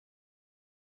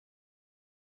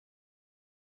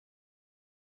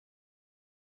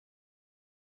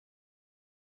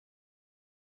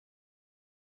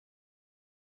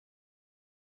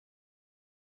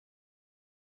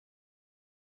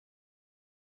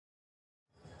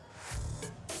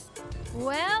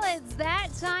Well, it's that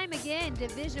time again.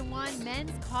 Division I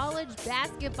men's college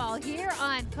basketball here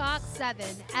on Fox 7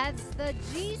 as the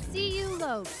GCU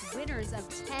Lopes, winners of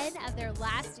 10 of their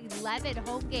last 11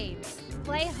 home games,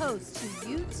 play host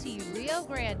to UT Rio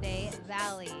Grande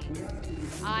Valley.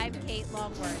 I'm Kate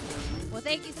Longworth. Well,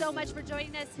 thank you so much for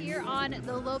joining us here on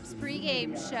the Lopes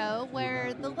pregame show,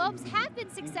 where the Lopes have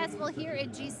been successful here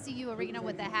in GCU Arena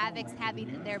with the Havocs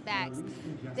having their backs.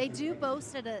 They do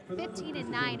boast at a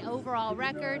 15-9 overall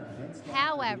record.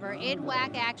 However, in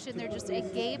WAC action, they're just a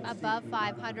game above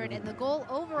 500, and the goal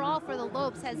overall for the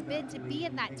Lopes has been to be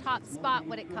in that top spot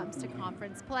when it comes to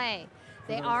conference play.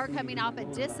 They are coming off a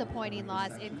disappointing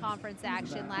loss in conference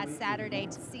action last Saturday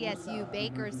to CSU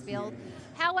Bakersfield.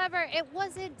 However, it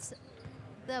wasn't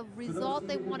the result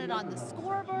they wanted on the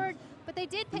scoreboard, but they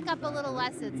did pick up a little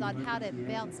lessons on how to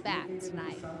bounce back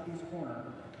tonight.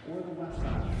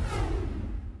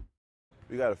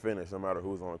 You got to finish no matter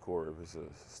who's on the court. If it's a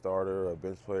starter, a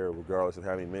bench player, regardless of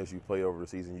how many minutes you play over the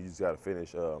season, you just got to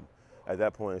finish. At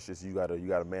that point, it's just you got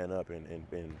to man up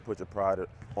and put your pride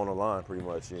on the line pretty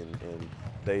much. And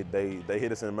they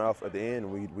hit us in the mouth at the end,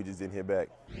 and we just didn't hit back.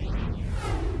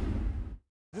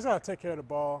 Just got to take care of the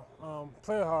ball,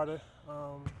 play harder.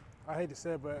 I hate to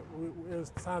say it, but it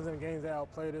was times in the games that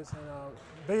outplayed us. And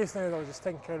biggest thing was just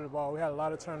taking care of the ball. We had a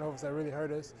lot of turnovers that really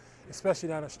hurt us, especially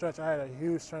down the stretch. I had a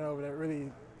huge turnover that really,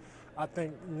 I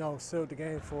think, sealed the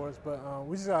game for us. But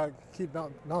we just got to keep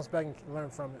bounce back and learn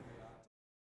from it.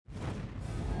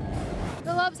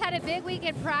 The Lopes had a big week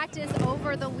in practice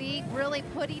over the week, really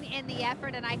putting in the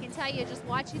effort, and I can tell you, just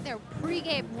watching their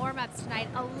pregame warm-ups tonight,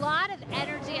 a lot of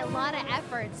energy, a lot of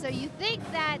effort. So you think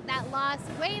that loss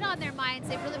weighed on their minds.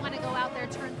 They really want to go out there,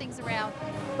 turn things around.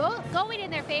 Going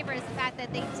in their favor is the fact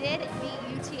that they did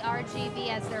beat UTRGV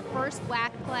as their first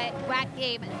WAC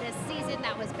game this season.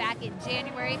 That was back in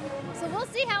January. So we'll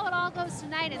see how it all goes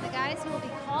tonight, and the guys who will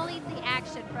be calling the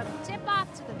action from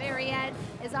tip-off to the very end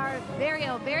is our very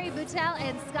own Barry Boutel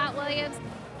and Scott Williams.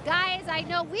 Guys, I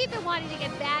know we've been wanting to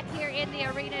get back here in the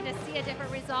arena to see a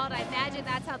different result. I imagine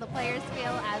that's how the players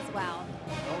feel as well.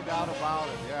 No doubt about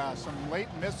it. Yeah, some late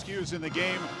miscues in the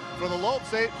game for the Lopes.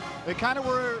 They kind of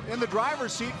were in the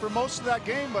driver's seat for most of that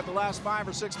game, but the last 5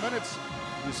 or 6 minutes,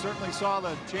 you certainly saw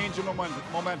the change in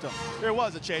momentum. There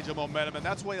was a change of momentum, and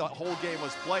that's the way the whole game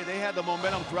was played. They had the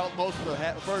momentum throughout most of the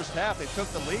first half. They took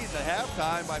the lead at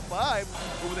halftime by 5,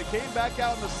 but when they came back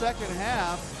out in the second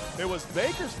half, it was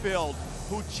Bakersfield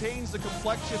who changed the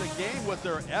complexion of the game with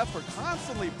their effort,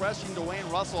 constantly pressing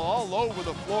Dwayne Russell all over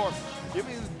the floor,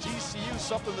 giving GCU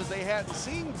something that they hadn't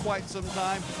seen quite some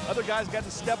time. Other guys got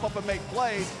to step up and make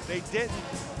plays. They didn't.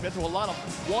 Get to a lot of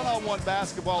one-on-one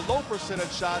basketball, low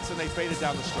percentage shots, and they faded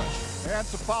down the stretch. And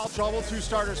some foul trouble. 2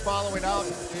 starters following out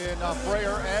in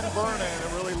Freyer and Vernon.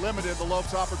 It really limited the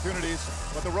Lopes' opportunities,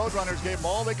 but the Roadrunners gave them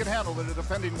all they could handle to the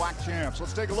defending WAC champs.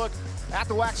 Let's take a look at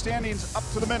the WAC standings up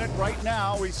to the minute right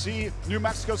now. We see New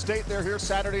Mexico State. They're here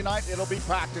Saturday night. It'll be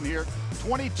packed in here.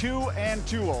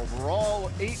 22-2 overall,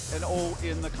 8-0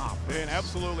 in the conference. And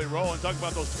absolutely rolling. Talk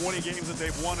about those 20 games that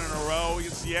they've won in a row. You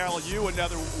Seattle U,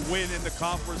 another win in the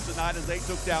conference tonight as they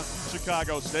took down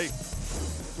Chicago State.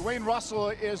 Dwayne Russell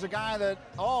is a guy that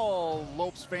all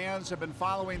Lopes fans have been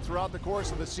following throughout the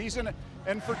course of the season.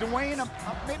 And for Dwayne,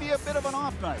 maybe a bit of an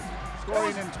off night,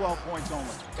 scoring in 12 points only.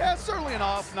 Yeah, certainly an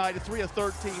off night. 3 of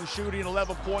 13 shooting,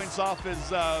 11 points off his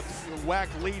WAC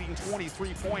leading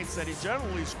 23 points that he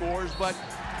generally scores. But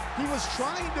he was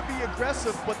trying to be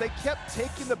aggressive, but they kept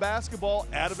taking the basketball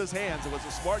out of his hands. It was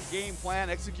a smart game plan,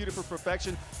 executed for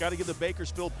perfection. Got to give the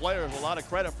Bakersfield players a lot of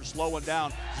credit for slowing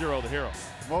down Zero the Hero.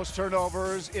 Most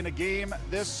turnovers in a game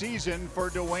this season for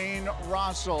Dwayne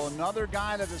Russell. Another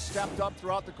guy that has stepped up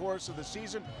throughout the course of the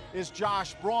season is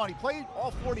Josh Braun. He played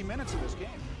all 40 minutes of this game.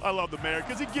 I love the mayor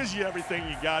because he gives you everything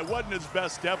you got. It wasn't his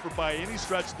best effort by any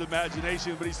stretch of the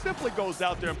imagination, but he simply goes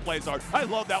out there and plays hard. I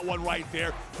love that one right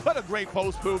there. What a great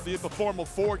post move. The formal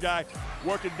 4 guy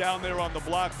working down there on the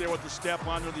block there with the step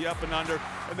under, the up and under.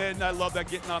 And then I love that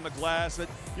getting on the glass. And,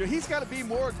 he's got to be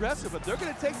more aggressive. If they're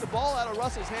going to take the ball out of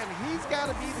Russell's hand, he's got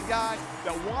to be the guy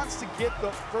that wants to get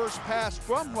the first pass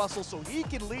from Russell so he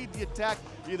can lead the attack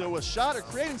either with shot or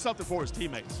creating something for his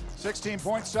teammates.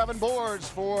 16.7 boards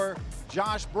for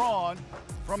Josh Braun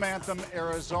from Anthem,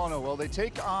 Arizona. Well, they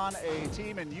take on a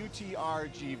team in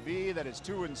UTRGV that is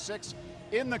 2-6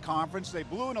 in the conference. They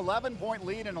blew an 11-point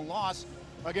lead in a loss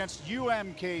against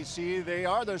UMKC. They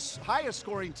are the highest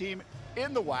scoring team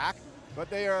in the WAC, but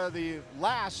they are the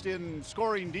last in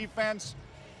scoring defense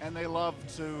and they love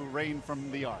to rain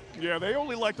from the arc. Yeah, they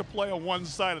only like to play on one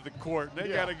side of the court. They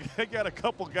got a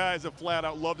couple guys that flat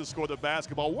out love to score the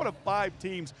basketball. One of 5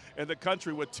 teams in the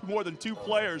country with more than 2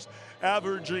 players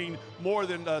averaging more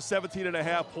than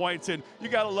 17.5 points. And you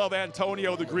got to love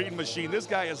Antonio, the Green Machine. This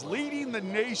guy is leading the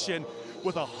nation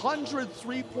with 100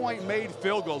 3-point made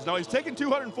field goals. Now, he's taken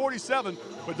 247,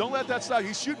 but don't let that stop.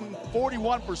 He's shooting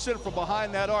 41% from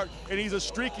behind that arc, and he's a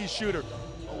streaky shooter.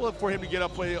 I'll look for him to get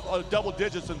up double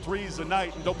digits in threes a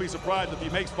night, and don't be surprised if he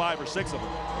makes 5 or 6 of them.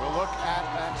 We'll look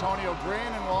at Antonio Green,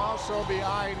 and we'll also be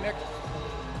eyeing Nick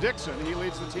Dixon. He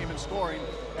leads the team in scoring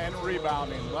and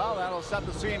rebounding. Well, that'll set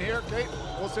the scene here. Kate,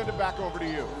 we'll send it back over to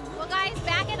you. Well, guys,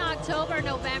 back in October,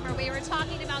 November, we were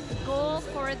talking about the goal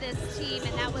for this team,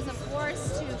 and that was, of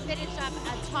course, to finish up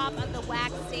atop of the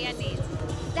WAC standings.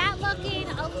 That looking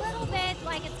a little bit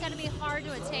like it's going to be hard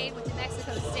to attain with New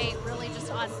Mexico State really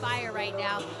just on fire right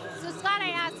now. So, Scott, I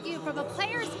ask you, from a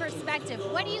player's perspective,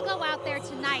 what do you go out there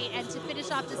tonight and to finish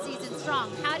off the season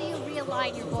strong? How do you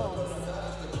realign your goals?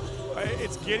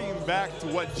 It's getting back to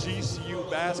what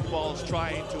GCU basketball is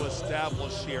trying to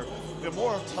establish here. The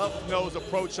more tough-nosed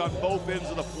approach on both ends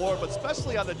of the floor, but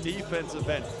especially on the defensive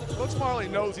end. Coach Marley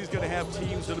knows he's going to have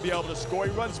teams that'll be able to score.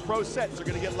 He runs pro sets. They're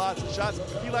going to get lots of shots.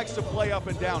 He likes to play up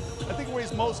and down. I think where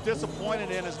he's most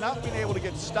disappointed in is not being able to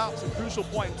get stops at crucial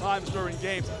point in times during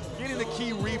games, getting the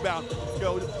key rebound,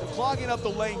 clogging up the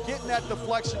lane, getting that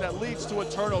deflection that leads to a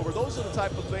turnover. Those are the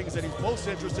type of things that he's most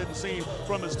interested in seeing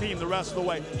from his team the rest of the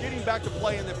way. Getting back to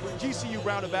playing the GCU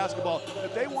brand of basketball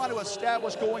that they want to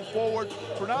establish going forward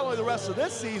for not only the rest of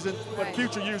this season, but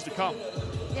future years to come.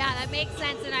 Yeah, that makes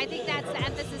sense, and I think that's the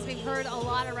emphasis we've heard a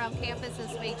lot around campus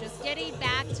this week, just getting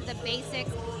back to the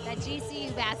basics that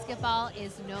GCU basketball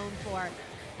is known for.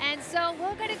 And so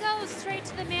we're going to go straight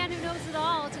to the man who knows it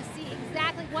all to see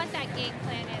exactly what that game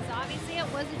plan is. Obviously,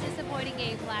 it was a disappointing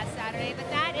game last Saturday, but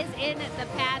that is in the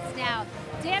past now.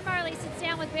 Dan Marley sits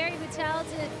down with Barry Boutel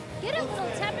to get a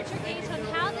little temperature gauge on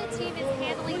how the team is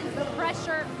handling the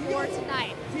pressure for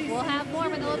tonight. We'll have more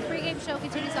when the pregame show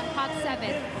continues on Fox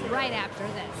 7 right after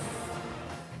this.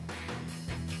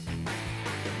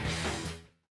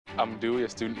 I'm Dewey, a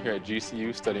student here at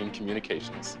GCU studying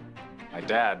communications. My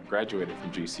dad graduated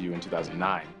from GCU in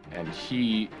 2009, and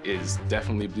he is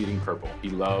definitely bleeding purple. He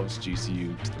loves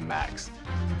GCU to the max.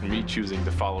 And me choosing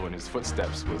to follow in his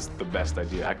footsteps was the best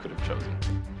idea I could have chosen.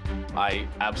 I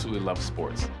absolutely love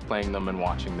sports, playing them and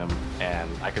watching them, and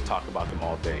I could talk about them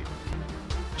all day.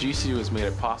 GCU has made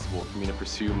it possible for me to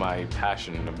pursue my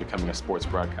passion of becoming a sports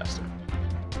broadcaster.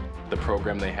 The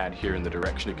program they had here and the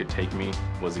direction it could take me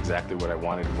was exactly what I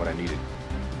wanted and what I needed.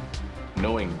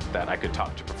 Knowing that I could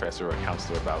talk to a professor or a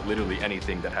counselor about literally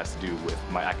anything that has to do with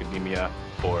my academia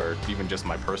or even just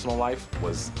my personal life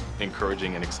was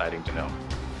encouraging and exciting to know.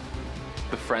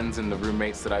 The friends and the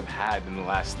roommates that I've had in the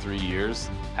last 3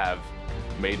 years have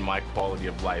made my quality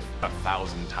of life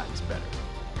 1,000 times better.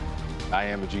 I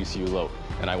am a GCU Lope,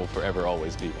 and I will forever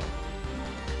always be one.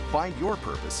 Find your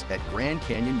purpose at Grand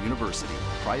Canyon University.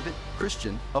 Private,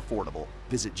 Christian, affordable.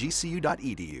 Visit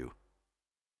gcu.edu.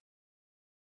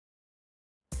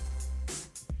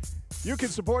 You can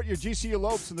support your GCU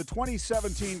Lopes in the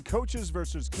 2017 Coaches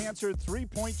vs. Cancer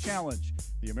 3-Point Challenge.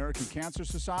 The American Cancer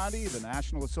Society, the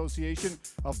National Association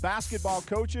of Basketball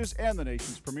Coaches, and the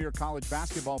nation's premier college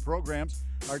basketball programs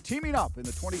are teaming up in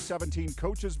the 2017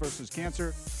 Coaches vs.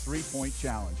 Cancer 3-Point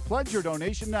Challenge. Pledge your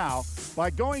donation now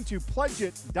by going to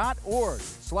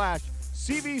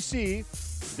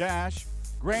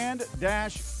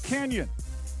pledgeit.org/CVC-Grand-Canyon.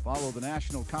 Follow the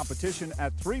national competition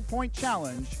at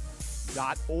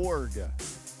 3pointchallenge.org.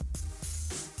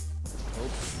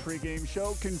 Hope's pregame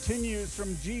show continues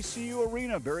from GCU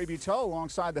Arena. Barry Boutel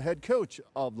alongside the head coach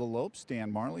of the Lopes,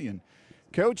 Dan Marley. And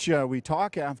Coach, we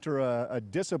talk after a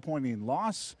disappointing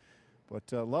loss, but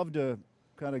love to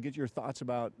kind of get your thoughts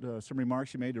about some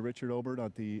remarks you made to Richard Obert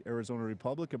at the Arizona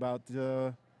Republic about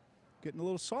getting a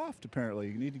little soft, apparently.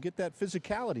 You need to get that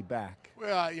physicality back.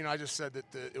 Well, I just said that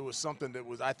it was something that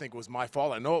I think was my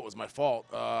fault. I know it was my fault.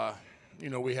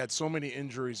 We had so many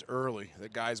injuries early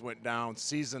that guys went down,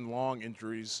 season-long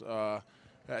injuries.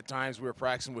 At times we were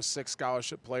practicing with 6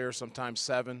 scholarship players, sometimes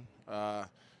 7.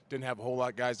 Didn't have a whole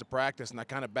lot of guys to practice, and I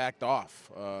kind of backed off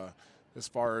as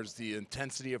far as the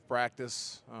intensity of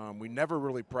practice. We never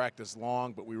really practice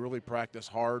long, but we really practice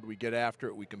hard. We get after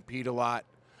it. We compete a lot.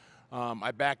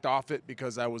 I backed off it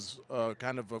because I was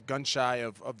kind of gun shy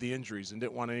of the injuries and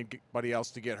didn't want anybody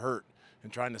else to get hurt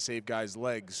and trying to save guys'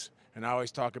 legs. And I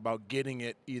always talk about getting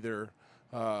it either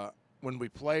when we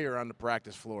play or on the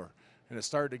practice floor. And it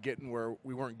started getting where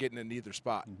we weren't getting it in either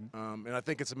spot. And I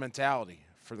think it's a mentality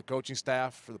for the coaching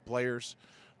staff, for the players.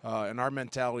 And our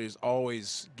mentality is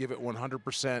always give it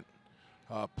 100%,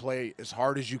 play as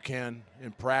hard as you can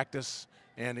in practice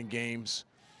and in games.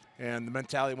 And the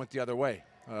mentality went the other way.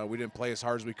 We didn't play as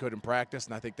hard as we could in practice,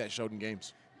 and I think that showed in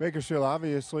games. Bakersfield,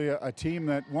 obviously a team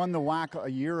that won the WAC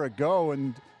a year ago,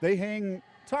 and they hang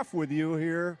tough with you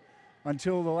here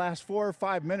until the last 4 or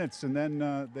 5 minutes, and then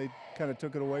they kind of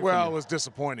took it away from you. Well, it was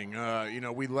disappointing.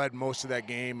 We led most of that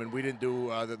game, and we didn't do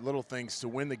the little things to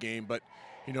win the game. But,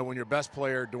 when your best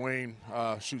player, Dwayne,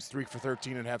 shoots 3 for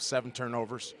 13 and have 7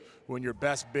 turnovers, when your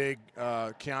best big,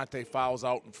 Keontae, fouls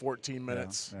out in 14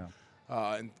 minutes,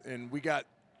 and we got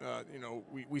 –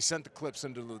 we sent the clips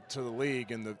into the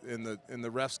league, and the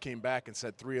refs came back and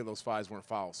said 3 of those 5s weren't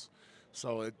fouls.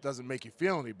 So it doesn't make you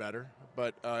feel any better,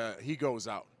 but he goes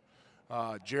out.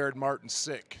 Jared Martin's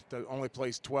sick, only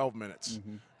plays 12 minutes.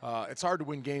 It's hard to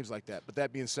win games like that. But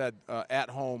that being said, at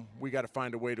home, we got to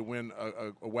find a way to win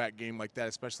a WAC game like that,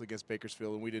 especially against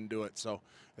Bakersfield, and we didn't do it. So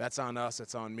that's on us.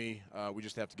 That's on me. We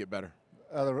just have to get better.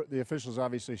 The officials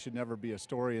obviously should never be a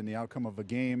story in the outcome of a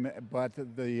game, but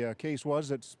the case was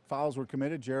that fouls were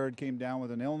committed. Jared came down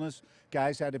with an illness.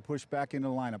 Guys had to push back into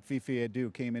the lineup. Fifi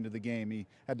Adu came into the game. He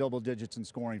had double digits in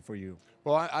scoring for you.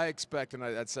 Well, I expect, and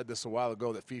I said this a while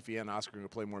ago, that Fifi and Oscar are going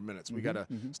to play more minutes. We got to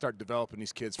start developing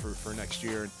these kids for next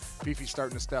year. And Fifi's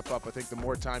starting to step up. I think the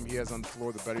more time he has on the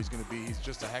floor, the better he's going to be. He's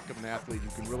just a heck of an athlete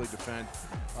who can really defend.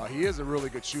 He is a really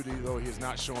good shooter, though he is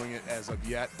not showing it as of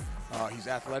yet. He's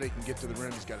athletic and get to the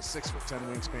rim. He's got a 6'10"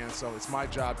 wingspan, so it's my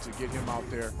job to get him out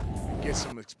there and get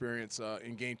some experience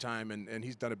in game time, and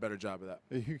he's done a better job of that.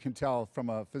 You can tell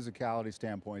from a physicality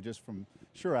standpoint, just from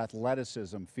sheer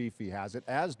athleticism, Fifi has it,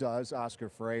 as does Oscar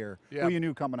Freyer, who you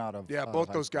knew coming out of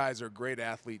both those guys are great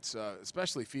athletes,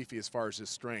 especially Fifi as far as his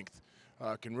strength.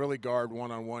 Can really guard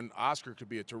one-on-one. Oscar could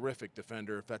be a terrific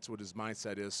defender if that's what his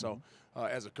mindset is. So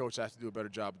as a coach, I have to do a better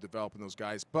job of developing those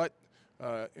guys. But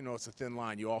it's a thin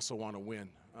line. You also want to win.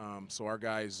 So our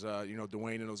guys,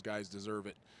 Dwayne and those guys deserve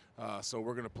it. So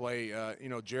we're going to play,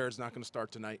 Jared's not going to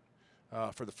start tonight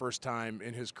for the first time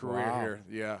in his career here.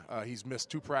 Yeah, he's missed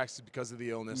 2 practices because of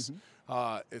the illness.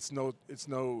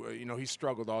 He's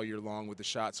struggled all year long with the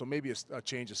shot. So maybe a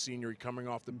change of scenery coming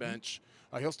off the bench.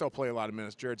 He'll still play a lot of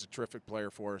minutes. Jared's a terrific player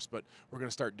for us, but we're going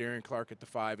to start Darian Clark at the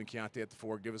 5 and Keontae at the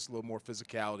 4, give us a little more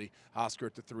physicality, Oscar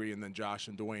at the 3, and then Josh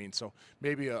and Dwayne. So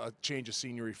maybe a change of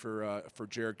scenery for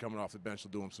Jared coming off the bench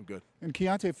will do him some good. And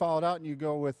Keontae followed out, and you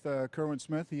go with Kerwin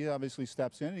Smith. He obviously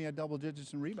steps in, and he had double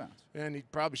digits in rebounds. And he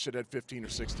probably should have had 15 or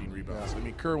 16 rebounds. I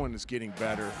mean, Kerwin is getting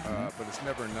better, but it's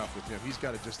never enough with him. He's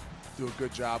got to just do a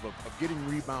good job of getting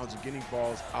rebounds and getting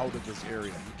balls out of his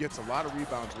area. He gets a lot of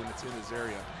rebounds when it's in his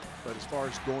area. But as far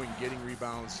as getting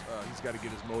rebounds, he's got to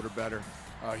get his motor better.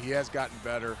 He has gotten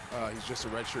better. He's just a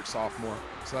redshirt sophomore,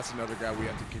 so that's another guy we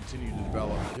have to continue to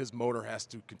develop. His motor has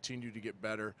to continue to get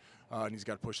better, and he's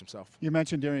got to push himself. You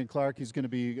mentioned Darian Clark. He's going to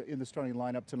be in the starting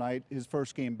lineup tonight. His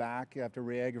first game back after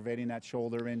re-aggravating that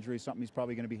shoulder injury, something he's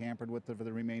probably going to be hampered with for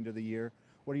the remainder of the year.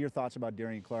 What are your thoughts about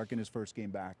Darian Clark in his first game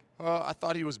back? I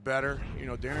thought he was better.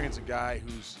 Darian's a guy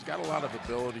who's got a lot of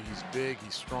ability. He's big.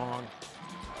 He's strong.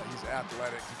 He's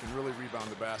athletic. He can really rebound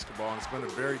the basketball, and it's been a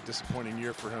very disappointing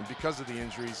year for him because of the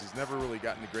injuries. He's never really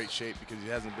gotten into great shape because he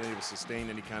hasn't been able to sustain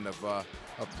any kind of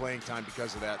playing time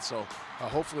because of that. So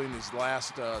hopefully in these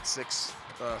last 6,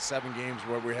 7 games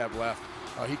where we have left,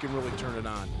 he can really turn it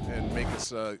on and make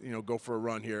us go for a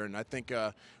run here. And I think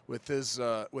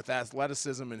with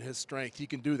athleticism and his strength, he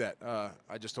can do that.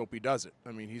 I just hope he does it.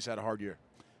 I mean, he's had a hard year.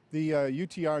 The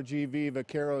UTRGV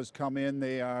Vaqueros come in.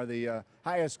 They are the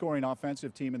highest scoring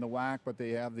offensive team in the WAC, but they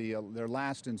have their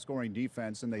last in scoring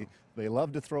defense, and they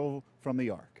love to throw from the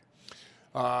arc.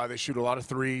 They shoot a lot of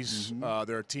threes.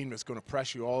 They're a team that's going to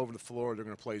press you all over the floor. They're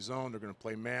going to play zone. They're going to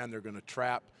play man. They're going to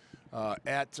trap.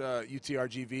 At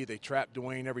UTRGV, they trap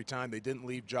Dwayne every time. They didn't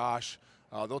leave Josh.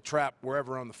 They'll trap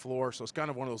wherever on the floor, so it's kind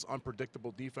of one of those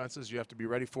unpredictable defenses. You have to be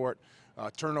ready for it.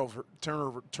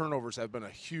 Turnovers have been a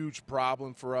huge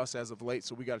problem for us as of late,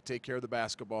 so we got to take care of the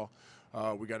basketball.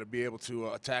 We got to be able to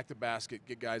attack the basket,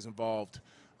 get guys involved,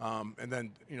 and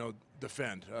then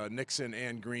defend. Nixon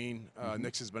and Green.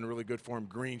 Nixon's been really good for him.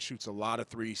 Green shoots a lot of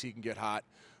threes. He can get hot.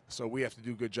 So we have to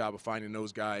do a good job of finding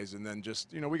those guys, and then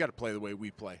just we got to play the way we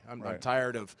play. I'm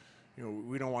tired of.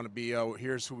 We don't want to be,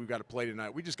 here's who we've got to play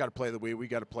tonight. We just got to play the way we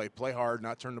got to play. Play hard,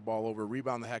 not turn the ball over,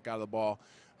 rebound the heck out of the ball,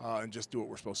 and just do what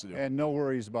we're supposed to do. And no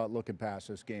worries about looking past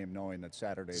this game, knowing that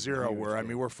Saturday. Zero worry. I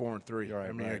mean, we're 4-3.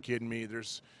 Right, you're kidding me.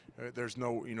 There's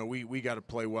no, we got to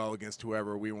play well against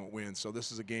whoever. We won't win. So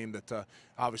this is a game that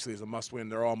obviously is a must-win.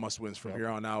 They're all must-wins from here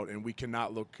on out, and we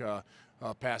cannot look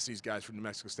past these guys from New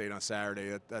Mexico State on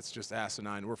Saturday. That's just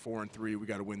asinine. We're 4-3. We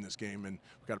got to win this game, and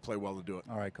we got to play well to do it.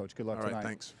 All right, Coach. Good luck All tonight. right,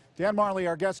 thanks. Dan Marley,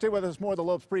 our guest. Stay with us more. The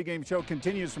Lopes pregame show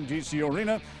continues from GCU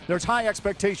Arena. There's high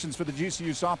expectations for the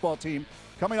GCU softball team.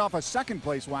 Coming off a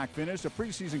second-place WAC finish, a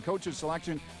preseason coaches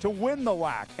selection to win the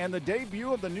WAC, and the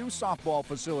debut of the new softball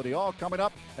facility. All coming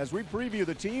up as we preview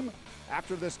the team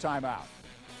after this timeout.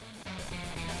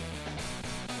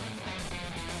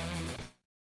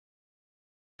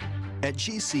 At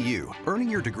GCU, earning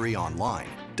your degree online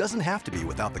doesn't have to be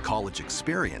without the college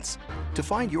experience. To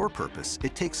find your purpose,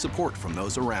 it takes support from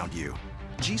those around you.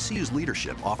 GCU's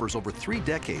leadership offers over 3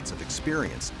 decades of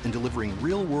experience in delivering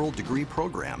real-world degree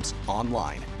programs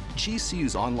online.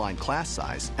 GCU's online class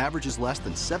size averages less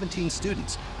than 17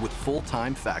 students with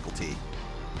full-time faculty.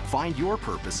 Find your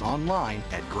purpose online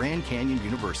at Grand Canyon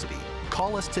University.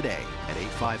 Call us today at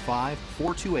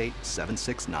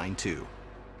 855-428-7692.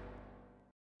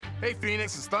 Hey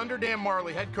Phoenix, it's Thunder Dan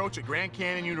Marley, head coach at Grand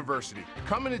Canyon University.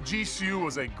 Coming to GCU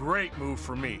was a great move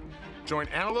for me. Join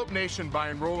Antelope Nation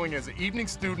by enrolling as an evening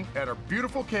student at our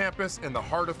beautiful campus in the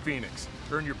heart of Phoenix.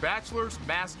 Earn your bachelor's,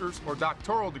 master's, or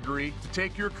doctoral degree to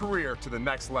take your career to the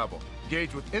next level.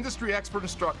 Engage with industry expert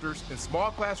instructors in small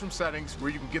classroom settings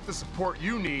where you can get the support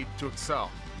you need to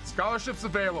excel. Scholarships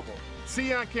available. See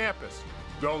you on campus.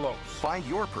 Go Lopes. Find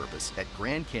your purpose at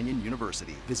Grand Canyon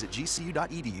University. Visit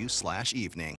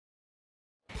gcu.edu/evening.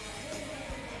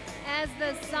 As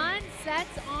the sun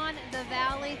sets on the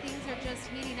valley, things are just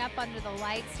heating up under the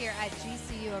lights here at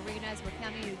GCU Arena as we're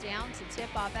counting you down to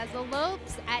tip-off as the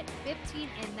Lopes at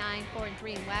 15-9,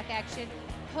 4-3 in WAC action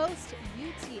host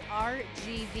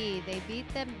UTRGV. They beat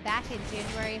them back in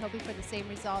January, hoping for the same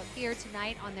result here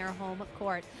tonight on their home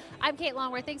court. I'm Kate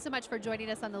Longworth. Thanks so much for joining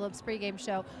us on the Lopes pregame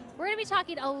show. We're going to be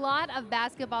talking a lot of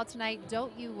basketball tonight,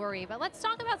 don't you worry. But let's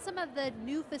talk about some of the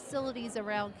new facilities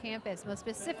around campus, most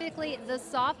specifically the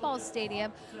softball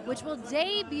stadium, which will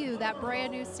debut, that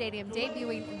brand new stadium,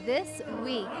 debuting this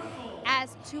week.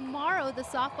 As tomorrow, the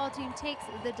softball team takes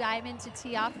the diamond to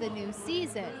tee off the new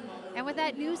season. And with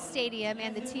that new stadium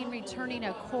and the team returning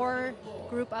a core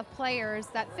group of players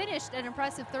that finished an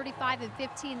impressive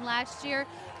 35-15 last year,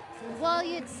 well,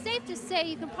 it's safe to say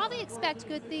you can probably expect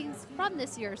good things from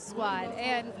this year's squad.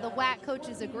 And the WAC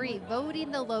coaches agree,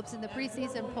 voting the Lopes in the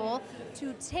preseason poll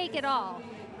to take it all.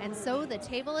 And so the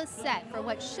table is set for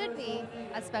what should be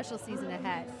a special season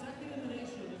ahead.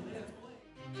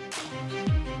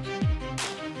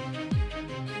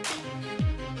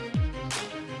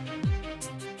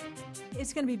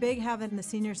 It's going to be big having the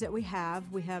seniors that we have.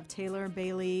 We have Taylor,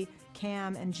 Bailey,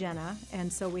 Cam, and Jenna.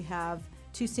 And so we have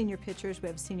 2 senior pitchers. We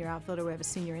have a senior outfielder. We have a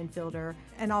senior infielder.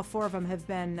 And all 4 of them have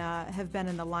been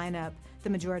in the lineup the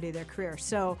majority of their career.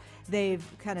 So they've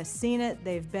kind of seen it.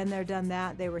 They've been there, done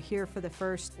that. They were here for the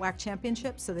first WAC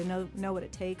championship, so they know what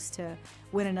it takes to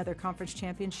win another conference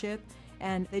championship.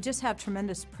 And they just have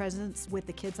tremendous presence with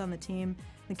the kids on the team.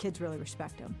 The kids really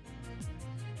respect them.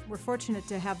 We're fortunate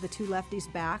to have the 2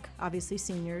 lefties back, obviously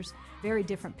seniors, very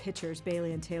different pitchers,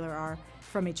 Bailey and Taylor are,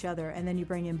 from each other. And then you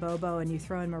bring in Bobo and you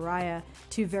throw in Mariah,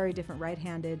 2 very different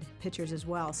right-handed pitchers as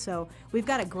well. So we've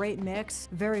got a great mix,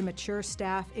 very mature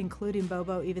staff, including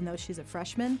Bobo, even though she's a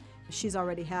freshman. She's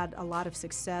already had a lot of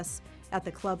success at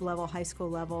the club level, high school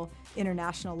level,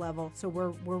 international level. So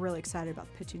we're really excited about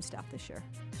the pitching staff this year.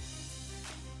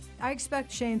 I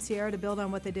expect Shay and Sierra to build on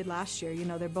what they did last year. You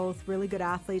know, they're both really good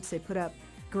athletes. They put up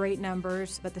great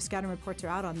numbers, but the scouting reports are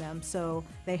out on them, so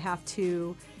they have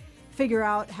to figure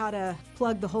out how to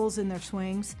plug the holes in their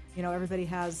swings. You know, everybody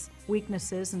has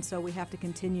weaknesses, and so we have to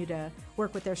continue to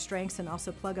work with their strengths and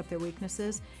also plug up their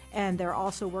weaknesses. And they're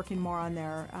also working more on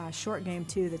their short game,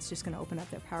 too, that's just going to open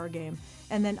up their power game.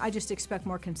 And then I just expect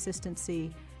more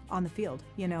consistency on the field,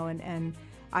 you know, and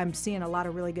I'm seeing a lot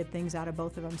of really good things out of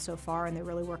both of them so far, and they're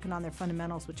really working on their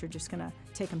fundamentals, which are just going to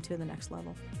take them to the next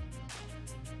level.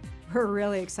 We're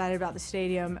really excited about the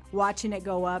stadium. Watching it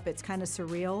go up, it's kind of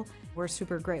surreal. We're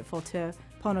super grateful to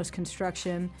Ponos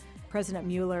Construction, President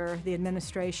Mueller, the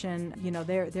administration. You know,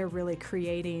 they're really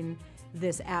creating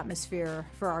this atmosphere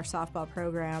for our softball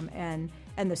program, and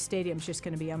the stadium's just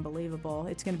going to be unbelievable.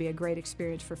 It's going to be a great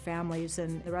experience for families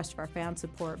and the rest of our fan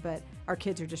support, but our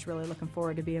kids are just really looking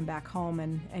forward to being back home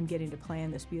and getting to play in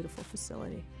this beautiful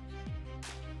facility.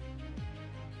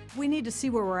 We need to see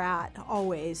where we're at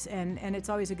always, and it's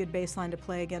always a good baseline to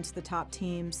play against the top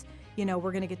teams. You know,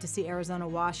 we're going to get to see Arizona,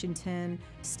 Washington,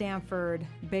 Stanford,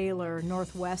 Baylor,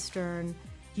 Northwestern,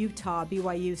 Utah,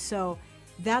 BYU. So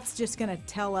that's just going to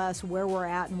tell us where we're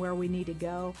at and where we need to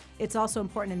go. It's also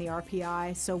important in the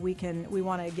RPI, so we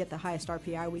want to get the highest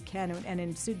RPI we can, and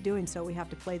in doing so, we have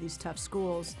to play these tough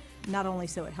schools, not only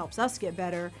so it helps us get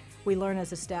better, we learn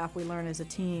as a staff, we learn as a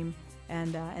team,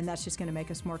 and that's just going to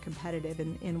make us more competitive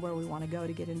in where we want to go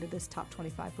to get into this top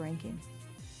 25 ranking.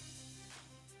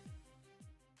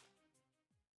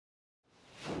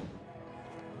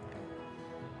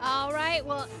 All right,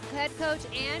 well, head coach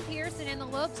Ann Pearson and the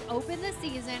Lopes open the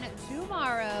season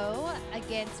tomorrow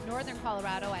against Northern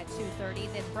Colorado at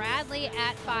 2:30. Then Bradley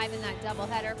at 5 in that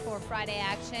doubleheader for Friday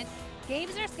action.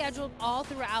 Games are scheduled all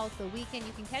throughout the weekend.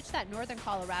 You can catch that Northern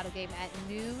Colorado game at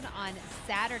noon on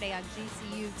Saturday on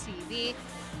GCU TV.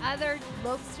 Other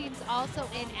Lopes teams also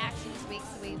in action this week,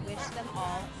 so we wish them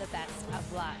all the best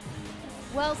of luck.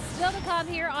 Well, still to come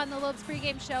here on the Lopes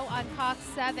pregame show on Cox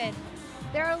 7.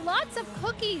 There are lots of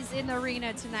cookies in the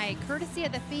arena tonight, courtesy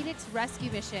of the Phoenix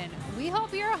Rescue Mission. We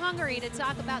hope you're hungry to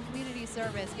talk about community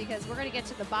service, because we're going to get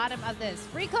to the bottom of this.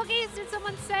 Free cookies, did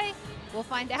someone say? We'll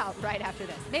find out right after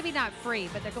this. Maybe not free,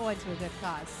 but they're going to a good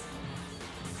cause.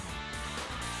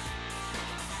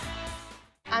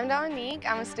 I'm Dominique.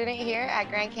 I'm a student here at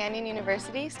Grand Canyon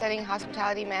University studying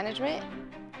hospitality management.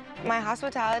 My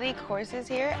hospitality courses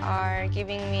here are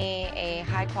giving me a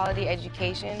high-quality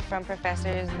education from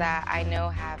professors that I know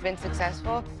have been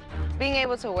successful. Being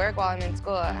able to work while I'm in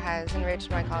school has enriched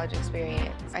my college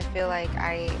experience. I feel like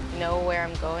I know where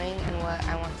I'm going and what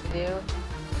I want to do.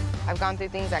 I've gone through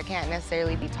things that can't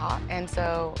necessarily be taught, and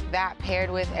so that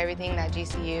paired with everything that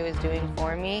GCU is doing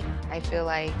for me, I feel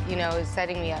like, is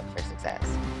setting me up for success.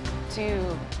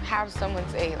 To have someone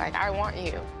say, like, I want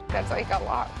you, that's like a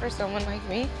lot for someone like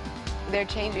me. They're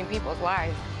changing people's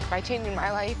lives. By changing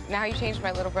my life, now you changed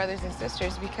my little brothers and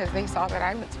sisters because they saw that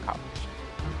I went to college.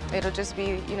 It'll just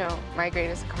be, my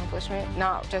greatest accomplishment,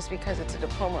 not just because it's a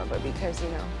diploma, but because,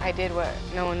 I did what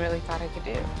no one really thought I could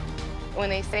do. When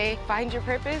they say, find your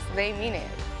purpose, they mean it.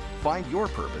 Find your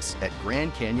purpose at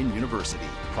Grand Canyon University.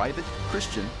 Private,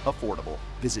 Christian, affordable.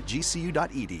 Visit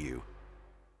gcu.edu.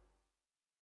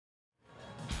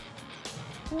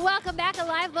 Welcome back. A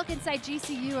live look inside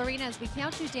GCU Arena as we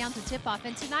count you down to tip-off.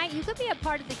 And tonight, you could be a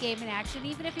part of the game in action,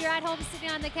 even if you're at home sitting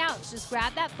on the couch. Just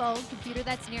grab that phone, computer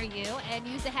that's near you, and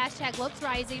use the hashtag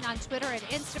LopesRising on Twitter and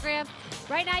Instagram.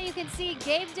 Right now, you can see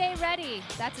Game Day Ready.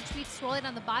 That's a tweet scrolling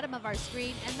on the bottom of our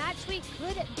screen, and that tweet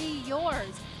could be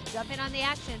yours. Jump in on the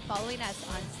action following us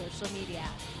on social media.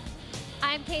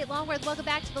 I'm Kate Longworth. Welcome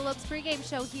back to the Lopes pregame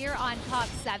show here on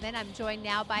Cox 7. I'm joined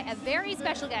now by a very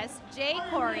special guest, Jay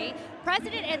Corey,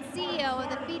 President and CEO of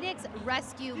the Phoenix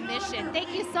Rescue Mission.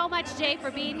 Thank you so much, Jay,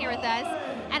 for being here with us.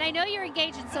 And I know you're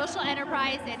engaged in social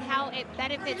enterprise and how it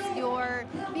benefits your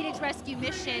Phoenix Rescue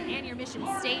Mission and your mission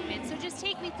statement. So just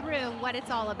take me through what it's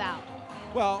all about.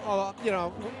 Well,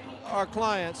 our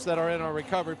clients that are in our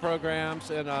recovery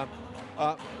programs, and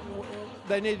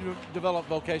they need to develop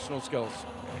vocational skills.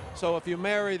 So if you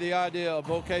marry the idea of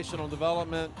vocational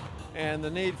development and the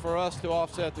need for us to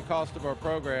offset the cost of our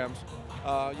programs,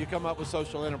 you come up with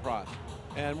social enterprise.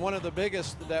 And one of the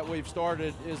biggest that we've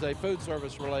started is a food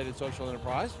service related social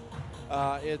enterprise.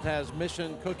 It has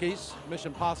Mission Cookies,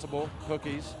 Mission Possible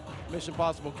Cookies, Mission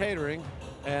Possible Catering,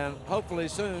 and hopefully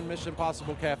soon Mission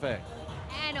Possible Cafe.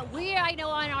 And I know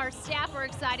on our staff, we're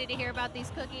excited to hear about these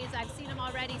cookies. I've seen them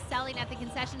already selling at the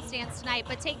concession stands tonight,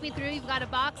 but take me through, you've got a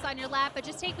box on your lap, but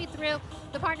just take me through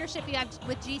the partnership you have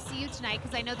with GCU tonight,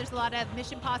 because I know there's a lot of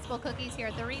Mission Possible cookies here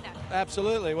at the arena.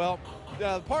 Absolutely. Well,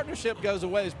 the partnership goes a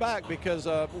ways back because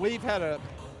we've had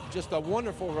just a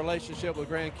wonderful relationship with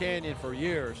Grand Canyon for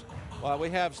years. We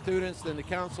have students in the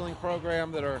counseling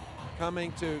program that are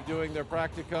coming to doing their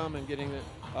practicum and getting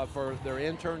for their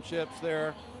internships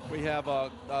there. We have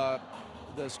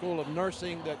the School of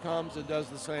Nursing that comes and does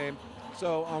the same.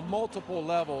 So on multiple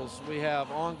levels, we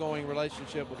have ongoing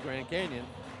relationship with Grand Canyon.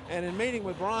 And in meeting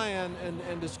with Brian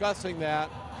and discussing that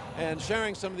and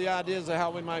sharing some of the ideas of how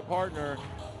we might partner,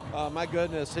 my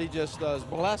goodness, he just has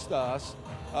blessed us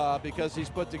because he's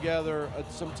put together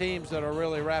some teams that are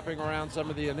really wrapping around some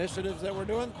of the initiatives that we're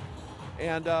doing.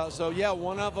 And so, yeah,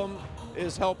 one of them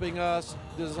is helping us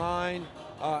design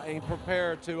and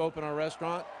prepare to open our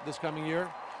restaurant this coming year.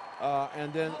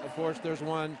 And then, of course, there's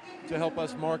one to help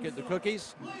us market the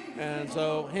cookies. And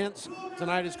so, hence,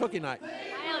 tonight is cookie night.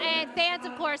 And fans,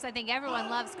 of course, I think everyone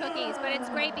loves cookies, but it's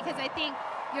great because I think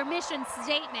your mission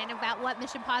statement about what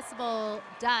Mission Possible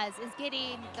does is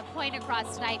getting the point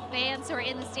across tonight. Fans who are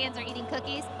in the stands are eating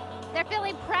cookies. They're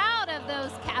feeling proud of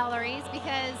those calories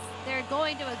because they're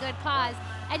going to a good cause.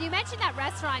 And you mentioned that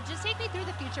restaurant. Just take me through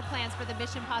the future plans for the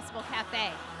Mission Possible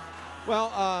Cafe.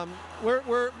 Well,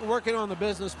 we're working on the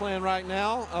business plan right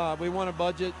now. We want to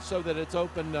budget so that it's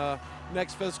open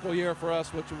next fiscal year for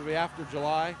us, which will be after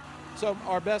July. So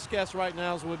our best guess right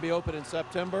now is we'll be open in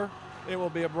September. It will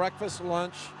be a breakfast,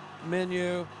 lunch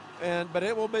menu, but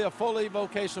it will be a fully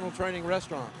vocational training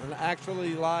restaurant, an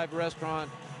actually live restaurant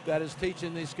that is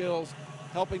teaching these skills,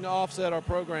 helping to offset our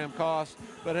program costs,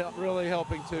 but really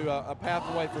helping to a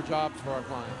pathway for jobs for our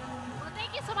clients. Well,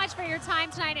 thank you so much for your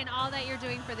time tonight and all that you're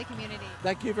doing for the community.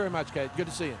 Thank you very much, Kate. Good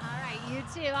to see you. All right, you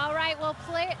too. All right, well,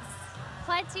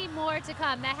 plenty more to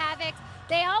come. The Havocs,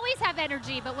 they always have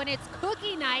energy, but when it's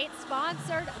cookie night,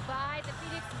 sponsored by the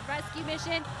Phoenix Rescue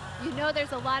Mission, you know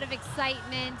there's a lot of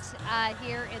excitement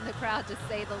here in the crowd, to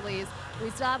say the least.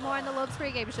 We still have more on the Lopes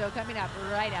Pregame Show coming up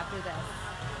right after this.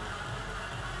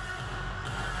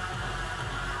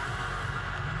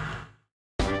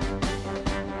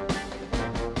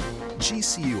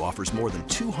 GCU offers more than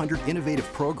 200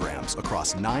 innovative programs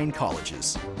across 9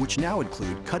 colleges, which now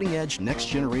include cutting-edge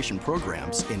next-generation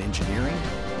programs in engineering,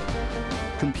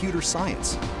 computer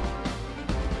science,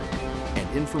 and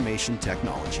information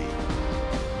technology.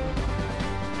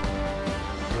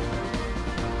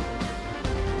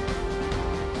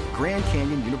 Grand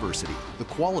Canyon University, the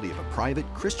quality of a private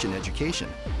Christian education,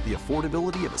 the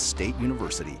affordability of a state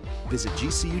university. Visit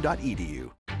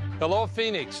gcu.edu. Hello,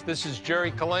 Phoenix. This is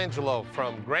Jerry Colangelo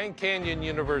from Grand Canyon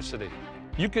University.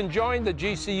 You can join the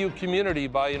GCU community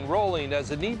by enrolling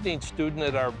as an evening student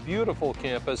at our beautiful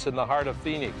campus in the heart of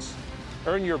Phoenix.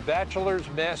 Earn your bachelor's,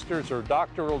 master's, or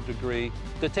doctoral degree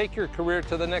to take your career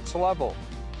to the next level.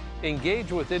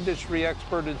 Engage with industry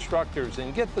expert instructors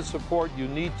and get the support you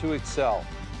need to excel.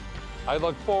 I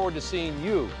look forward to seeing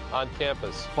you on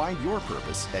campus. Find your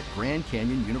purpose at Grand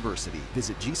Canyon University.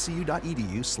 Visit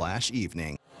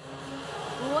gcu.edu/evening.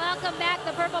 Welcome back.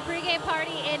 The Purple Pregame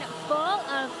Party in full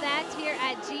effect here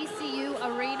at GCU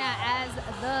Arena as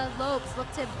the Lopes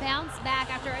look to bounce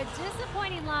back after a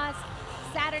disappointing loss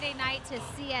Saturday night to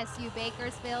CSU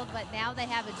Bakersfield, but now they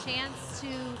have a chance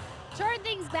to turn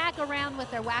things back around with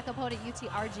their WAC opponent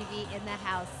UTRGV in the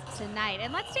house tonight.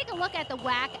 And let's take a look at the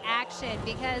WAC action,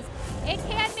 because it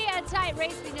can be a tight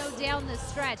race, we know, down the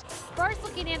stretch. First,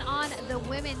 looking in on the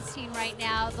women's team right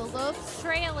now, the Lopes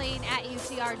trailing at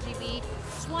UTRGV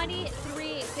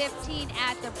 23-15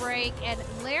 at the break, and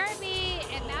Laramie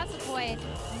and Massaquoi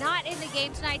not in the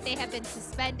game tonight. They have been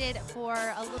suspended for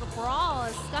a little brawl,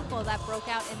 a scuffle that broke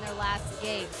out in their last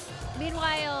game.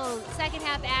 Meanwhile, second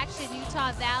half action,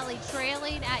 Utah Valley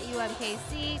trailing at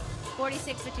UMKC,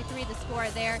 46-53 the score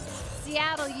there.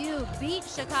 Seattle U beat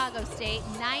Chicago State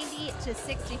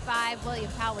 90-65. William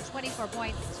Powell with 24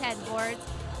 points, 10 boards.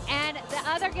 And the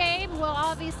other game we'll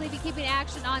obviously be keeping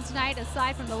action on tonight,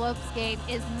 aside from the Lopes game,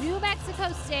 is New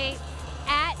Mexico State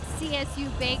at CSU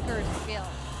Bakersfield.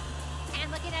 And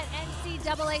looking at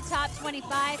NCAA Top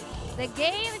 25, the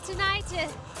game tonight to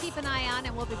keep an eye on,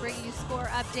 and we'll be bringing you score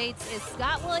updates, is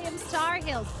Scott Williams Tar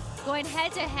Heels going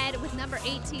head-to-head with number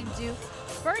 18 Duke.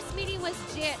 The first meeting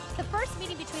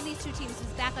between these two teams was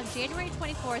back on January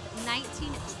 24th,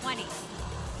 1920.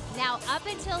 Now, up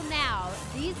until now,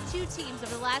 these two teams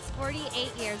over the last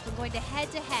 48 years been going to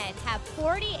head-to-head, have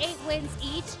 48 wins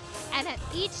each, and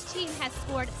each team has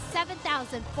scored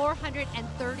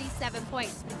 7,437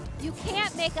 points. You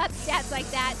can't make up stats like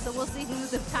that, so we'll see who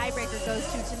the tiebreaker goes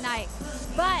to tonight.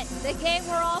 But the game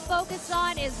we're all focused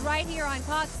on is right here on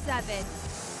Cox 7.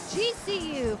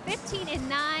 GCU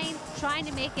 15-9, trying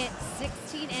to make it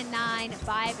 16-9,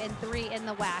 5-3 in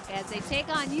the WAC as they take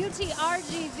on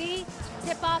UTRGV.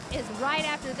 Tip-off is right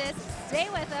after this. Stay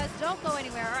with us, don't go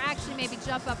anywhere, or actually maybe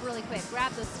jump up really quick.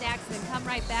 Grab those snacks and come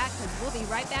right back, because we'll be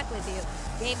right back with you,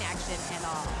 game action and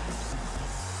all.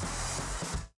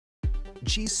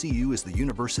 GCU is the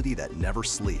university that never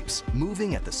sleeps,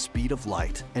 moving at the speed of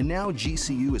light. And now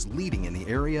GCU is leading in the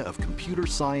area of computer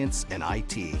science and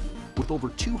IT. With over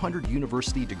 200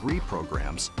 university degree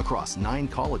programs across 9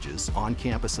 colleges, on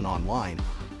campus and online,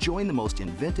 join the most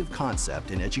inventive concept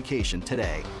in education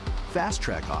today. Fast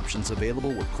track options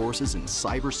available with courses in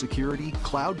cybersecurity,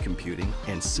 cloud computing,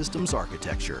 and systems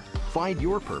architecture. Find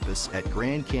your purpose at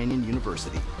Grand Canyon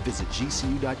University. Visit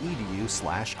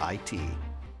gcu.edu/IT.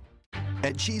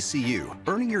 At GCU,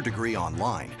 earning your degree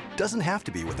online doesn't have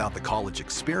to be without the college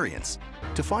experience.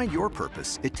 To find your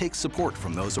purpose, it takes support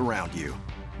from those around you.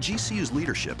 GCU's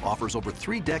leadership offers over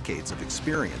 3 decades of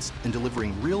experience in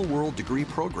delivering real-world degree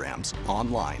programs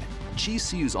online.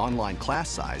 GCU's online class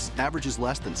size averages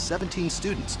less than 17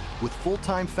 students with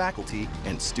full-time faculty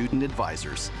and student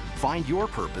advisors. Find your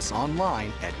purpose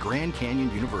online at Grand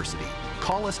Canyon University.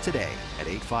 Call us today at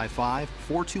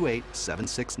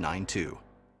 855-428-7692.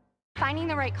 Finding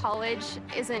the right college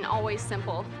isn't always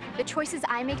simple. The choices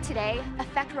I make today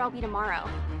affect where I'll be tomorrow.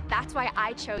 That's why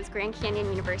I chose Grand Canyon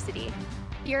University.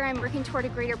 Here I'm working toward a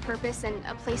greater purpose and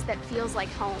a place that feels like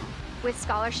home. With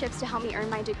scholarships to help me earn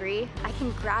my degree, I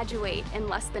can graduate in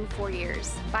less than 4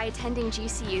 years. By attending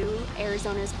GCU,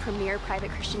 Arizona's premier private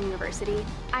Christian university,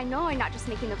 I know I'm not just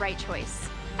making the right choice,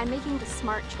 I'm making the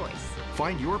smart choice.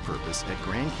 Find your purpose at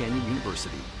Grand Canyon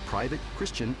University. Private,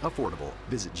 Christian, affordable.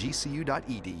 Visit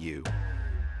gcu.edu.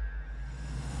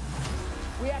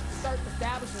 We have to start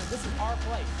establishing that this is our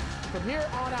place. From here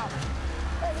on out.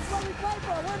 Hey, this is what we play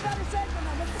for. We're in better shape than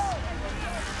them. Let's go.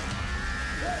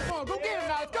 Come on, go get him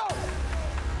now. Let's go.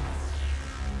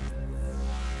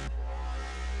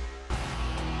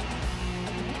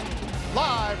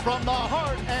 Live from the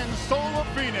heart and soul of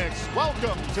Phoenix,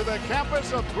 welcome to the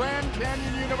campus of Grand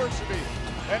Canyon University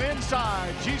and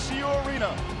inside GCU Arena,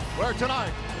 where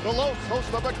tonight the Lopes host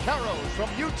the Vaqueros from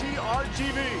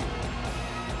UTRGV.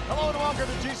 Hello and welcome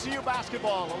to GCU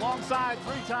basketball. Alongside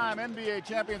three-time NBA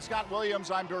champion Scott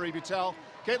Williams, I'm Dury Butel.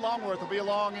 Kate Longworth will be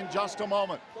along in just a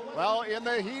moment. Well, in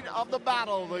the heat of the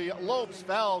battle, the Lopes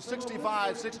fell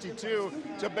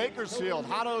 65-62 to Bakersfield.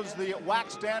 How does the WAC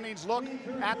standings look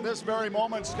at this very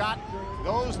moment, Scott?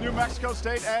 Those New Mexico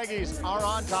State Aggies are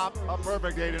on top, a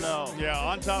perfect 8-0. Yeah,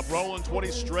 on top, rolling 20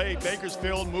 straight.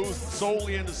 Bakersfield moves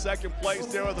solely into second place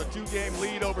there with a 2-game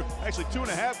lead over, actually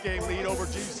 2.5-game lead over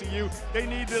GCU. They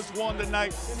need this one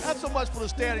tonight. Not so much for the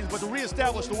standings, but to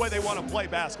reestablish the way they want to play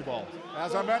basketball.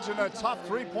 As I mentioned, a tough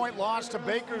three-point loss to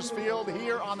Bakersfield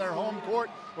here on their home court.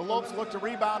 The Lopes look to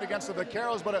rebound against the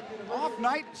Vaqueros, but an off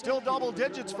night, still double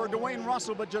digits for Dwayne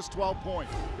Russell, but just 12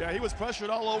 points. Yeah, he was pressured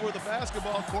all over the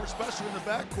basketball court, especially in the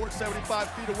backcourt, 75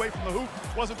 feet away from the hoop.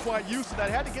 Wasn't quite used to that.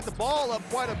 Had to get the ball up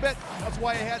quite a bit. That's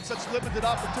why he had such limited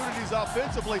opportunities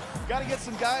offensively. Got to get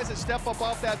some guys that step up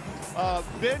off that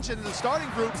bench and in the starting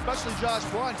group, especially Josh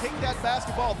Braun, take that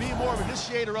basketball, be more of an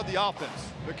initiator of the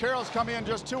offense. The Vaqueros come in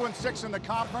just 2-6 in the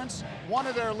conference. One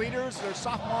of their leaders, their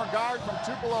sophomore guard from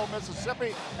Tupelo,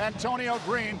 Mississippi, Antonio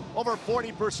Green, over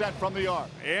 40% from the arc.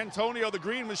 Antonio, the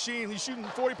Green Machine, he's shooting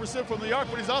 40% from the arc,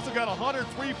 but he's also got 100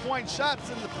 three-point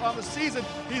shots on the season.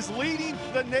 He's leading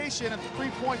the nation in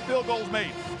three-point field goals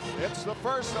made. It's the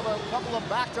first of a couple of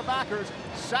back-to-backers.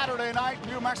 Saturday night,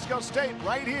 New Mexico State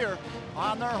right here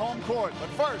on their home court. But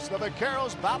first, the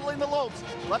Vaqueros battling the Lopes.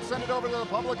 Let's send it over to the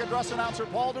public address announcer,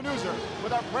 Paul Denuser,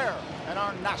 with our prayer and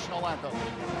our national anthem.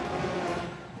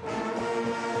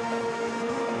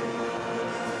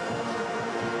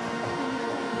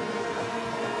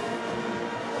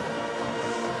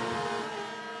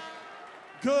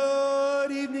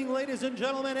 Good evening, ladies and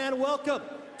gentlemen, and welcome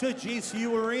to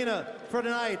GCU Arena for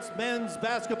tonight's men's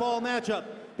basketball matchup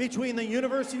between the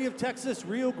University of Texas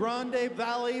Rio Grande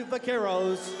Valley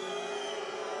Vaqueros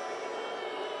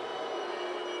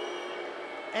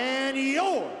and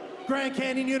your Grand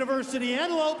Canyon University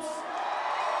Antelopes.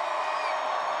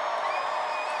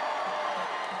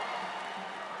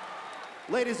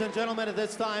 Ladies and gentlemen, at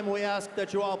this time we ask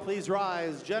that you all please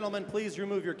rise. Gentlemen, please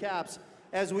remove your caps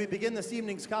as we begin this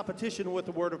evening's competition with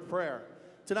the word of prayer.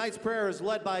 Tonight's prayer is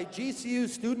led by GCU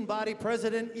Student Body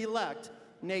President-elect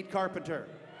Nate Carpenter.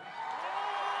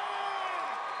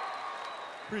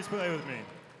 Please pray with me.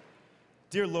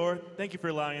 Dear Lord, thank you for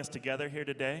allowing us to gather here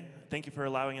today. Thank you for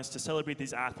allowing us to celebrate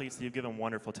these athletes that you've given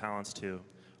wonderful talents to.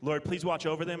 Lord, please watch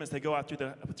over them as they go out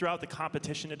throughout the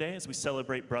competition today as we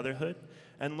celebrate brotherhood.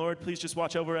 And Lord, please just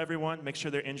watch over everyone, make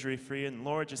sure they're injury-free. And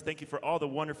Lord, just thank you for all the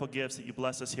wonderful gifts that you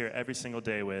bless us here every single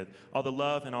day with, all the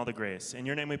love and all the grace. In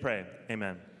your name we pray,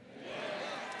 amen.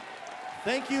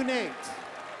 Thank you, Nate.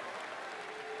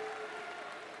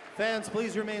 Fans,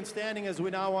 please remain standing as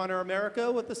we now honor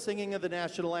America with the singing of the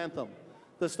national anthem.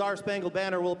 The Star-Spangled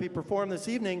Banner will be performed this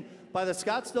evening by the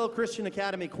Scottsdale Christian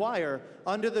Academy Choir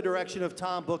under the direction of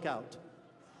Tom Bookout.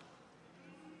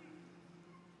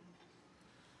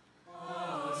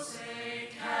 Oh, say,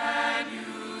 can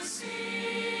you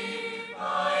see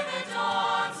by the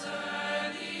dawn's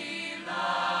early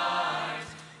light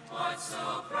what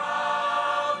so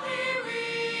proudly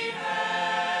we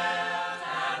held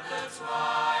at the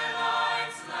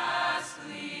twilight's last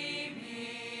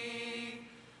gleaming?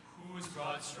 Who's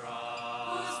brought strife?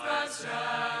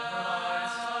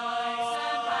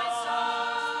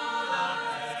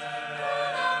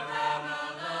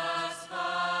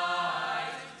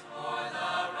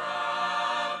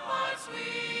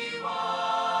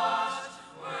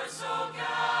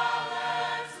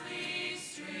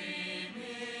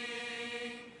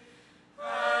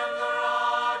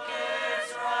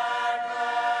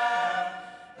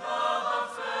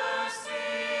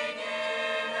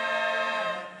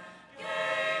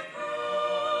 Gave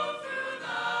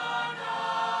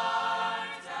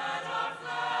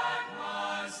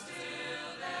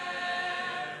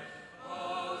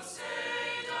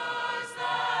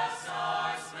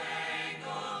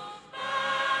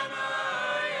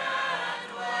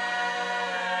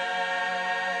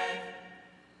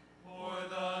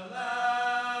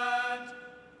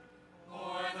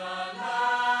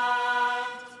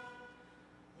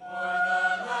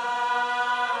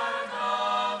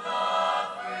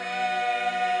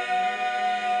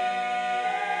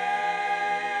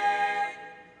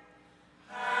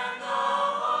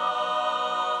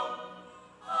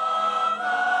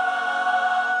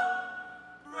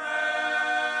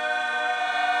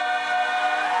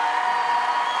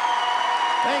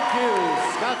Thank you,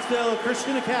 Scottsdale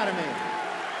Christian Academy.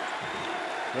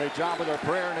 Great job with our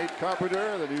prayer, Nate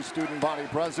Carpenter, the new student body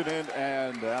president,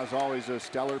 and as always, a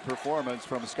stellar performance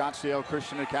from Scottsdale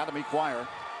Christian Academy Choir.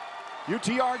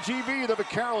 UTRGV, the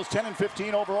Vaqueros,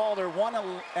 10-15 overall. They're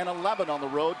 1-11 on the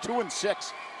road,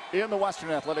 2-6 in the Western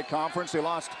Athletic Conference. They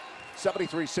lost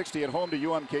 73-60 at home to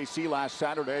UMKC last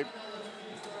Saturday.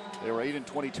 They were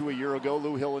 8-22 a year ago.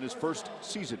 Lou Hill in his first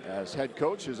season as head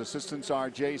coach. His assistants are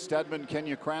Jay Stedman,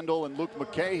 Kenya Crandall, and Luke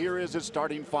McKay. Here is his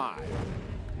starting five.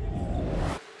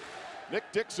 Nick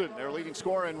Dixon, their leading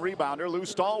scorer and rebounder. Lou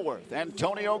Stallworth,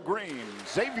 Antonio Green,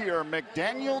 Xavier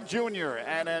McDaniel Jr.,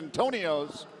 and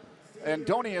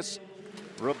Antonius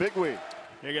Rabigui.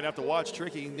 You're going to have to watch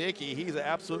Tricky Nicky. He's an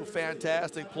absolute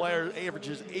fantastic player.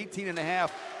 Averages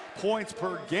 18.5 points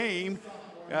per game.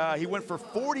 He went for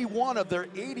 41 of their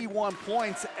 81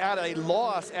 points at a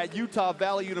loss at Utah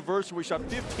Valley University. We shot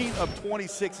 15 of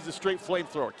 26. He's a straight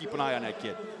flamethrower. Keep an eye on that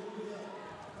kid.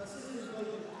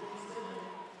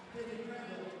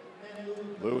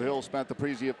 Lou Hill spent the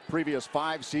previous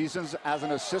 5 seasons as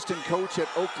an assistant coach at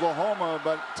Oklahoma,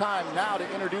 but time now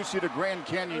to introduce you to Grand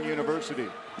Canyon University.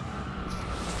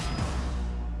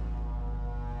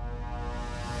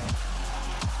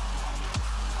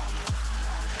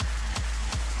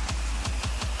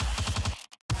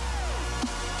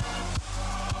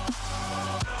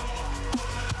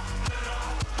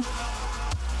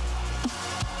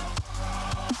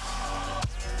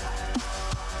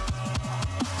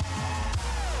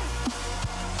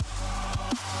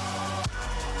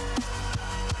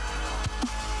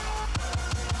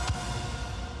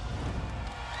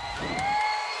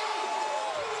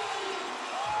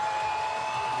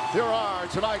 Here are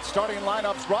tonight's starting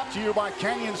lineups brought to you by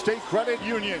Canyon State Credit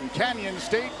Union. Canyon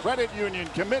State Credit Union,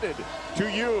 committed to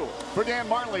you. For Dan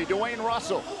Marley, Dwayne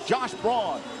Russell, Josh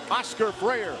Braun, Oscar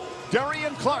Freyer,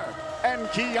 Darian Clark, and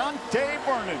Keontae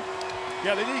Vernon.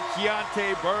 Yeah, they need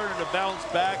Keontae Vernon to bounce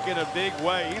back in a big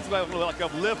way. He's like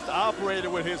a lift operator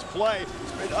with his play.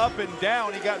 He's been up and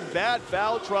down. He got in bad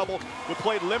foul trouble, but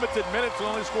played limited minutes and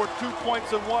only scored 2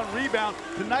 points and 1 rebound.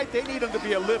 Tonight, they need him to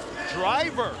be a lift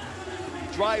driver.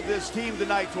 Drive this team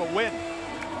tonight to a win.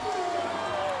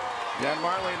 Dan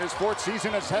Marley in his 4th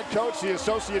season as head coach. The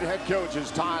associate head coach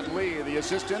is Todd Lee. The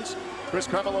assistants, Chris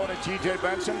Crevalone and T.J.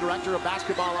 Benson. Director of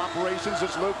basketball operations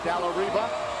is Luke Dallariva.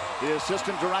 The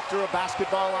assistant director of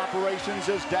basketball operations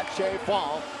is Detshay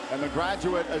Fall. And the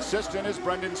graduate assistant is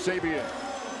Brendan Sabian.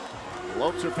 The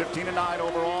Lopes are 15-9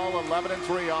 overall,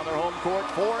 11-3 on their home court,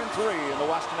 4-3 in the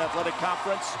Western Athletic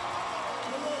Conference.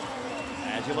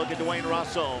 As you look at Dwayne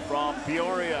Russell from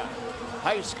Peoria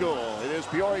High School, it is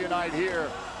Peoria night here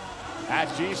at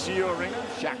GCU Arena.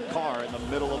 Shaq Carr in the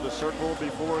middle of the circle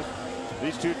before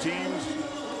these two teams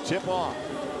tip off.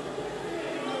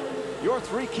 Your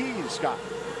 3 keys, Scott.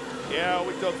 Yeah,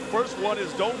 the first one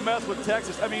is don't mess with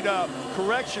Texas.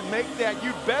 Correction, make that.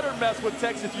 You better mess with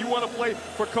Texas if you want to play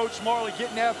for Coach Marley,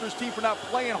 getting after his team for not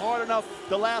playing hard enough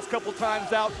the last couple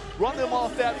times out. Run them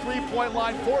off that 3-point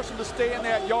line, force them to stay in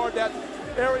that yard, that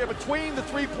area between the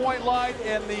 3-point line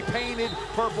and the painted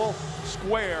purple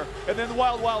square. And then the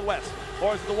Wild Wild West.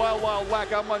 Or is it the Wild Wild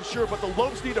Whack? I'm unsure, but the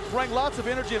Lopes need to bring lots of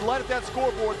energy and light at that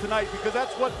scoreboard tonight, because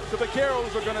that's what the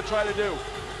Vaqueros are going to try to do.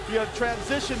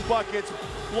 Transition buckets,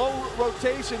 low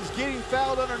rotations, getting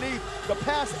fouled underneath, the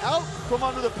pass out from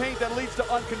under the paint that leads to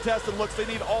uncontested looks. They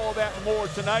need all of that and more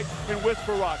tonight in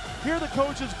Whisper Rock. Hear the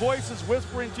coach's voices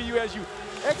whispering to you as you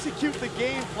execute the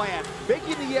game plan,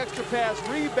 making the extra pass,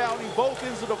 rebounding both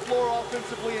ends of the floor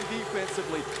offensively and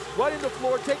defensively. Running the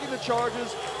floor, taking the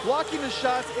charges, blocking the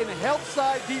shots, and help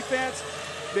side defense.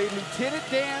 May Lieutenant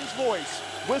Dan's voice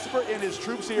whisper in his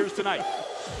troops' ears tonight.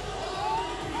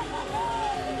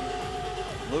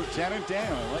 Lieutenant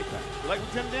Dan, I like that. You like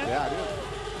Lieutenant Dan? Yeah, I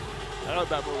do. I know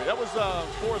that movie. That was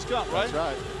Forrest Gump, right?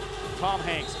 That's right. Tom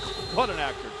Hanks. What an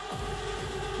actor.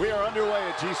 We are underway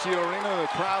at GCU Arena.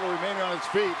 The crowd will remain on its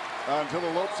feet until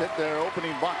the Lopes hit their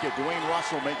opening bucket. Dwayne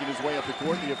Russell making his way up the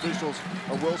court. The officials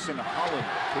are Wilson Holland,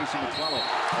 Casey McClellan,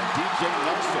 and DJ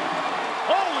Nelson.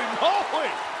 Holy moly!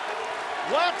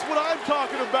 That's what I'm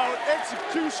talking about.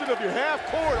 Execution of your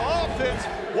half-court offense.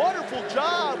 Wonderful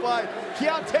job by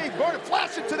Keontae Vernon.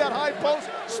 Flashing to that high post.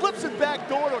 Slips it back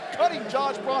door to cutting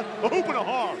Josh Braun. A hoop and a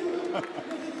harm.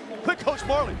 Look, Coach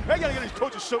Marley. I got to get his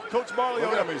coaches, Coach Marley.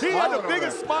 He had the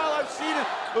biggest smile I've seen in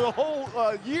the whole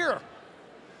year.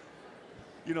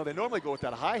 You know, they normally go with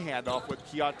that high handoff with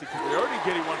Keontae. They're already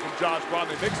getting one from Josh Braun.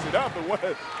 They mixed it up, and what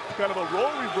a kind of a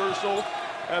role reversal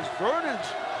as Vernon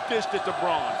dished it to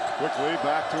Braun. Quickly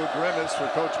back to a grimace for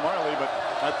Coach Marley, but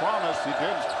I promise he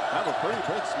did have a pretty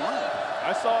big smile.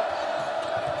 I saw it.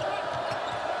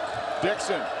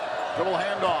 Dixon, dribble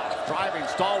handoff, driving,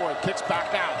 Stallworth kicks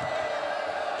back out.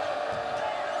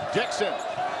 Dixon,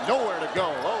 nowhere to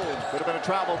go. Oh, could have been a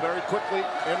travel very quickly.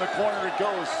 In the corner it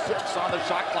goes, 6 on the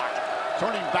shot clock.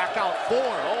 Turning back out, 4.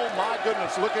 Oh my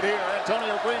goodness, look at here.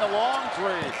 Antonio Green, a long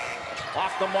 3.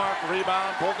 Off the mark,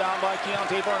 rebound, pulled down by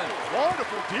Keontae Vernon.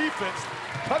 Wonderful defense,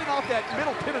 cutting off that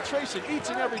middle penetration each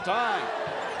and every time.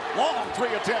 Long 3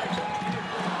 attempt.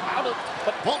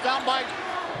 But pulled down by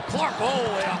Clark. Oh,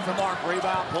 way off the mark,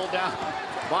 rebound, pulled down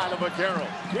by the Vaqueros.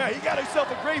 Yeah, he got himself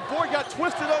a great board, got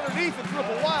twisted underneath and threw up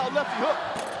a wild lefty hook.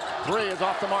 3 is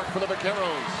off the mark for the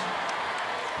Vaqueros.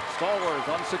 Stallworth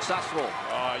unsuccessful.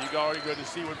 You already good to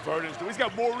see what Vernon's doing. He's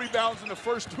got more rebounds in the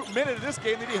first minute of this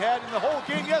game than he had in the whole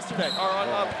game yesterday, or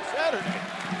on Saturday.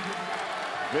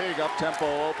 Big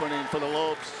up-tempo opening for the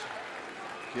Lopes.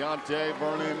 Keontae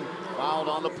Vernon fouled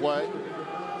on the play.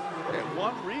 And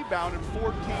 1 rebound in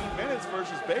 14 minutes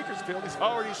versus Bakersfield. He's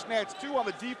already snatched 2 on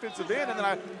the defensive end, and then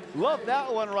I love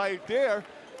that one right there.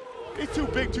 He's too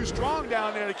big, too strong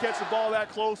down there to catch the ball that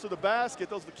close to the basket.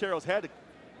 Those Vaqueros had to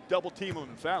double team him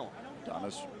and foul him.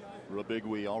 Thomas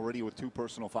Rabigui already with 2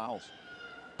 personal fouls.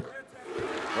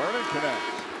 Vernon connects.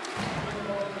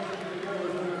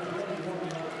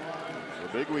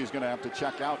 Rabigui is going to have to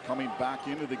check out coming back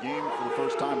into the game for the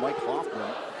first time. Mike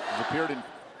Hoffman has appeared in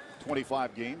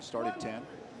 25 games, started 10.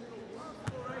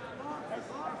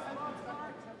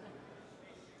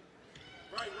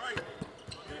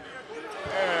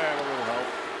 And a little help.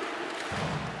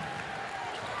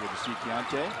 Good to see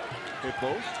Keontae hit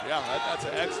post. Yeah, that's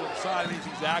an excellent sign. It means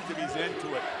he's active, he's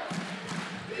into it.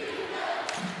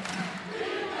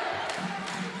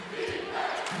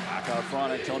 Back out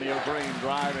front, Antonio Green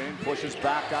driving, pushes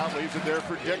back out, leaves it there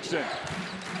for Dixon.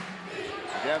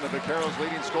 Again, the Vaqueros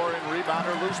leading scorer and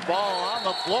rebounder, loose ball on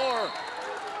the floor.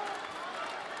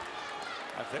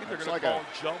 I think they're going to call a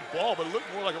jump ball, but it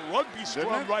looked more like a rugby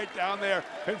scrum right down there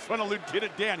in front of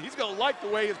Lieutenant Dan. He's going to like the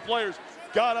way his players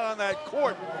got on that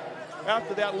court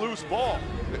after that loose ball.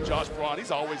 And Josh Braun, he's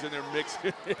always in there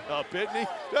mixing it up, isn't he?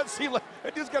 Doesn't seem like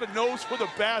he just got a nose for the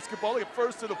basketball. Look at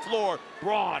first to the floor.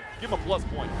 Braun, give him a plus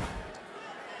point.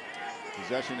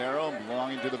 Possession arrow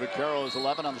belonging to the Vaqueros,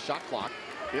 11 on the shot clock.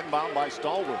 Inbound by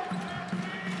Stallworth.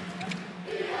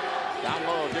 Down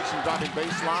low, Dixon dropping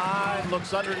baseline,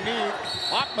 looks underneath.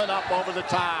 Hoffman up over the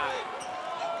tie.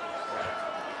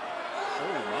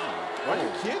 Oh my! Are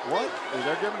you kidding? What? Is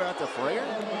they giving that to Freyer?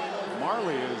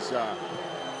 Marley is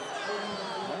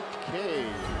okay.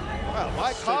 Well,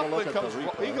 Mike Hoffman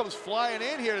comes flying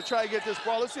in here to try to get this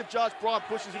ball. Let's see if Josh Braun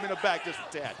pushes him in the back just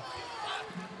a tad.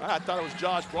 I thought it was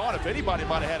Josh Braun. If anybody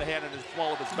might have had a hand in the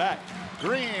small of his back.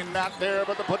 Green not there,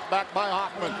 but the putback by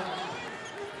Hoffman.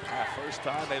 First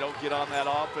time they don't get on that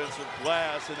offensive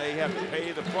glass, and they have to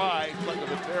pay the price. Like the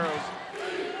Vaqueros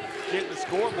get the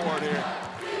scoreboard here.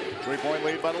 3-point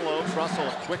lead by the Lopes.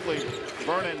 Russell quickly.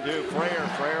 Vernon to Freyer.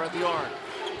 Freyer at the arc.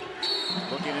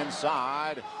 Looking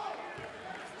inside.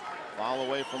 Foul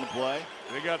away from the play.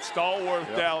 They got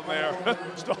Stallworth down there.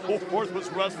 Stallworth was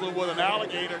wrestling with an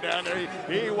alligator down there.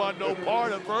 He ain't want no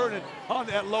part of Vernon on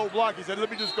that low block. He said, let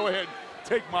me just go ahead and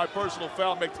take my personal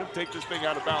foul, make him take this thing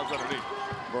out of bounds underneath.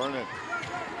 Vernon.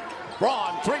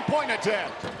 Braun, 3-point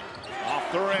attempt.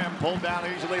 Off the rim, pulled down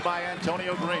easily by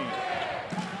Antonio Green.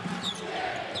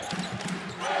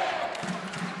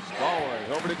 Stallworth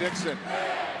over to Dixon.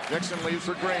 Dixon leaves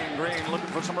for Green. Green looking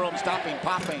for some room, stopping,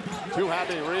 popping. Too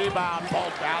heavy, rebound,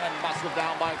 pulled down and muscled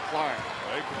down by Clark.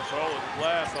 They controlling the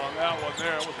glass on that one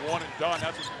there. It was one and done.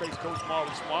 That's what makes Coach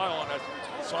Marley smile on that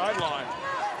sideline.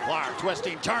 Clark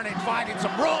twisting, turning, finding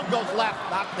some room, goes left,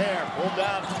 not there. Pulled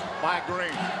down by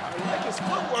Green. I like his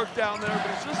footwork down there,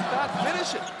 but it's just not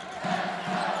finishing.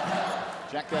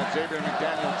 Check that, Xavier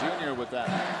McDaniel Jr. with that.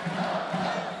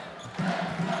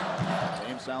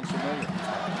 Name sounds familiar.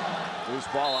 Loose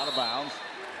ball out of bounds.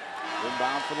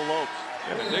 Inbound for the Lopes.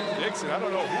 Yeah, Dixon, I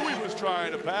don't know who he was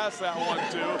trying to pass that one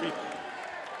to. He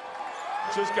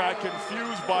just got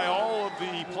confused by all of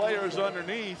the players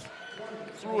underneath.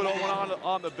 Threw it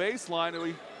on the baseline. And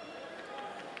we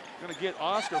going to get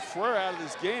Oscar Freyer out of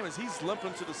this game as he's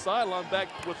limping to the sideline back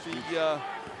with the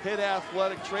head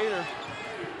athletic trainer.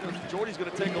 Jordy's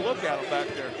going to take a look at him back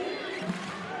there.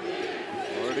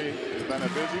 Jordy has been a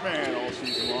busy man all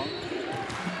season long.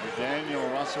 Daniel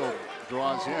Russell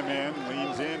draws him in,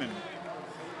 leans in, and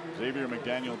Xavier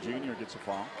McDaniel Jr. gets a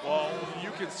foul. Well,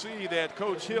 you can see that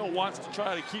Coach Hill wants to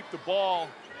try to keep the ball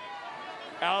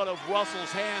out of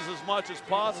Russell's hands as much as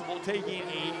possible, taking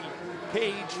a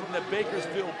page from the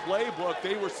Bakersfield playbook.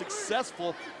 They were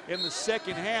successful in the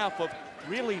second half of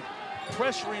really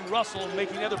pressuring Russell and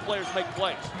making other players make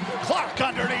plays. Clark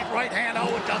underneath right hand.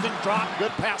 Oh, it doesn't drop.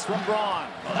 Good pass from Braun.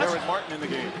 Jared Martin in the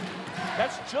game.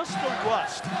 That's just the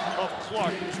rust of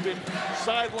Clark, who's been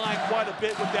sidelined quite a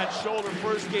bit with that shoulder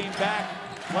first game back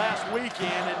last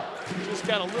weekend, and just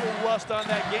got a little rust on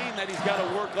that game that he's got to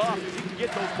work off because he can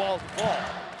get those balls to fall.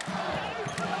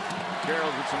 Carroll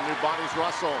with some new bodies.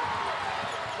 Russell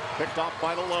picked off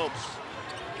by the Lopes.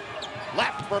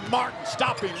 Left for Martin,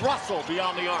 stopping Russell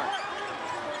beyond the arc.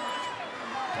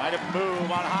 Trying to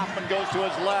move on Hoffman, goes to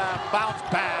his left. Bounce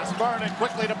pass. Vernon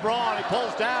quickly to Braun. He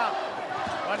pulls down.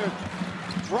 Trying to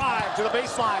drive to the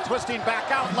baseline. Twisting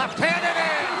back out. Left-handed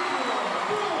in.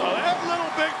 Well, that little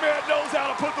big man knows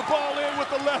how to put the ball in with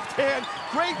the left hand.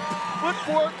 Great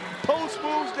footwork, post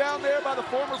moves down there by the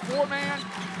former four-man.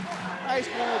 Nice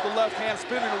one with the left hand,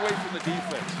 spinning away from the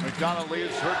defense. McDonald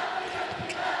leaves her.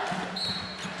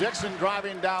 Dixon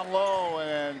driving down low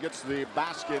and gets the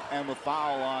basket and the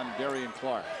foul on Darian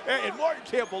Clark. And Martin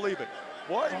can't believe it.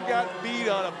 Martin got beat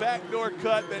on a backdoor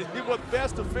cut that the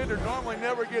best defender normally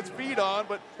never gets beat on.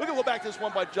 But look at back this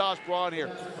one by Josh Braun here.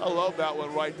 I love that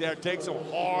one right there. Takes him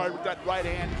hard with that right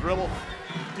hand dribble.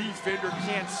 Defender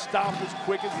can't stop as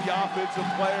quick as the offensive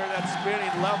player. That's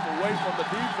spinning left away from the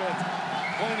defense.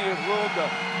 Plenty of room to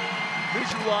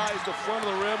visualize the front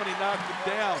of the rim, and he knocked it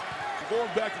down. Going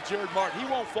back to Jared Martin, he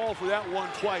won't fall for that one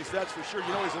twice, that's for sure.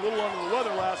 You know, he's a little under the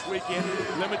weather last weekend.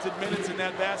 Limited minutes in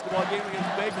that basketball game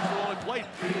against Bakersfield, only played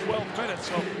 12 minutes.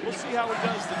 So we'll see how he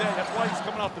does today. That's why he's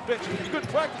coming off the bench. Good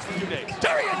practice for 2 days.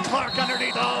 Darian Clark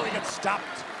underneath. Oh, he gets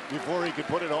stopped before he could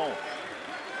put it home.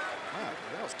 Wow,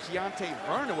 that was Keontae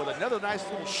Vernon with another nice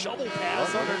little shovel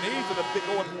pass underneath, and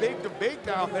going big to big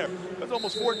down there. That's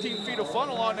almost 14 feet of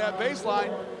funnel on that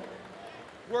baseline.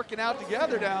 Working out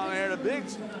together down there. The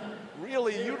bigs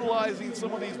really utilizing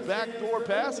some of these backdoor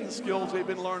passing skills they've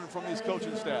been learning from these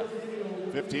coaching staff.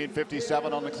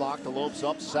 15:57 on the clock. The Lopes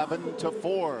up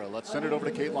 7-4. Let's send it over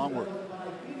to Kate Longworth.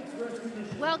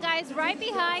 Well, guys, right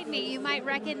behind me, you might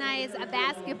recognize a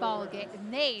basketball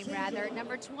name,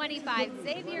 number 25,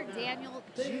 Xavier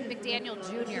McDaniel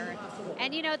Jr.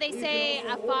 And, you know, they say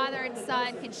a father and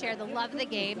son can share the love of the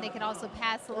game. They can also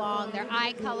pass along their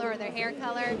eye color or their hair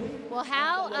color. Well,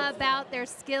 how about their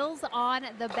skills on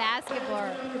the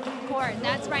basketball court?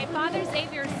 That's right. Father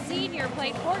Xavier Sr.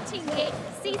 played 14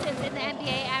 seasons in the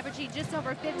NBA, averaging just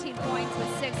over 15 points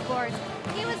with 6 boards.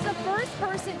 He was the first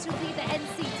person to lead the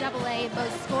NCAA in both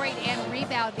scoring and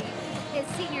rebounding his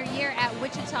senior year at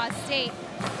Wichita State.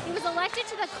 He was elected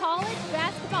to the College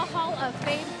Basketball Hall of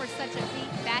Fame for such a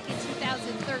feat back in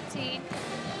 2013.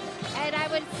 And I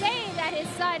would say that his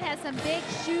son has some big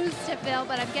shoes to fill,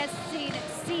 but I'm guessing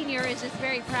Senior is just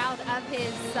very proud of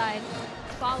his son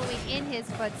following in his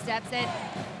footsteps. And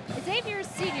Xavier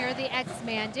Sr., the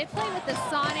X-Man, did play with the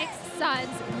Sonics, Suns,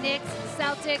 Knicks,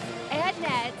 Celtics, and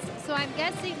Nets. So I'm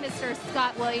guessing Mr.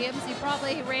 Scott Williams, you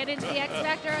probably ran into the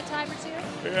X-Factor a time or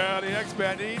two? Yeah, the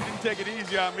X-Man, he didn't take it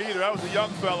easy on me either. I was a young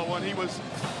fellow when he was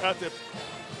at the,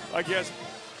 I guess,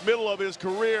 middle of his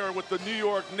career with the New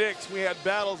York Knicks. We had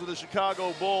battles with the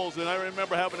Chicago Bulls, and I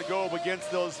remember having to go up against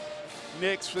those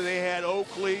Knicks where they had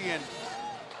Oakley and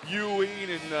Ewing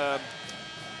and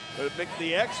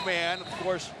the X-Man. Of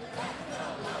course,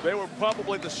 they were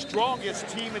probably the strongest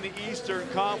team in the Eastern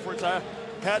Conference. I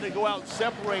had to go out and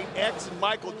separate X and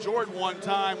Michael Jordan one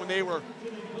time when they were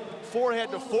forehead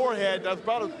to forehead. I was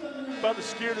about as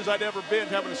scared as I'd ever been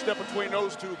having to step between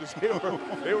those two because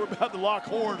they were about to lock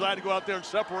horns. I had to go out there and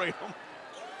separate them.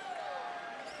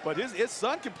 But his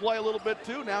son can play a little bit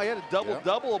too. Now he had a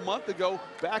double-double a month ago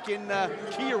back in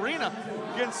Key Arena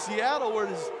against Seattle, where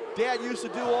his dad used to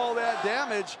do all that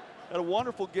damage. Had a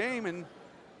wonderful game, and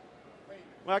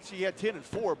well, actually he had 10 and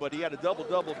 4, but he had a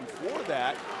double-double before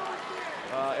that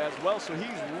as well. So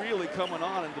he's really coming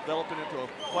on and developing into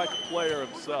quite a player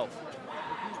himself.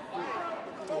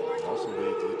 Also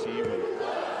leads the team with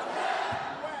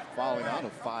falling out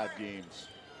of 5 games.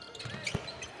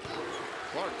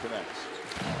 Clark connects.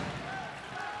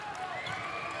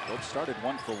 Both started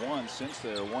 1 for 1 since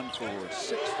they're 1 for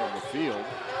 6 from the field.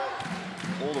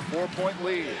 Hold a 4-point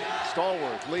lead.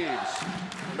 Stallworth leaves.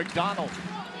 McDonald.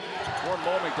 Poor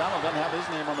Mo McDonald doesn't have his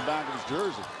name on the back of his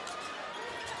jersey.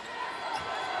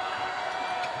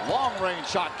 Long range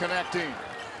shot connecting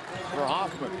for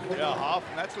Hoffman. Yeah,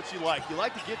 Hoffman, that's what you like. You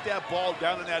like to get that ball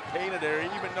down in that painted area,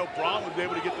 even though Braun was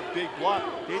able to get the big block.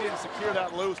 They didn't secure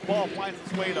that loose ball. Finds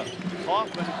its way to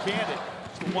Hoffman and canned it.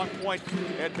 It's a 1-point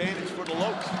advantage for the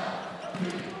Lopes.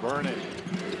 Vernon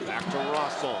back to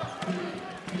Russell.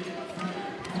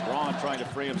 Braun trying to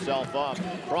free himself up.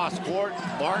 Cross court.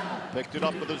 Martin picked it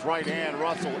up with his right hand.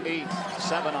 Russell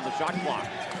 8-7 on the shot clock.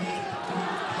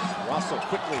 Russell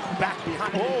quickly back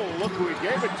behind. Oh, look who he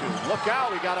gave it to. Look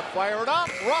out, we got to fire it up.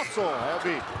 Russell,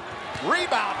 heavy.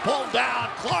 Rebound, pulled down.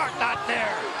 Clark not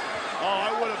there. Oh,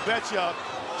 I would have bet you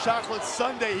Chocolate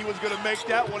Sunday he was going to make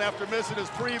that one after missing his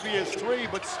previous 3,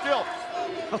 but still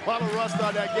a lot of rust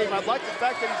on that game. I like the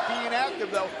fact that he's being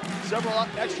active, though. Several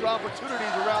extra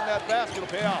opportunities around that basket will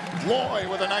pay off. Loy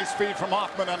with a nice feed from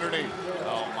Hoffman underneath.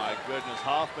 Oh, my goodness.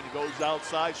 Hoffman goes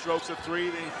outside, strokes a 3,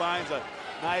 then he finds a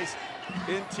nice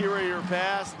interior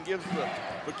pass and gives the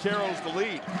Vaqueros the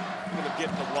lead. Going to get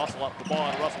the ball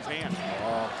out of Russell's hand.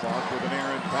 Oh, Clark with an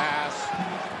errant pass.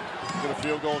 Get a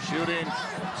field goal shooting.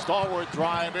 Stalwart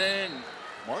driving.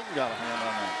 Martin got a hand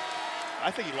on that. I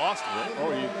think he lost it.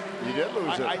 Oh, he did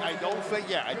lose it. I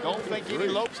don't think Edie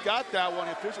Lopes got that one.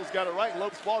 The officials got it right.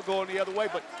 Lopes' ball going the other way,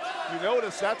 but you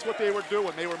notice that's what they were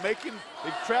doing. They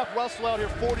trapped Russell out here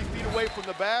 40 feet away from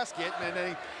the basket, and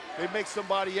then they make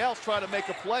somebody else try to make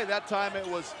a play. That time it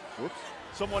was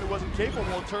someone who wasn't capable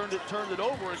and turned it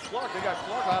over, and they got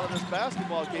Clark out of this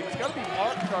basketball game. It's got to be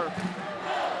Martin or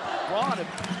Braun to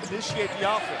initiate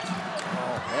the offense.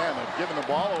 Oh, man, they've given the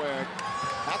ball away.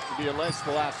 Have to be at least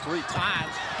the last 3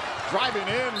 times. Driving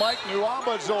in, Mike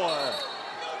Nuabazor.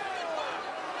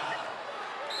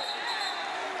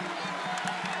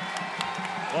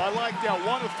 Well, I like that.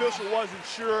 One official wasn't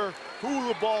sure who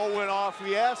the ball went off.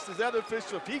 He asked his other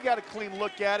official if he got a clean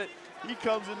look at it. He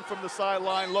comes in from the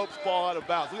sideline, Lopes ball out of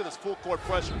bounds. Look at this full court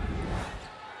pressure.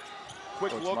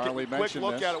 Quick look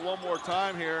at it one more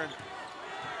time here. And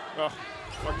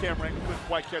our camera couldn't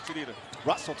quite catch it either.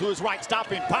 Russell to his right,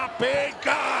 stopping, popping,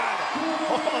 God!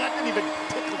 Oh, that didn't even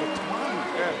tickle the twine.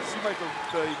 Yeah, it seemed like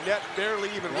the net barely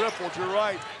even rippled, you're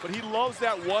right. But he loves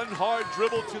that one hard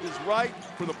dribble to his right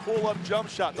for the pull-up jump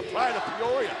shot, the pride of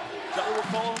Peoria. Is that what we're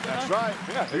calling him? That's right,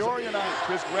 yeah, Peoria night.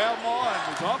 His grandma and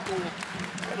his uncle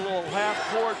had a little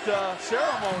half-court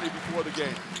ceremony before the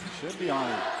game. Should be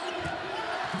honored.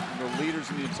 The leaders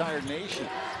in the entire nation.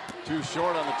 Too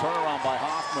short on the turnaround by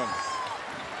Hoffman.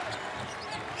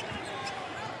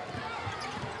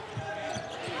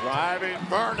 Driving,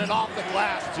 Vernon off the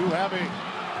glass, too heavy.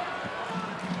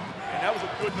 And that was a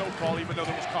good no call, even though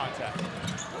there was contact.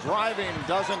 Driving,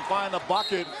 doesn't find the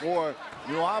bucket for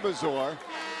Nuabazor.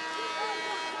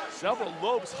 Several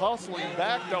Lopes hustling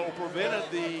back, though, prevented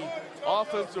the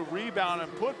offensive rebound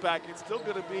and putback. It's still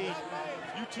going to be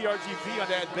UTRGV on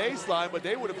that baseline, but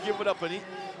they would have given up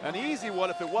an easy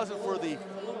one if it wasn't for the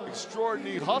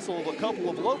extraordinary hustle of a couple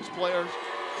of Lopes players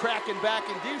cracking back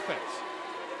in defense.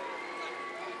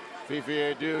 Fifi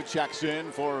Adu checks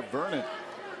in for Vernon.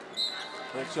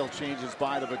 Wholesale changes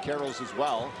by the Vaqueros as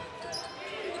well.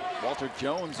 Walter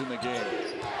Jones in the game.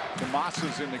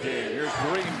 Tomasa's in the game. Here's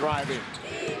Green driving.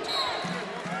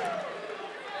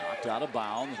 Knocked out of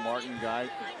bounds. Martin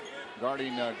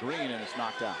guarding Green, and it's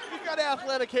knocked out. You've got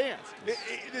athletic hands.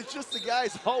 It's just the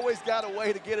guy's always got a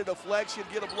way to get a deflection,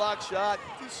 get a block shot,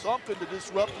 do something to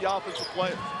disrupt the offensive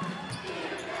players.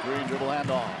 Green dribble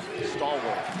handoff.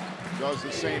 Stalwart does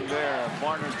the same there.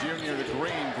 Martin Jr. to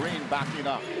Green. Green backing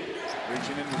up.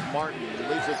 Reaching in with Martin. He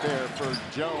leaves it there for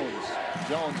Jones.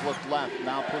 Jones looked left.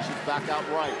 Now pushes back out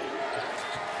right.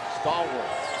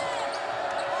 Stalwart.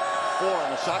 4 on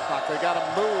the shot clock. They got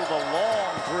to move. A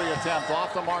long 3 attempt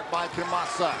off the mark by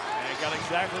Tomasa. And got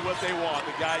exactly what they want.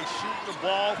 The guy shooting the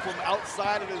ball from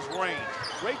outside of his range.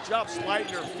 Great job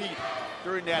sliding their feet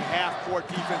during that half-court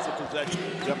defensive possession.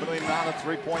 Definitely not a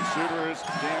 3-point shooter is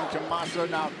Dan Tomasa,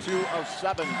 now 2 of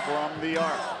 7 from the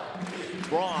arc.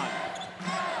 Braun.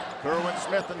 Kerwin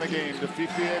Smith in the game to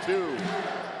Fifi Adu.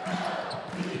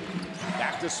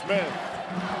 Back to Smith.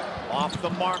 Off the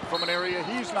mark from an area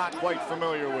he's not quite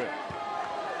familiar with.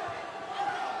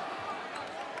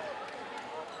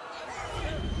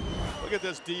 Look at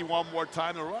this D one more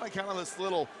time. They're running kind of this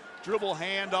little dribble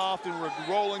handoff and we're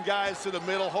rolling guys to the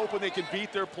middle, hoping they can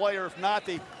beat their player. If not,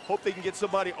 they hope they can get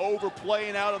somebody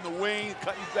overplaying out on the wing,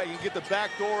 cutting back, you can get the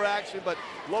backdoor action, but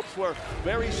Lopes were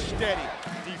very steady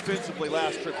defensively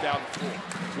last trip down the floor.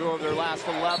 2 of their last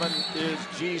 11 is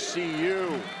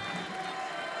GCU.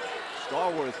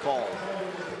 Starworth called.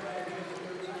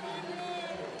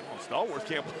 Starworth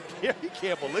he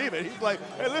can't believe it. He's like,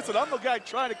 hey, listen, I'm the guy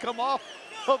trying to come off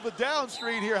of the down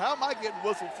street here. How am I getting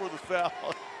whistled for the foul?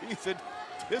 He's in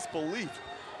disbelief.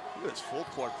 Look at this full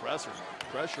court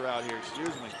pressure out here,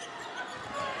 excuse me.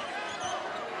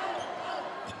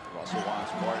 Russell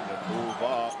wants Martin to move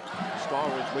up.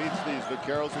 Starwood leads these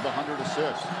Vaqueros with 100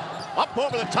 assists. Up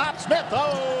over the top, Smith,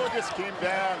 oh, just came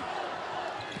down.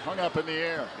 Hung up in the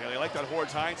air. Yeah, they like that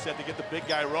Hordes Hines set to get the big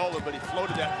guy rolling, but he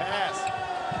floated that pass.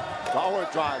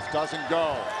 Starwood drives, doesn't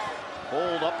go.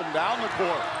 Hold up and down the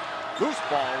court. Loose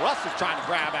ball. Russell's trying to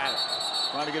grab at it.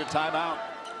 Trying to get a timeout.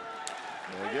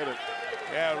 They get it.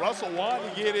 Yeah, Russell wanted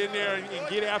to get in there and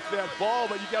get after that ball,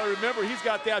 but you got to remember he's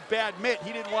got that bad mitt.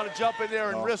 He didn't want to jump in there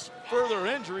and risk further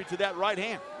injury to that right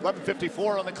hand.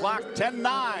 11:54 on the clock,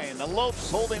 10-9. The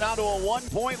Lopes holding on to a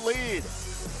 1-point lead.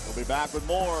 We'll be back with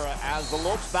more as the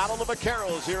Lopes battle the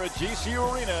Vaqueros here at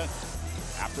GCU Arena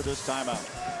after this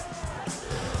timeout.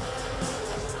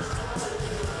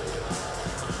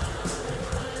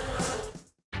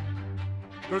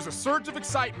 There's a surge of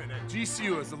excitement at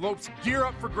GCU as the Lopes gear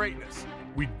up for greatness.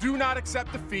 We do not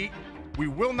accept defeat. We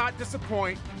will not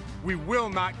disappoint. We will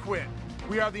not quit.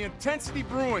 We are the intensity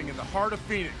brewing in the heart of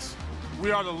Phoenix.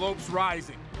 We are the Lopes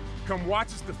rising. Come watch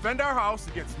us defend our house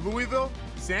against Louisville,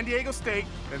 San Diego State,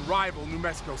 and rival New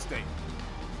Mexico State.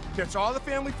 Catch all the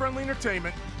family-friendly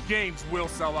entertainment. Games will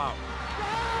sell out.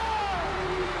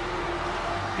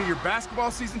 Get your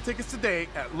basketball season tickets today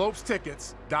at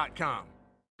lopestickets.com.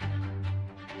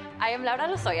 I am Laura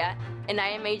Lozoya, and I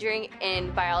am majoring in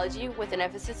biology with an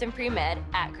emphasis in pre-med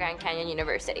at Grand Canyon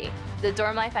University. The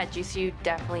dorm life at GCU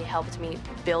definitely helped me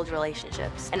build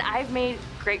relationships, and I've made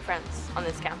great friends on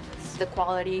this campus. The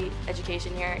quality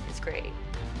education here is great.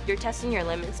 You're testing your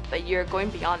limits, but you're going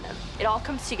beyond them. It all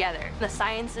comes together. The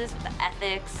sciences, the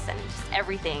ethics, and just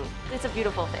everything. It's a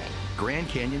beautiful thing. Grand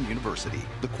Canyon University,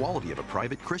 the quality of a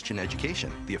private Christian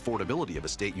education, the affordability of a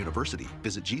state university.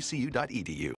 Visit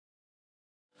gcu.edu.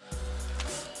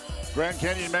 Grand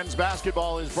Canyon men's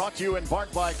basketball is brought to you in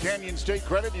part by Canyon State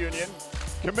Credit Union.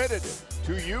 Committed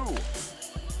to you.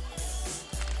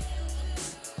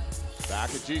 Back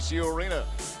at GCU Arena.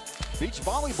 Beach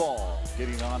volleyball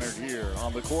getting honored here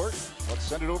on the court. Let's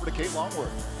send it over to Kate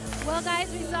Longworth. Well, guys,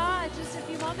 we saw just a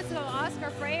few moments ago Oscar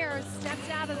Freyer stepped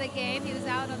out of the game. He was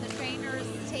out on the trainer's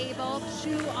table,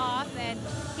 shoe off, and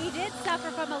he did suffer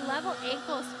from a level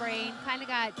ankle sprain. Kind of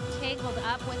got tangled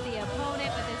up with the opponent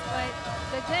with his foot.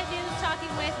 The good news, talking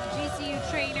with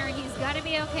GCU trainer, he's going to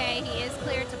be okay. He is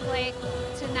cleared to play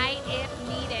tonight if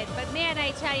needed. But, man,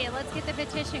 I tell you, let's get the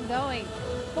petition going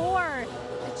for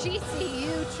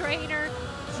GCU trainer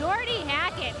Jordy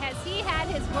Hackett. Has he had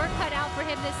his work cut out for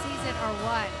him this season or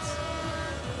what?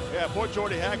 Yeah, poor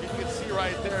Jordy Hackett, you can see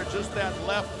right there, just that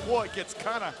left foot gets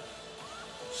kind of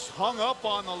hung up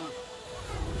on the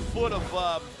foot of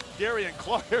Darian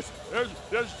Clark.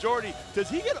 There's Jordy. Does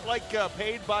he get like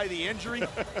paid by the injury?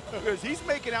 Because he's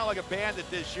making out like a bandit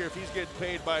this year if he's getting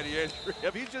paid by the injury.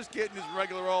 If he's just getting his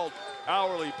regular old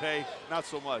hourly pay, not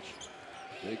so much.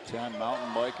 Big Ten mountain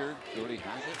biker, Jordy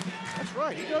Hackett. That's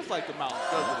right, he does like the mountains,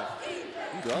 doesn't he?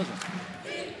 Who doesn't?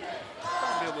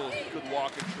 Probably a little good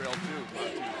walking trail too.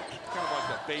 Kind of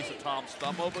like the base of Tom's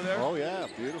thumb over there. Oh yeah,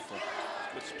 beautiful.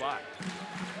 Good spot.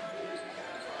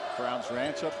 Brown's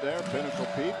Ranch up there, Pinnacle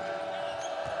Peak.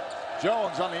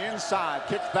 Jones on the inside,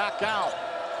 kicks back out.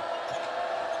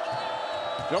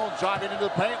 Jones driving into the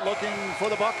paint, looking for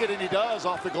the bucket, and he does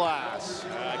off the glass.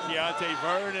 Keontae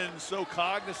Vernon so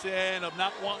cognizant of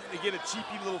not wanting to get a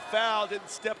cheapy little foul, didn't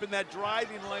step in that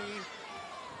driving lane.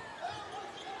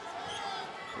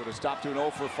 Would have stopped to an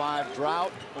 0 for 5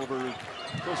 drought over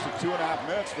close to 2.5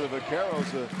 minutes for the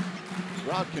Vaqueros. The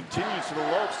drought continues to the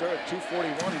Lopes. They're at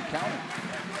 2:41 and counting.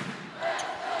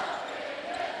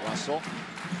 Russell.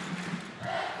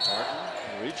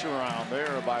 Martin, reach around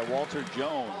there by Walter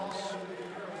Jones.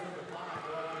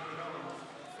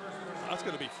 That's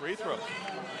going to be free throws.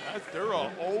 They're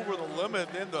all over the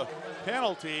limit in the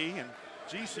penalty, and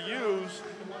GCU's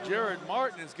Jared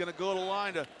Martin is going to go to the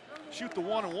line to shoot the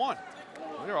 1-and-1.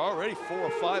 They're already 4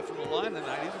 or 5 from the line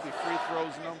tonight. These will be free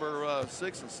throws number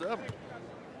 6 and 7.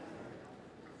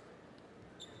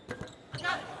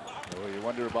 Oh, you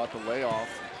wonder about the layoff.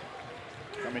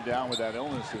 Coming down with that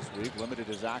illness this week, limited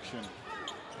his action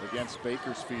against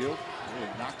Bakersfield.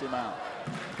 Really knocked him out.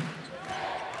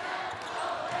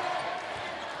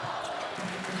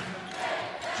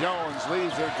 Jones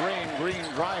leaves her Green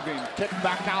driving, kick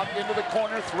back out into the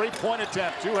corner, three-point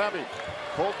attempt, too heavy.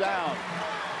 Pulled down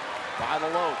by the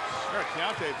Lopes. Sure,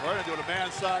 Keontae Vernon doing a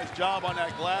man-sized job on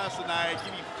that glass tonight,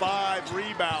 giving 5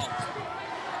 rebounds.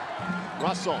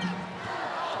 Russell.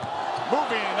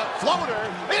 Moving, floater,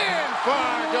 in for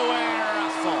Dwayne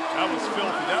Russell. That was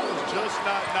filthy. That was just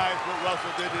not nice what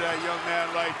Russell did to that young man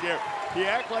right there. He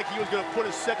acted like he was going to put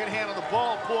his second hand on the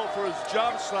ball and pull it for his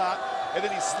jump shot, and then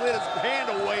he slid his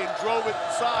hand away and drove it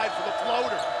inside for the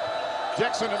floater.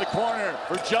 Dixon in the corner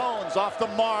for Jones, off the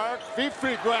mark.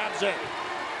 Fifi grabs it.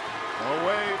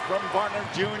 Away from Barnard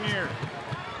Jr.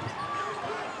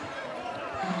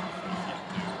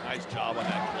 Nice job on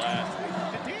that glass.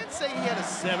 Did Dan say he had a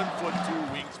 7'2"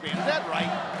 wingspan? Is that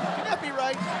right? Can that be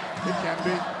right? It can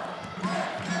be.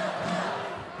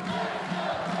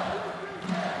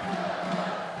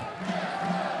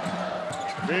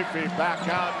 Fifi back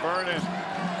out, Vernon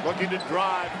looking to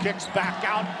drive, kicks back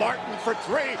out, Martin for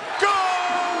three,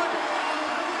 good!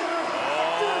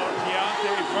 Oh,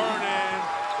 Keontae Vernon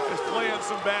is playing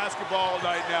some basketball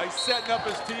right now. He's setting up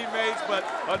his teammates, but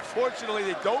unfortunately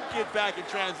they don't get back in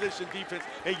transition defense.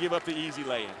 They give up the easy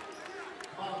lay-in.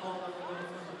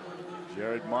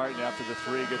 Jared Martin, after the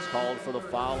three, gets called for the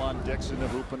foul on Dixon. The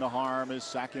hoop and the harm, his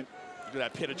second. Look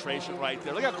at that penetration right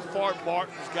there. Look how far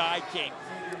Martin's guy came.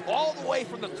 All the way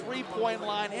from the three-point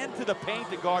line into the paint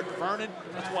to guard Vernon.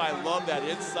 That's why I love that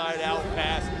inside-out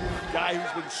pass. Guy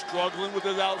who's been struggling with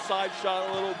his outside shot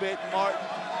a little bit, Martin.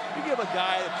 You give a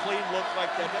guy a clean look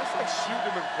like that, that's like shooting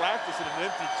him in practice in an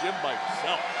empty gym by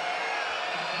yourself.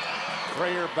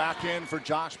 Frayer back in for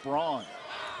Josh Braun.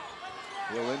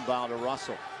 He'll inbound to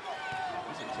Russell.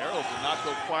 These Terrells did not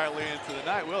go quietly into the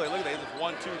night, will they? Look at that, it's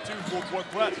 1-2-2 full-court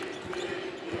press.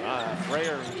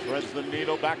 Frayer threads the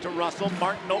needle back to Russell.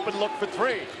 Martin open look for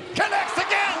three. Connects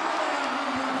again!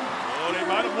 Oh, they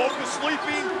might have woke the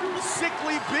sleeping,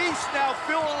 sickly beast now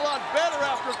feeling a lot better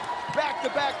after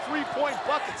back-to-back three-point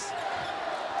buckets.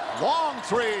 Long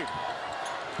three.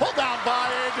 Pull down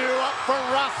by Adu, up for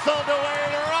Russell, to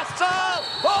Russell!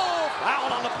 Oh,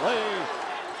 foul on the play.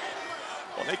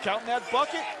 Well, they counting that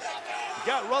bucket? You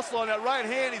got Russell on that right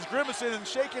hand. He's grimacing and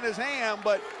shaking his hand,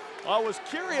 but I was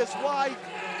curious why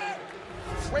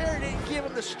Frayer didn't give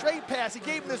him the straight pass. He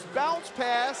gave him this bounce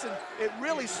pass, and it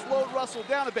really slowed Russell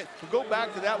down a bit. We'll go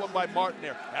back to that one by Martin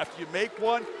there. After you make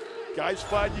one, guys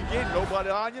find you again, nobody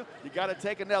on you, you got to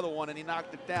take another one, and he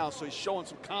knocked it down, so he's showing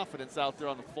some confidence out there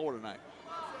on the floor tonight.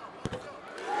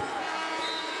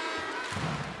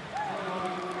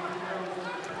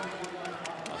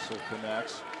 Russell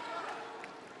connects.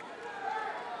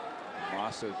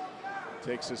 Massa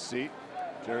takes his seat.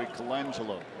 Jerry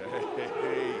Colangelo.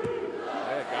 Hey,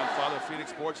 Godfather of Phoenix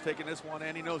Sports taking this one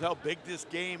in. He knows how big this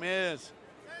game is.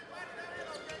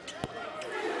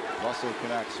 Russell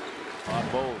connects on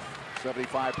both.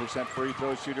 75% free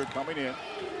throw shooter coming in.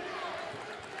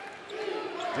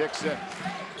 Dixon.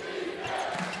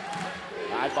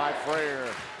 Tied by Frayer.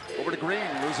 Over to Green.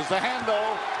 Loses the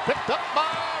handle. Picked up by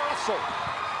Russell.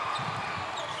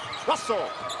 Russell.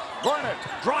 Vernon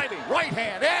driving. Right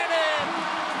hand. And in.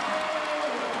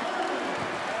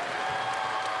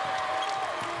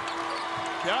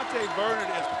 Keontae Vernon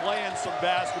is playing some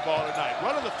basketball tonight.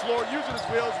 Running the floor, using his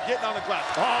wheels, getting on the glass.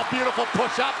 Oh, beautiful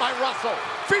push out by Russell.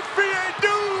 Fifi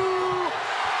Adu!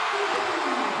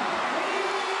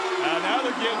 Now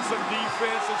they're getting some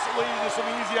defense. It's leading to some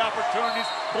easy opportunities.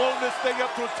 Blowing this thing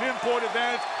up to a 10-point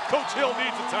advantage. Coach Hill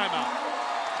needs a timeout.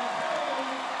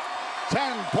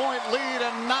 10-point lead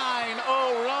and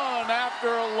 9-0 run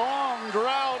after a long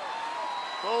drought.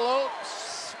 The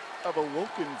Lopes have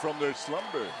awoken from their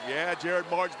slumber. Yeah, Jared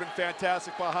Martin's been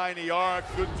fantastic behind the arc.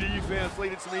 Good defense,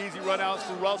 leading some easy runouts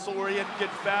for Russell where he had to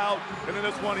get fouled. And then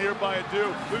this one here by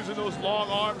Adu, losing those long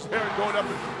arms there and going up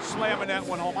and slamming that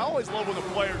one home. I always love when the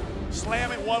players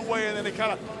slam it one way and then they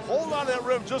kind of hold on to that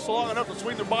rim just long enough to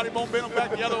swing their body momentum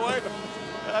back the other way.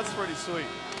 That's pretty sweet.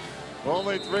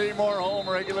 Only 3 more home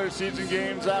regular season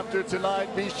games after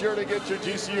tonight. Be sure to get your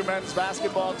GCU men's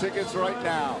basketball tickets right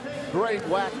now. Great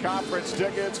WAC conference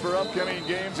tickets for upcoming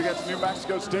games against New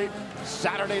Mexico State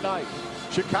Saturday night.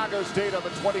 Chicago State on the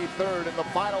 23rd, and the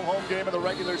final home game of the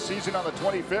regular season on the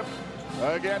 25th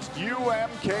against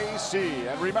UMKC.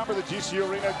 And remember, the GCU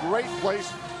Arena, great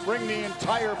place. Bring the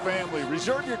entire family.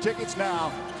 Reserve your tickets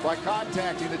now by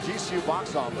contacting the GCU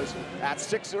box office at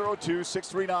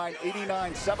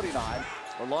 602-639-8979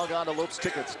 or log on to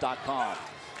lopestickets.com.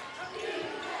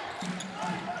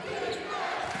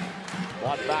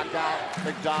 One back out.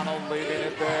 McDonald leaving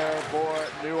it there for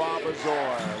New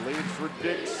Abazor. Leads for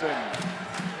Dixon.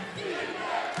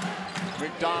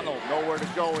 McDonald nowhere to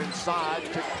go inside.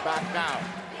 Kicked back out.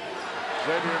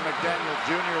 Xavier McDaniel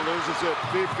Jr. loses it.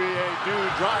 Fifi Adu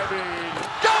driving.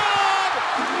 Good!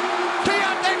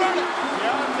 Keontae Vernon!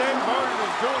 Keontae Vernon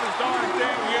is doing his darn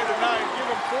thing here tonight. Give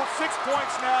him 6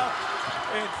 points now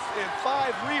and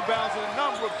 5 rebounds and a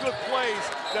number of good plays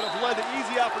that have led to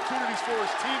easy opportunities for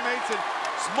his teammates, and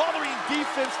smothering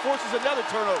defense forces another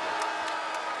turnover.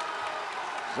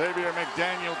 Xavier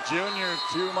McDaniel Jr.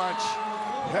 too much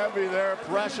heavy there.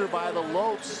 Pressure by the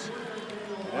Lopes.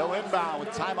 They'll inbound with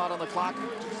timeout on the clock.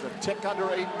 Just a tick under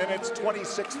 8 minutes,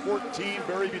 26-14.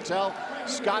 Barry Butel,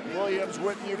 Scott Williams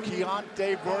with you.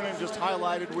 Keontae Vernon just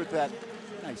highlighted with that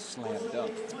nice slam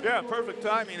dunk. Yeah, perfect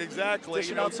timing, exactly.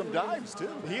 Dishing out some dives, too.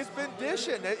 He's been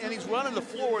dishing, and he's running the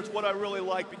floor. It's what I really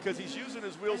like because he's using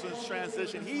his wheels in his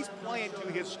transition. He's playing to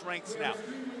his strengths now.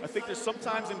 I think there's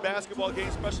sometimes in basketball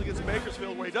games, especially against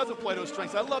Bakersfield, where he doesn't play those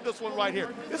strengths. I love this one right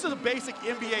here. This is a basic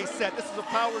NBA set. This is a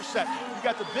power set. You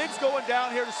got the bigs going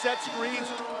down here to set screens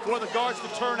for the guards to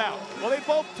turn out. Well, they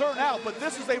both turn out, but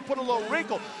this is they put a little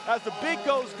wrinkle. As the big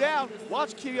goes down,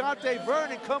 watch Keontae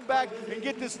Vernon come back and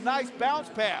get this nice bounce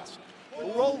pass.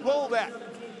 Roll that.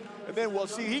 And then we'll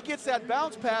see, he gets that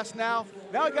bounce pass now.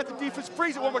 Now he got the defense,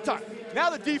 freeze it one more time. Now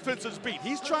the defense is beat.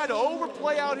 He's trying to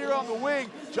overplay out here on the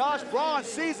wing. Josh Braun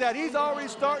sees that. He's already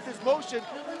starting his motion.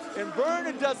 And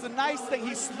Vernon does the nice thing.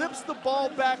 He slips the ball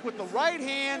back with the right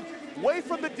hand, away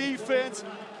from the defense.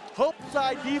 Hope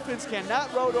side defense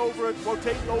cannot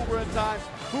rotate over in time.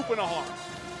 Hoop and a harm.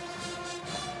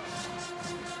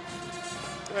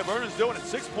 Yeah, Vernon's doing it.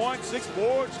 6 points, 6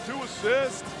 boards, 2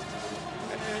 assists.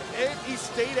 And he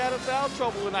stayed out of foul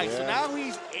trouble tonight. Yeah. So now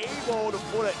he's able to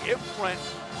put an imprint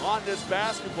on this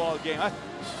basketball game.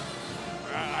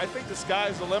 I think the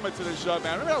sky's the limit to this young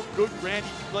man. Remember how good Randy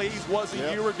Blaze was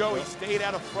a year ago? He stayed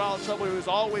out of foul trouble. He was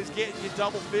always getting you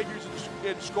double figures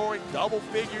and scoring double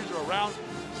figures or around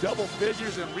double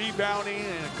figures and rebounding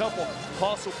and a couple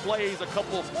hustle plays, a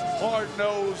couple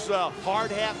hard-nosed,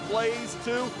 hard-hat plays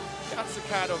too. That's the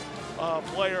kind of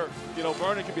player, you know,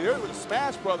 Vernon can be. There with the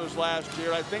Smash Brothers last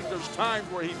year. I think there's times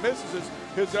where he misses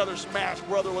his other Smash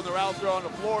brother when they're out there on the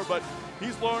floor, but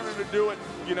he's learning to do it,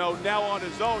 you know, now on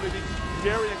his own. I mean,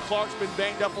 Darian Clark's been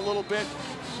banged up a little bit.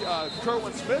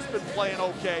 Kerwin Smith's been playing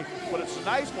okay, but it's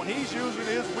nice when he's using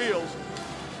his wheels.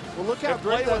 Well, look how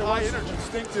great that was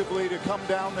instinctively to come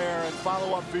down there and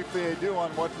follow up Fifi Adu on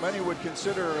what many would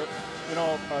consider, you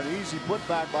know, an easy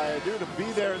putback by Adu, to be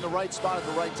there in the right spot at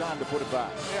the right time to put it back.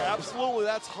 Yeah, absolutely.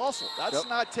 That's hustle. That's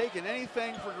not taking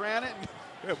anything for granted.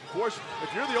 And of course,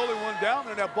 if you're the only one down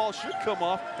there, that ball should come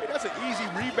off. Hey, that's an easy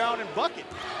rebound and bucket.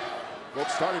 Both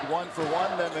started 1 for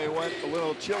 1, then they went a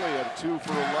little chilly at 2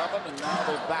 for 11, and now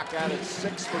they're back at it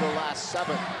 6 for the last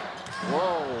 7.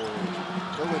 Whoa,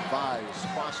 ill-advised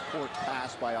cross-court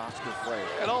pass by Oscar Frey.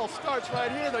 It all starts right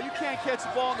here, though. You can't catch the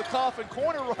ball in the coffin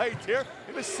corner right there.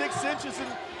 It was 6 inches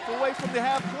away from the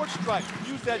half-court stripe.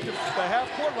 Use that the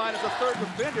half-court line as a third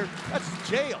defender. That's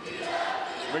jail.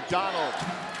 McDonald,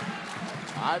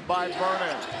 eyed by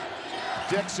Vernon.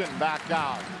 Dixon back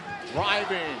out.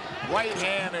 Driving, right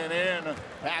hand and in,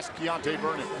 past Keontae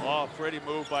Vernon. Oh, pretty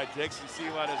move by Dixon. See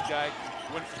why this guy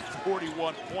went for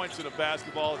 41 points in a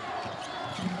basketball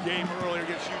game earlier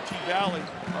against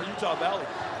Utah Valley.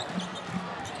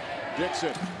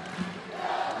 Dixon.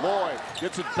 Lloyd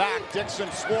gets it back. Dixon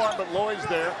swarmed, but Lloyd's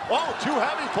there. Oh, too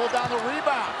heavy, pulled down the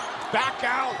rebound. Back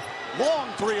out.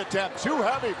 Long 3 attempt, too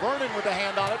heavy. Vernon with the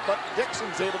hand on it, but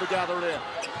Dixon's able to gather it in.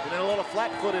 And then a little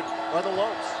flat-footed by the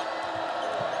Lopes.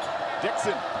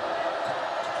 Dixon,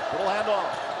 little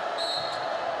handoff.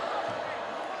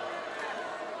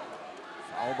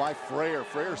 Foul by Frayer.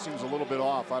 Frayer seems a little bit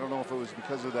off. I don't know if it was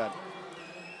because of that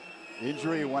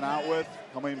injury he went out with,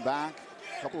 coming back.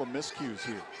 A couple of miscues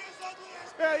here.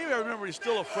 Yeah, you gotta remember he's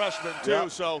still a freshman too,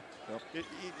 so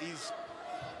he's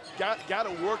got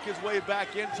to work his way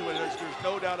back into it. There's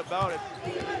no doubt about it.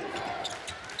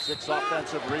 6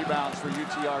 offensive rebounds for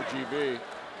UTRGV.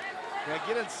 Yeah,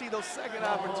 get and see those second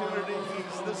opportunities.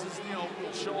 This is, you know,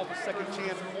 show up a second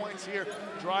chance points here.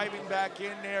 Driving back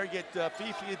in there, get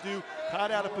Fifi Adu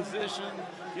caught out of position,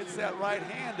 gets that right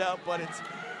hand up, but it's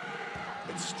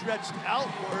stretched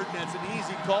outward, and it's an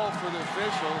easy call for the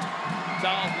official.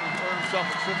 Donald's going to earn himself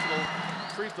a trip to the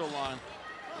free throw line.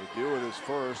 They do it his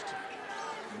first.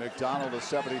 McDonald, a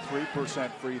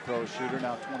 73% free throw shooter,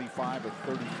 now 25 of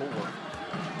 34.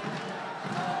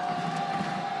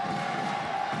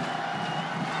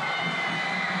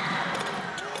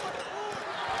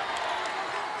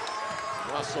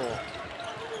 Russell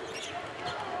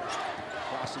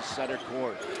crosses center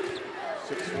court.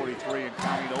 6:43 and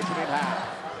counting, opening half.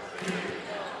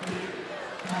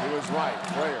 To his right,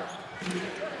 Frayer.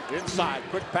 Inside,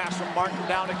 quick pass from Martin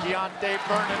down to Keontae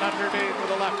Vernon underneath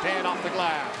with a left hand off the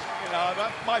glass. You know,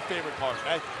 that's my favorite part.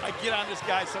 I get on this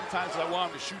guy sometimes. I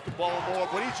want him to shoot the ball more,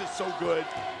 but he's just so good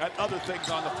at other things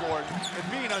on the floor.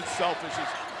 And being unselfish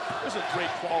is a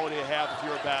great quality to have if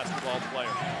you're a basketball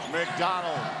player.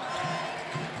 McDonald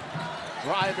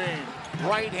driving,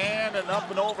 right hand and up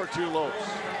and over to Lopes.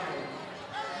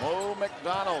 Mo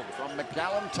McDonald from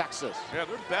McAllen, Texas. Yeah,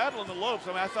 they're battling the Lopes. I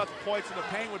mean, I thought the points in the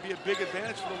paint would be a big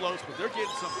advantage for the Lopes, but they're getting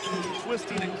some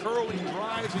twisting and curling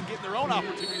drives and getting their own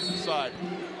opportunities inside.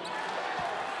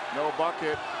 No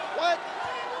bucket. What?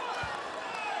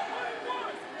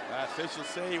 Officials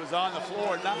say he was on the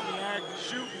floor, not in the act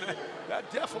shooting. That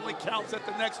definitely counts at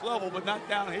the next level, but not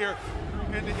down here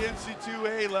in the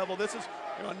NC2A level. This is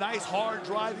You know, a nice hard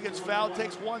drive against foul,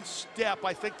 takes one step.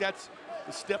 I think that's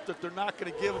the step that they're not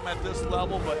going to give him at this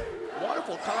level, but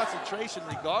wonderful concentration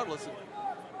regardless of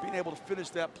being able to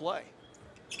finish that play.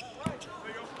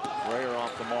 Frayer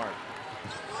off the mark.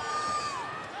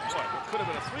 Boy, what could have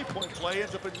been a three-point play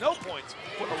ends up in no points,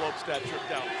 putting a Lopes that trip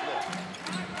down the floor.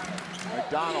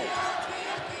 McDonald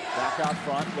back out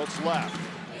front, looks left.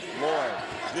 Lloyd,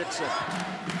 Dixon.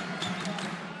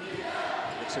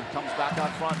 Dixon comes back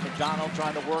out front. McDonald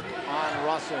trying to work on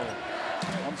Russell.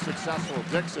 Unsuccessful.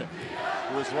 Dixon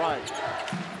to his right.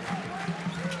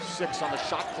 6 on the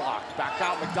shot clock. Back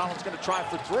out. McDonald's going to try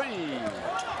for 3.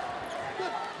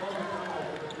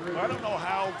 I don't know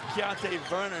how Keontae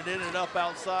Vernon ended up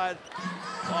outside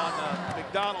on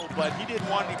McDonald, but he didn't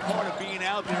want any part of being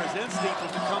out there. His instinct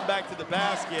was to come back to the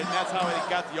basket, and that's how he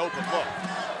got the open look.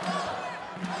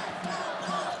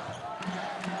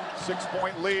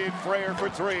 6-point lead. Frayer for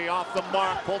 3. Off the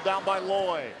mark. Pulled down by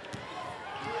Lloyd.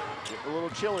 Getting a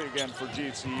little chilly again for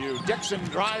GCU. Dixon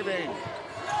driving.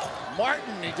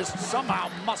 Martin, he just somehow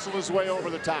muscled his way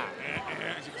over the top.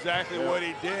 That's exactly what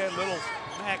he did. Little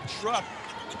Mack truck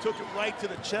took it right to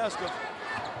the chest of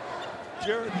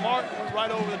Jared Martin, went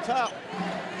right over the top.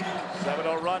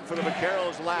 7-0 run for the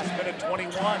Vaqueros, last minute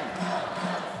 21.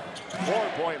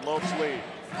 4-point Lopes lead.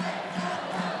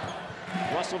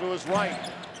 Russell to his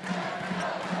right.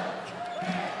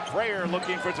 Frayer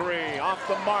looking for 3. Off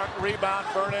the mark, rebound,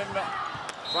 Vernon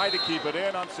tried to keep it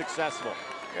in, unsuccessful.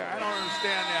 Yeah, I don't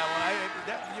understand that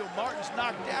one. Martin's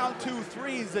knocked down 2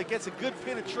 threes that gets a good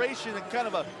penetration and kind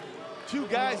of a 2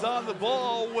 guys on the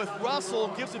ball with Russell,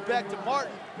 gives it back to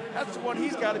Martin. That's the one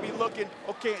he's got to be looking,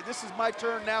 okay, this is my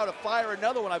turn now to fire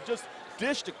another one. I've just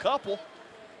dished a couple.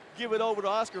 Give it over to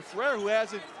Oscar Frayer, who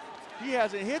hasn't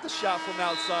hit the shot from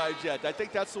outside yet. I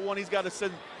think that's the one he's got to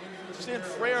send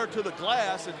Frayer to the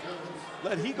glass and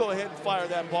let he go ahead and fire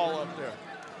that ball up there.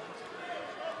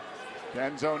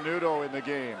 Kenzo Nudo in the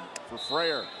game for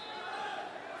Frayer.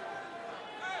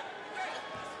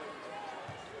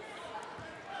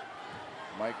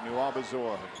 Mike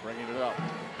Nuabazor bringing it up.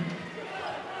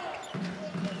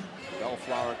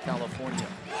 Bellflower, California.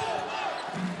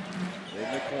 In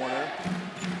the corner,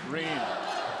 Green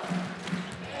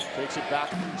takes it back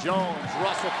from Jones.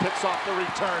 Russell picks off the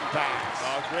return pass.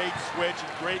 Great switch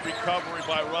and great recovery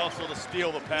by Russell to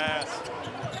steal the pass.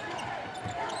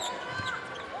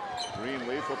 Green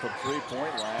lethal from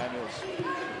 3-point line is 0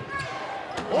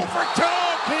 for 2.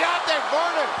 Keontae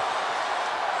Vernon.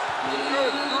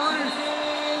 Good grief.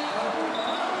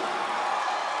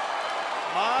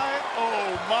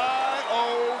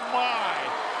 Oh my.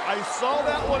 I saw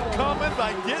that one coming, but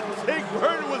I didn't think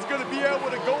Vernon was going to be able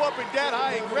to go up and that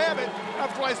high and grab it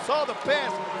after I saw the pass.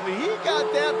 But he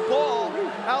got that ball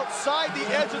outside the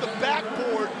edge of the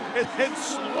backboard and then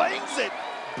slings it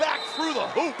back through the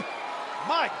hoop.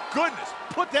 My goodness,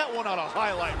 put that one on a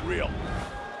highlight reel.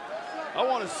 I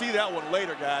want to see that one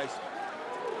later, guys.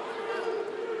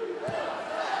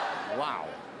 Wow.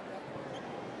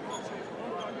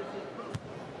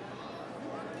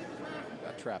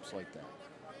 Got traps like that.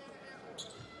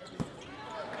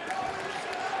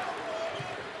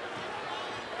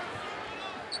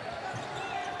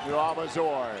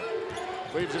 Nuabazor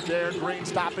leaves it there. Green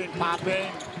stopping, popping.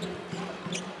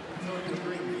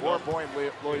 4-point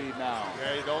lead now.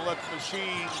 Okay, don't let the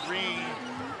machine Green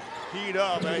heat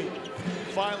up. They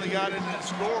finally got into the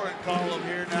scoring column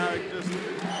here. Now he just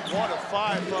 1 of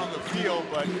 5 from the field,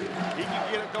 but he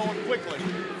can get it going quickly.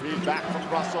 Feed back from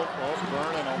Russell. Oh,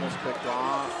 Vernon almost picked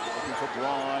off. Looking for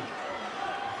Braun.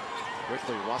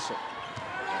 Quickly, Russell.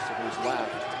 Russell to his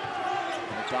left.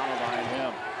 McDonald behind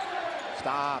him.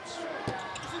 Stops.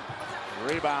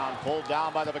 Rebound pulled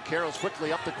down by the Vaqueros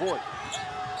quickly up the court.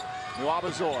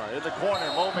 Nuabazor in the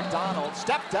corner. Mo McDonald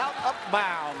stepped out, up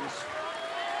bounds.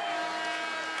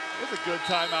 It's a good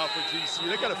timeout for GCU.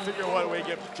 They got to figure out a way to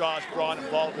get Josh Braun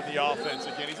involved in the offense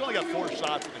again. He's only got 4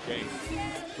 shots in the game.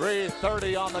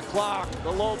 3:30 on the clock.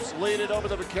 The Lopes lead it over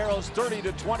the Vaqueros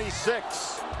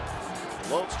 30-26.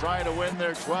 Lopes trying to win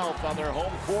their 12th on their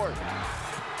home court.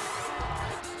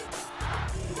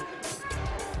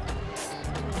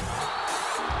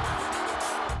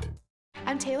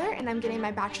 I'm Taylor, and I'm getting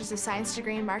my Bachelor's of Science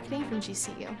degree in marketing from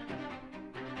GCU.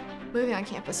 Moving on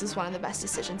campus was one of the best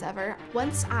decisions ever.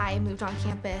 Once I moved on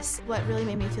campus, what really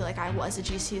made me feel like I was a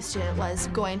GCU student was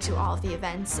going to all of the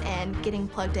events and getting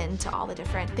plugged into all the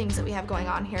different things that we have going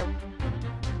on here.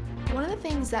 One of the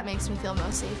things that makes me feel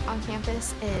most safe on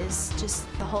campus is just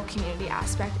the whole community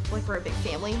aspect. Like, we're a big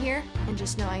family here, and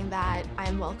just knowing that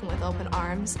I'm welcome with open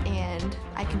arms and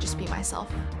I can just be myself.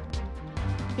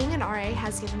 Being an RA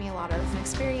has given me a lot of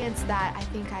experience that I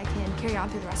think I can carry on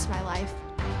through the rest of my life.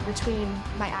 Between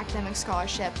my academic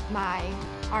scholarship, my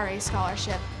RA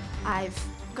scholarship, I've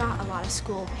got a lot of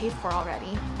school paid for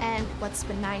already. And what's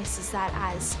been nice is that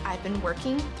as I've been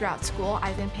working throughout school,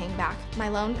 I've been paying back my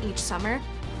loan each summer.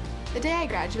 The day I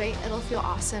graduate, it'll feel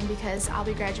awesome because I'll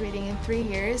be graduating in 3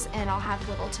 years and I'll have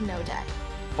little to no debt.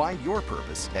 Find your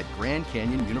purpose at Grand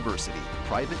Canyon University.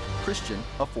 Private, Christian,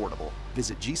 affordable.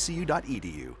 Visit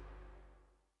gcu.edu.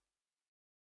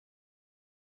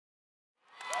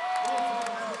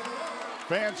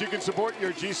 Fans, you can support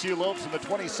your GCU Lopes in the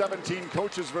 2017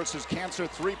 Coaches vs. Cancer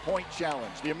 3-Point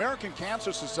Challenge. The American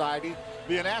Cancer Society,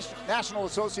 the National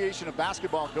Association of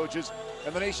Basketball Coaches,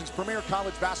 and the nation's premier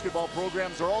college basketball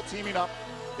programs are all teaming up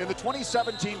in the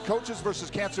 2017 Coaches vs.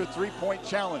 Cancer 3-Point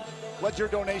Challenge. Pledge your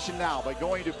donation now by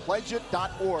going to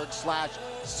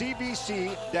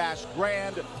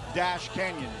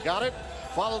pledgeit.org/CBC-Grand-Canyon. Got it?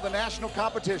 Follow the national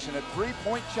competition at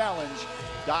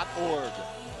 3pointchallenge.org.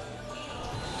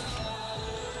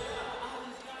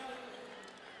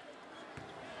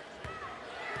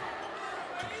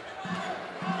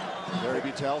 Barry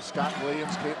Buttel, Scott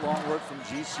Williams, Kate Longworth from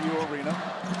GCU Arena.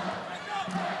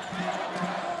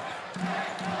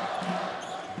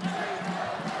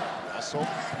 Russell.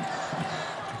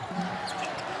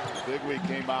 Big week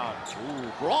came out.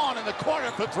 Ooh, Braun in the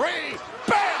corner for three.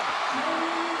 Bam!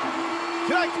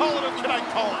 Can I call it or can I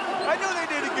call it? I know they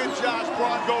need to get Josh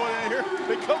Braun going in here.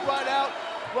 They come right out,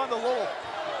 run the little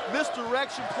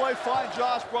misdirection play, find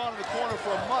Josh Braun in the corner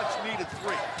for a much-needed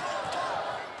three.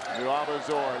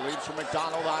 Nuabazor leads from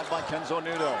McDonald, eyed by Kenzo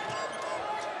Nudo.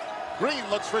 Green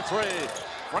looks for three.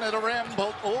 Front of the rim,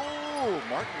 both. Oh,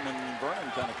 Martin and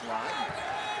Vernon kind of collide.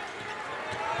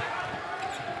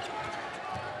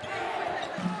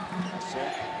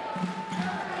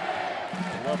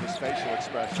 I love his facial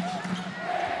expressions.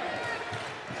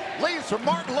 Leads from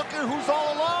Martin, look at who's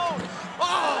all alone.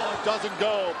 Oh, it doesn't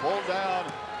go. Pulled down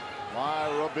by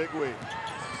Bigwee.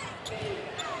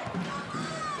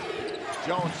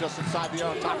 Jones just inside the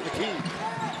top of the key.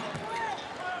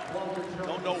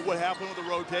 Don't know what happened with the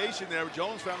rotation there.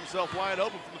 Jones found himself wide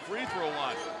open from the free throw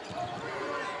line.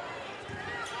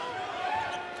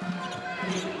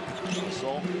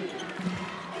 So,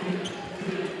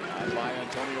 by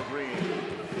Antonio Green.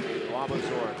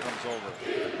 Nuabazor comes over.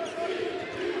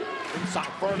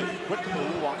 Inside Vernon, quick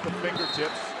move off the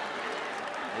fingertips.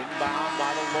 Inbound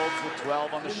by the Lopes with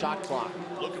 12 on the shot clock.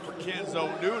 Looking for Kenzo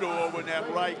Nudo over in that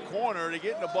right corner. They're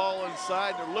getting the ball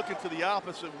inside. They're looking to the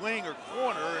opposite wing or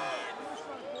corner. And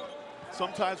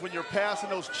sometimes when you're passing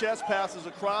those chest passes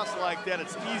across like that,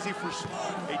 it's easy for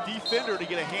a defender to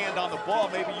get a hand on the ball,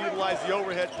 maybe utilize the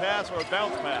overhead pass or a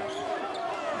bounce pass.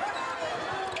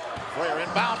 Flair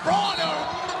inbound. Braun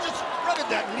just threaded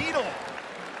that needle.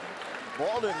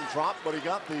 Ball didn't drop, but he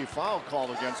got the foul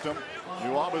called against him.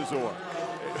 Nuabazor.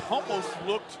 It almost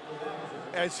looked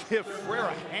as if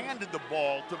Frere handed the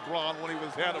ball to Braun when he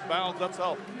was out of bounds. That's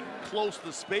how close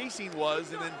the spacing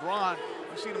was. And then Braun,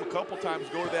 I've seen him a couple times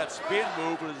go to that spin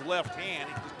move with his left hand.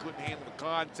 He just couldn't handle the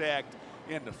contact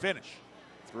in the finish.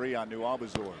 Three on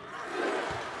Nuabazor.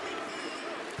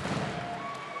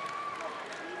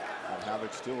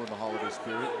 Havoc still in the holiday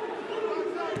spirit.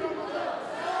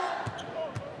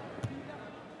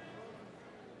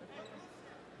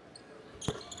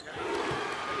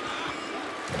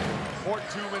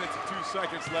 2 minutes and 2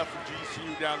 seconds left for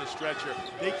GCU down the stretch here.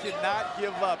 They cannot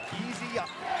give up easy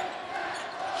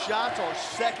shots or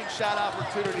second shot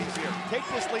opportunities here. Take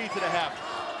this lead to the half.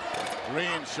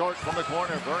 Green short from the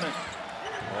corner, Vernon.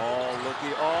 Oh,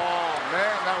 looky. Oh,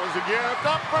 man, that was a gift.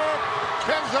 Up for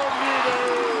Kenzo Nudo.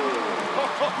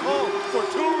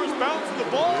 Fortuitous bouncing the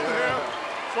ball there.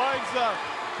 Finds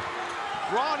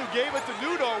Braun, who gave it to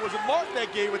Nudo. Was it Martin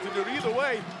that gave it to Nudo? Either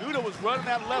way, Nudo was running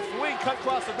that left wing, cut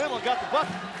across the middle, and got the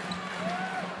bucket.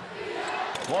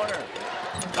 Corner.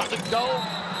 Doesn't go.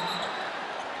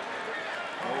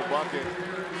 No bucket.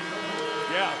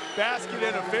 Yeah, basket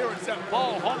interference. That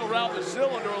ball hung around the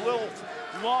cylinder a little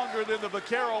longer than the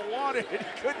Vaquero wanted. He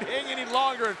couldn't hang any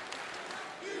longer.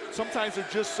 Sometimes they're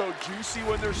just so juicy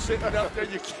when they're sitting up there.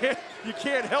 You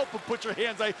can't help but put your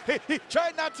hands like, hey,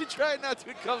 try not to. It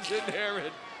comes in there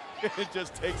and it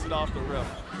just takes it off the rim.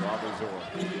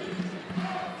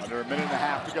 Under a minute and a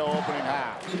half to go, opening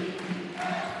half.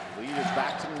 Lead is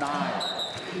back to 9.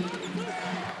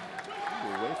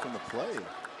 Away from the play.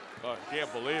 Oh, I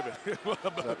can't believe it. Is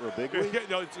that Robigui?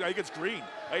 No, I think it's Green.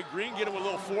 Hey, Green get him a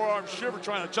little forearm shiver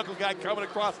trying to chuckle guy coming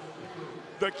across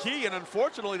the key, and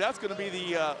unfortunately that's going to be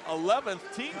the 11th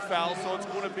team foul, so it's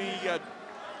going to be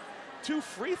 2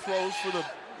 free throws for the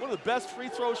one of the best free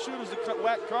throw shooters the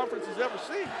WAC conference has ever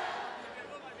seen.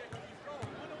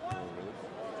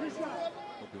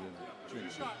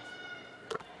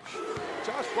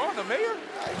 Josh Braun, the mayor,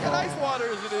 he got ice water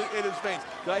in his veins.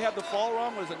 Did I have the fall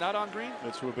wrong? Was it not on green?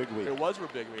 It's Rabigwe. It was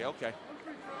Rabigwe, okay.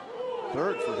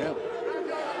 Third for him.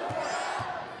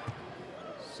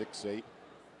 6'8",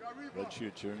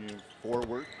 redshirt junior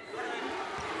forward.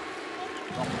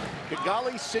 From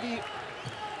Kigali City,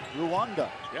 Rwanda.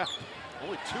 Yeah,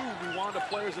 only 2 Rwanda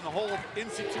players in the whole of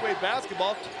NC2A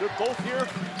basketball. They're both here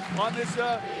on this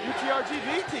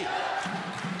UTRGV team.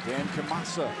 Dan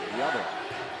Kamasa, the other.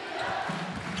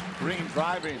 Green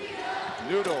driving.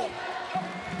 Noodle.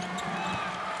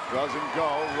 Doesn't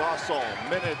go. Russell.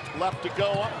 Minute left to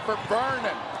go. Up for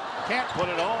Vernon. Can't put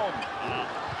it home.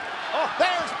 Oh,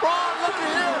 there's Braun. Look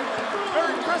at here.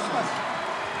 Merry Christmas.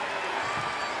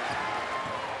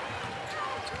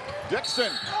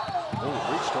 Dixon.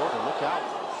 Oh, reached over. Look out.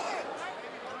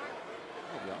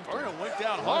 Vernon went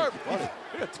down hard.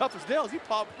 He's tough as nails. He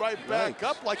popped right back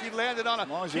up like he landed on a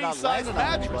king-size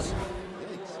mattress.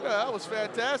 Yeah, that was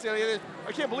fantastic.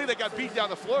 I can't believe they got beat down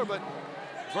the floor, but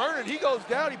Vernon, he goes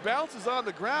down, he bounces on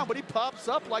the ground, but he pops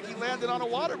up like he landed on a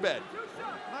waterbed.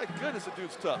 My goodness, the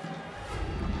dude's tough.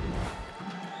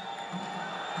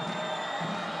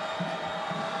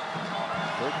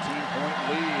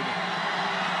 Lead.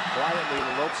 Quietly,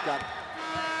 the Lopes got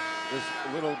this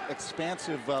little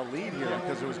expansive lead here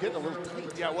because it was getting a little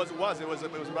tight. Yeah, it was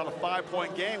about a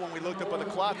 5-point game when we looked up on the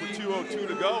clock with 2:02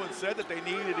 to go and said that they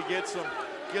needed to get some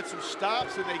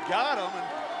stops, and they got them. And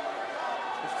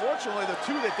unfortunately, the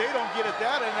 2 that they don't get at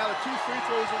that, and now the 2 free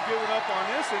throws are giving up on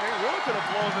this, and they really could have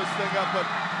blown this thing up. But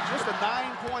just a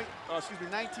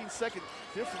 19-second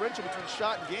differential between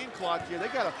shot and game clock here. They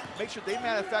got to make sure they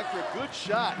manufacture a good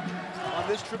shot on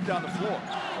this trip down the floor.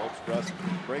 Lopes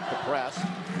break the press.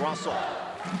 Russell,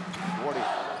 40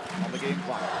 on the game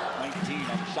clock, 19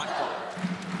 on the shot clock.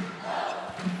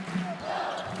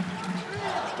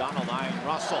 Donald eyeing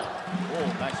Russell.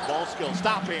 Oh, nice ball skill.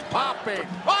 Stopping, popping.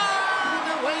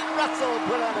 Oh, Wayne Russell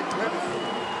put out a clip.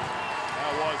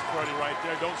 That was Freddie right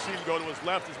there. Don't see him go to his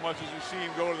left as much as you see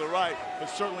him go to the right, but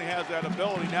certainly has that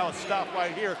ability. Now a stop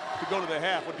right here to go to the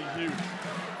half would be huge.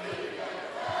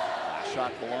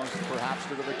 Shot belongs perhaps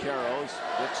to the Vaqueros.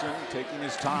 Dixon taking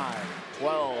his time.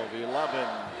 12, 11,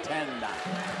 10, 9.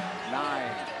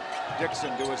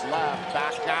 Dixon to his left,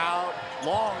 back out.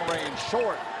 Long range,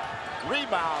 short.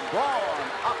 Rebound, Braun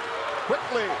up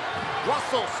quickly.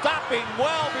 Russell stopping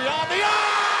well beyond the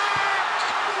arc!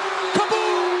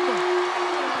 Kaboom!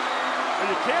 And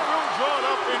you can't really draw it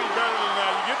up any better than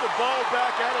that. You get the ball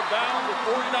back out of bounds with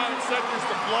 49 seconds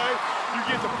to play. You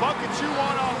get the bucket you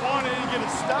one-on-one, and you get a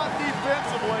stop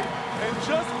defensively. And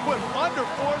just with under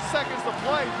 4 seconds to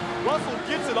play, Russell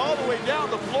gets it all the way down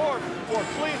the floor for a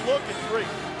clean look at 3.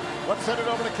 Let's send it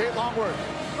over to Kate Longworth.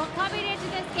 Well, coming into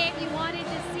this game, you wanted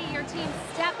to see your team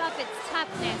step up its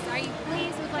toughness. Are you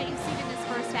pleased with what you've seen in this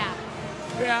first half?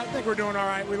 Yeah, I think we're doing all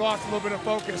right. We lost a little bit of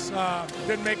focus.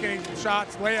 Didn't make any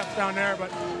shots, layups down there, but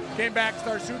came back,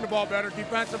 started shooting the ball better.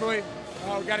 Defensively,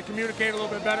 we got to communicate a little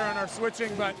bit better on our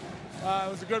switching, but it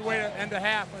was a good way to end the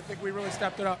half. I think we really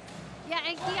stepped it up. Yeah,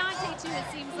 and Keontae, too, it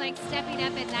seems like stepping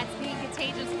up, and that's being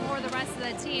contagious for the rest of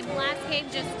the team. Last game,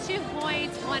 just 2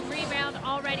 points, 1 rebound.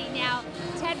 Already now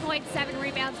 10.7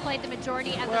 rebounds, played the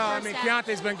majority of the first half. Well, I mean,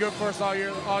 Keontae's been good for us all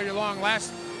year long.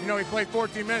 He played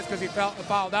 14 minutes because he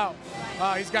fouled out.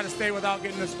 He's got to stay without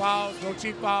getting his fouls, no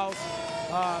cheap fouls.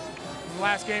 In the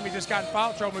last game, he just got in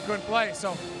foul trouble and couldn't play,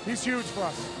 so he's huge for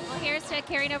us. Well, here's to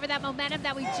carrying over that momentum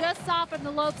that we just saw from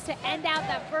the Lopes to end out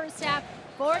that first half,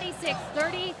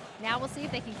 46-30. Now we'll see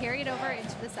if they can carry it over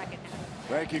into the second half.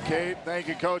 Thank you, Kate. Thank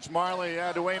you, Coach Marley.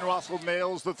 Yeah, Dwayne Russell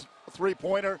nails the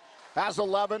three-pointer, has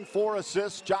 11, 4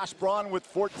 assists. Josh Braun with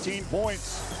 14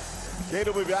 points. Kate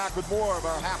will be back with more of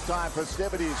our halftime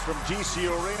festivities from GCU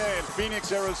Arena in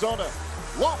Phoenix, Arizona.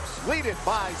 Lopes lead it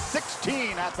by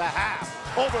 16 at the half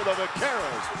over the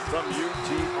Vaqueros from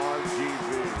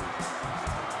UTRGV.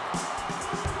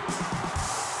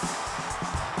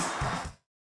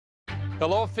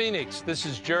 Hello, Phoenix. This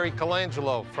is Jerry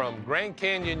Colangelo from Grand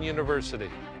Canyon University.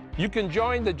 You can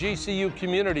join the GCU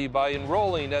community by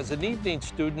enrolling as an evening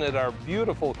student at our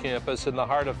beautiful campus in the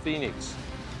heart of Phoenix.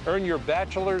 Earn your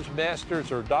bachelor's,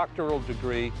 master's, or doctoral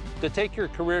degree to take your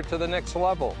career to the next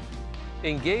level.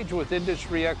 Engage with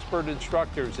industry expert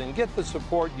instructors and get the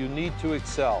support you need to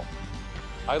excel.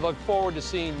 I look forward to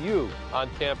seeing you on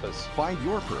campus. Find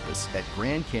your purpose at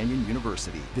Grand Canyon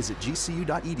University. Visit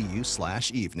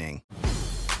gcu.edu/evening.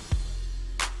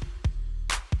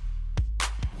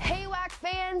 Hey, WAC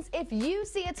fans, If you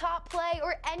see a top play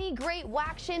or any great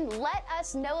WACtion, let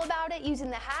us know about it using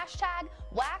the hashtag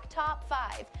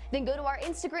WACTop5. Then go to our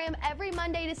Instagram every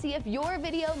Monday to see if your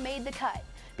video made the cut.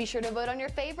 Be sure to vote on your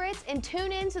favorites and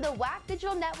tune in to the WAC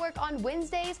Digital Network on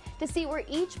Wednesdays to see where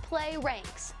each play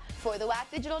ranks. For the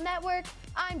WAC Digital Network,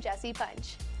 I'm Jessie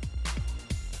Punch.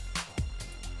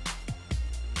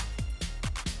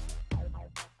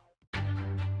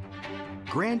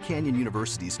 Grand Canyon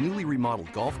University's newly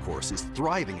remodeled golf course is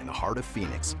thriving in the heart of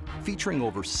Phoenix, featuring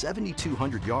over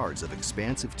 7,200 yards of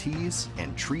expansive tees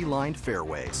and tree-lined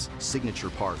fairways, signature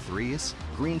par 3s,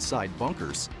 greenside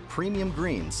bunkers, premium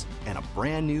greens, and a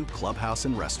brand new clubhouse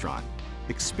and restaurant.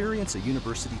 Experience a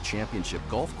University Championship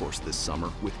golf course this summer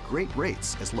with great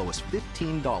rates as low as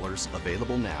 $15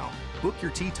 available now. Book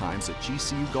your tee times at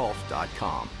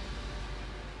gcugolf.com.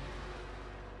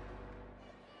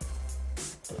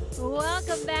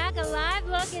 Welcome back. A live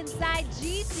look inside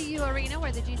GCU Arena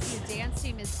where the GCU dance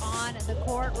team is on the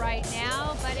court right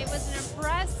now. But it was an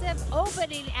impressive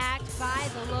opening act by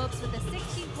the Lopes with a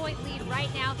 16-point lead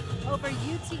right now over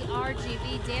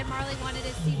UTRGV. Dan Marley wanted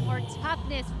to see more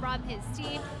toughness from his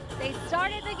team. They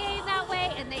started the game that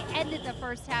way and they ended the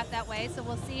first half that way. So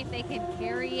we'll see if they can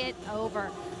carry it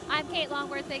over. I'm Kate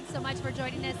Longworth. Thanks so much for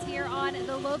joining us here on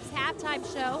the Lopes Halftime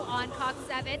Show on Cox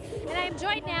 7. And I'm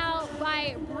joined now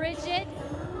by Bridget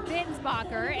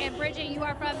Binsbacher. And Bridget, you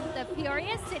are from the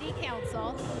Peoria City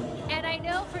Council. And I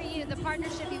know for you, the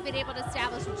partnership you've been able to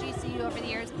establish with GCU over the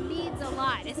years means a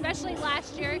lot. Especially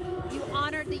last year, you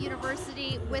honored the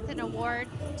university with an award.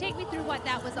 Take me through what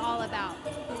that was all about.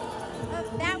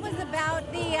 That was about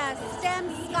the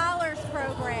STEM Scholars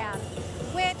Program,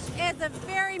 which is a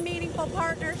very meaningful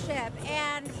partnership.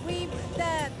 And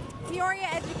the Peoria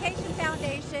Education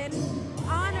Foundation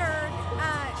honored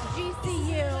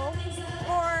GCU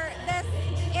for this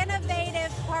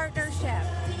innovative partnership.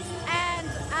 And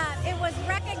it was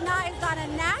recognized on a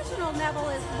national level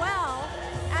as well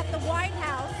at the White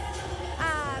House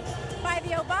by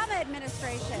the Obama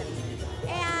administration,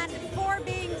 and for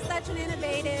being such an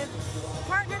innovative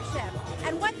partnership.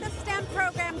 And what the STEM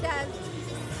program does,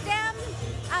 STEM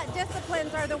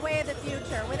disciplines are the way of the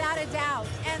future, without a doubt.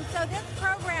 And so this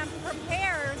program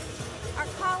prepares our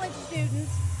college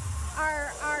students,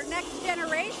 our next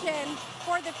generation,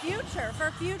 for the future,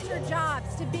 for future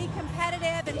jobs, to be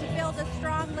competitive and to build a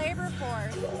strong labor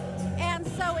force. And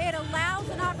so it allows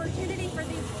an opportunity for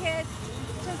these kids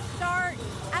to start,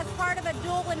 as part of a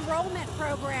dual enrollment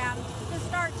program, to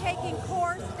start taking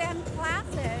core STEM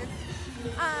classes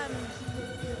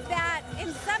that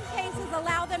in some cases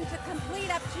allow them to complete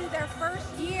up to their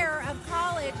first year of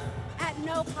college at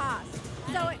no cost.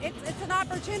 So it's an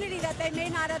opportunity that they may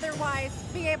not otherwise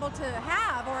be able to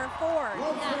have or afford.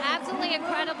 Yeah, absolutely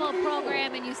incredible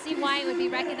program, and you see why it would be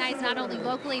recognized not only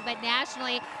locally but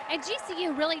nationally. And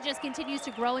GCU really just continues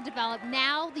to grow and develop.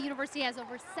 Now the university has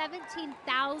over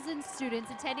 17,000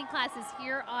 students attending classes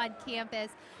here on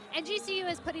campus. And GCU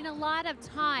is putting a lot of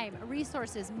time,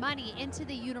 resources, money into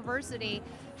the university.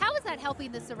 How is that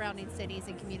helping the surrounding cities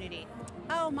and community?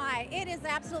 Oh my, it is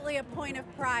absolutely a point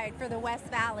of pride for the West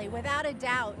Valley, without a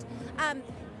doubt.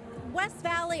 West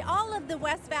Valley, all of the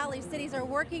West Valley cities are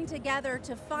working together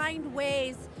to find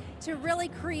ways to really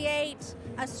create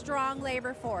a strong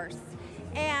labor force.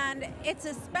 And it's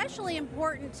especially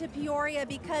important to Peoria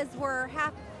because we're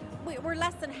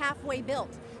less than halfway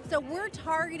built. So we're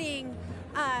targeting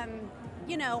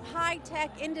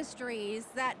high-tech industries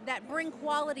that bring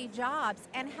quality jobs,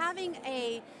 and having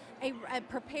a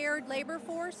prepared labor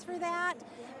force for that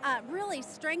really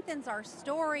strengthens our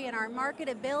story and our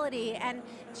marketability. And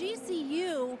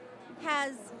GCU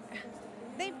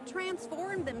they've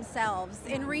transformed themselves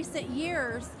in recent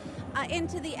years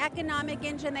into the economic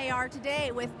engine they are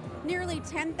today, with nearly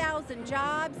 10,000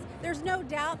 jobs. There's no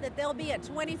doubt that they'll be at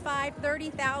 25,000,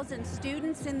 30,000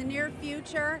 students in the near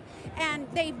future. And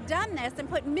they've done this and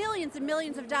put millions and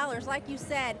millions of dollars, like you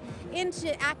said,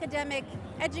 into academic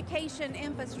education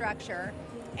infrastructure.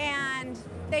 And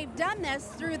they've done this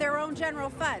through their own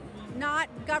general fund, not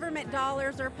government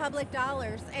dollars or public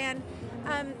dollars. And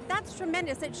that's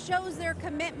tremendous. It shows their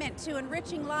commitment to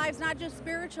enriching lives, not just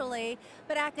spiritually,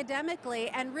 but academically,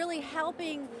 and really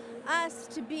helping us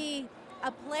to be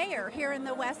a player here in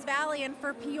the West Valley. And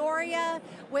for Peoria,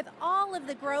 with all of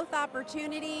the growth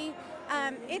opportunity,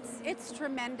 it's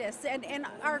tremendous. And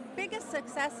our biggest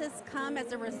successes come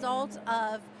as a result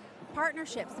of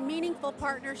partnerships, meaningful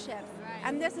partnerships. Right.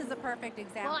 And this is a perfect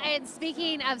example. Well, and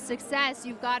speaking of success,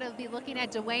 you've got to be looking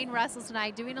at Dwayne Russell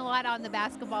tonight, doing a lot on the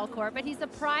basketball court, but he's the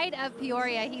pride of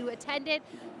Peoria. He attended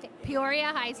Peoria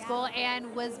High School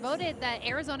and was voted the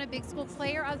Arizona Big School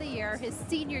Player of the Year his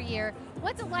senior year.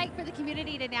 What's it like for the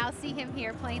community to now see him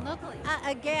here playing locally?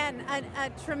 Again, a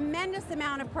tremendous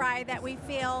amount of pride that we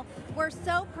feel. We're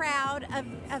so proud of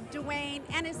Dwayne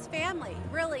and his family.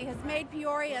 Really has made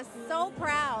Peoria so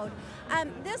proud.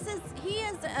 He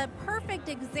is a perfect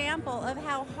example of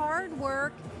how hard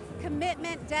work,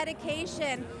 commitment,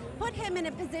 dedication put him in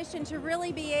a position to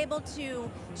really be able to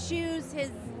choose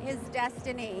his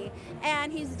destiny.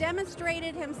 And he's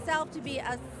demonstrated himself to be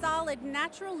a solid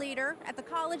natural leader at the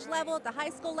college level, at the high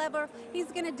school level.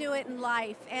 He's going to do it in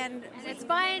life. And it's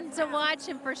fun to watch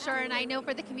him for sure. And I know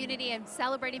for the community and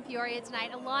celebrating Peoria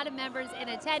tonight, a lot of members in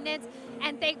attendance.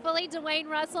 And thankfully, Dwayne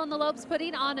Russell and the Lopes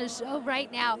putting on a show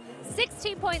right now.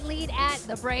 16-point lead at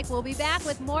the break. We'll be back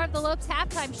with more of the Lopes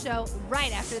halftime show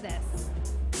right after this.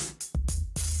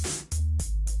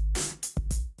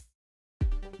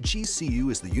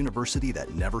 GCU is the university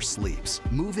that never sleeps,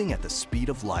 moving at the speed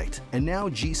of light. And now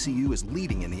GCU is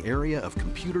leading in the area of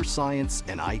computer science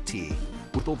and IT.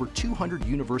 With over 200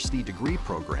 university degree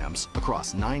programs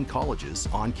across 9 colleges,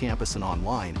 on campus and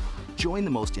online, join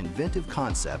the most inventive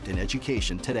concept in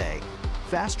education today.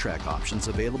 Fast track options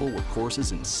available with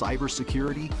courses in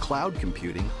cybersecurity, cloud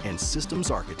computing, and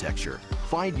systems architecture.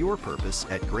 Find your purpose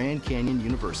at Grand Canyon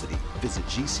University. Visit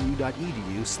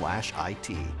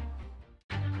gcu.edu/IT.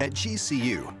 At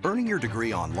GCU, earning your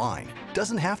degree online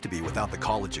doesn't have to be without the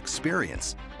college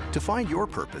experience. To find your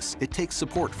purpose, it takes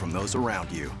support from those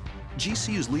around you.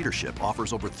 GCU's leadership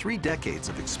offers over 3 decades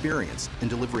of experience in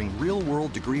delivering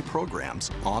real-world degree programs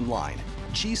online.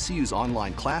 GCU's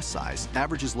online class size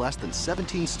averages less than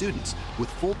 17 students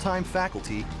with full-time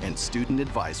faculty and student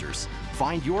advisors.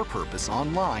 Find your purpose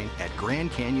online at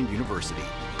Grand Canyon University.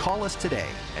 Call us today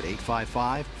at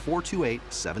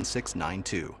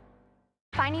 855-428-7692.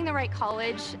 Finding the right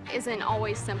college isn't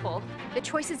always simple. The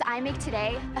choices I make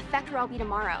today affect where I'll be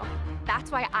tomorrow.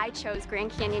 That's why I chose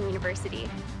Grand Canyon University.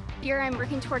 Here I'm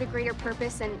working toward a greater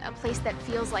purpose and a place that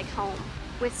feels like home.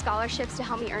 With scholarships to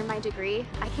help me earn my degree,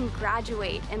 I can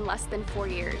graduate in less than 4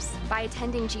 years. By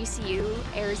attending GCU,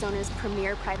 Arizona's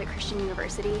premier private Christian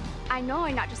university, I know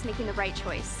I'm not just making the right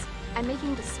choice, I'm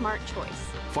making the smart choice.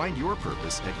 Find your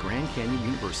purpose at Grand Canyon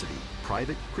University.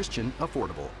 Private, Christian,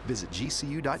 affordable. Visit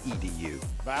gcu.edu.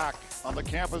 Back on the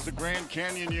campus of Grand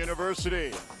Canyon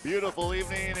University. Beautiful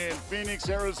evening in Phoenix,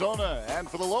 Arizona. And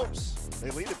for the Lopes,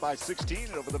 they lead it by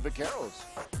 16 over the Vaqueros.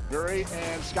 Barry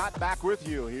and Scott back with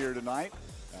you here tonight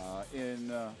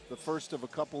in the first of a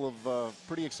couple of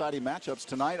pretty exciting matchups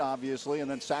tonight, obviously,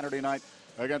 and then Saturday night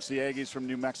against the Aggies from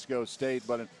New Mexico State.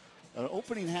 But an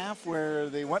opening half where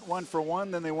they went 1 for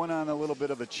 1, then they went on a little bit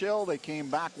of a chill. They came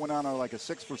back, went on like a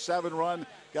 6 for 7 run,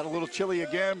 got a little chilly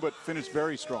again, but finished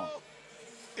very strong.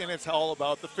 And it's all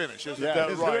about the finish, isn't Yeah, that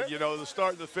isn't right? it? You know, the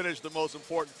start and the finish, the most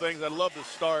important things. I love the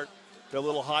start, the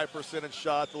little high percentage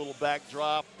shot, the little back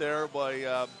drop there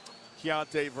by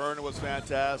Keontae Vernon was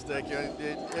fantastic.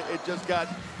 It just got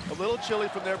a little chilly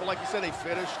from there, but like you said, they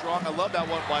finished strong. I love that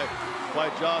one by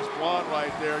Josh Braun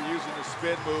right there, using the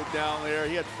spin move down there.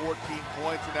 He had 14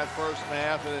 points in that first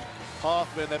half, and then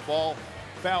Hoffman, that ball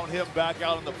found him back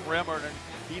out on the perimeter, and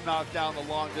he knocked down the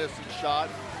long distance shot.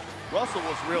 Russell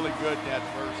was really good in that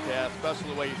first half, especially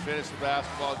the way he finished the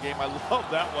basketball game. I love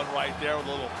that one right there with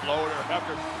a little floater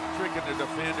after tricking the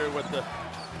defender with the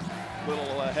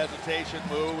little hesitation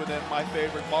move, and then my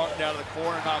favorite, Martin out of the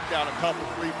corner, knocked down a couple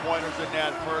 3-pointers in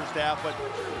that first half. But,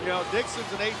 you know,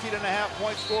 Dixon's an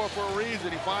 18.5-point scorer for a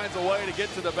reason. He finds a way to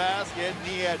get to the basket, and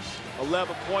he had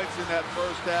 11 points in that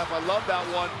first half. I love that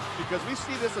one because we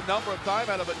see this a number of times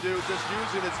out of a dude just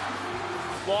using his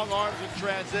long arms in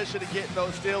transition and getting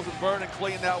those steals, and Vernon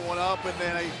cleaned that one up, and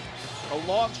then a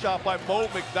long shot by Bo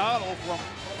McDonald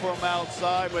from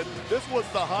outside. But this was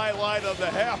the highlight of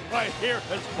the half right here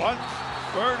as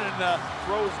Vernon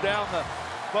throws down the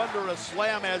thunderous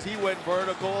slam as he went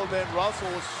vertical, and then Russell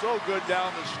was so good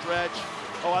down the stretch.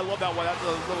 Oh, I love that one. That's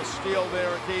a little steal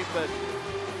there. It gave the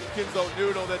Kinzo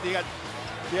Noodle that he had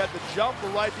the jumper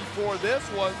right before this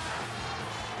one.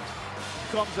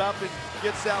 Comes up and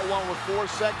gets that one with 4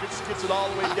 seconds, gets it all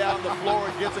the way down the floor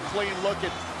and gets a clean look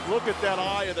at that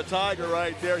eye of the Tiger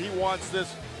right there. He wants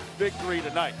this victory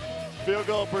tonight. Field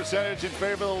goal percentage in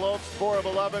favor of the Lopes, 4 of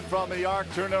 11 from the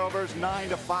arc. Turnovers,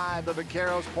 9-5. The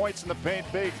Vaqueros, points in the paint,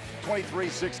 big,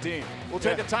 23-16. We'll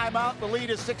take a timeout. The lead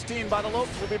is 16 by the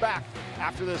Lopes. We'll be back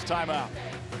after this timeout.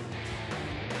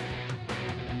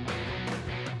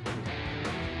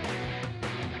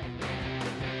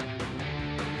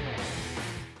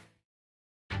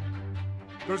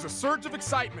 There's a surge of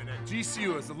excitement at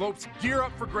GCU as the Lopes gear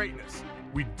up for greatness.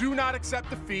 We do not accept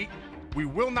defeat, We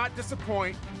will not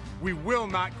disappoint. We will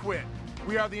not quit.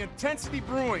 We are the intensity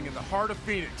brewing in the heart of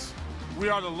Phoenix. We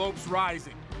are the Lopes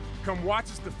rising. Come watch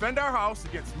us defend our house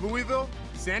against Louisville,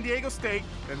 San Diego State,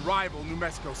 and rival New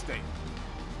Mexico State.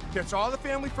 Catch all the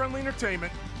family-friendly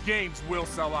entertainment. Games will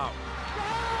sell out.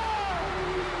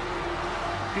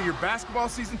 Get your basketball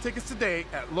season tickets today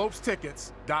at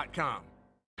lopestickets.com.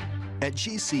 At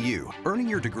GCU, earning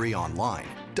your degree online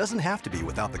doesn't have to be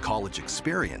without the college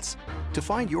experience. To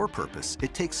find your purpose,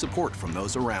 it takes support from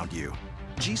those around you.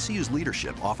 GCU's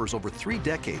leadership offers over 3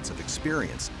 decades of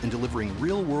experience in delivering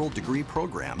real-world degree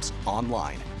programs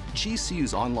online.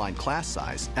 GCU's online class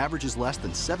size averages less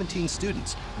than 17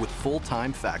 students with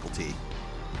full-time faculty.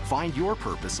 Find your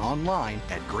purpose online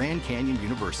at Grand Canyon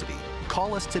University.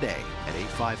 Call us today at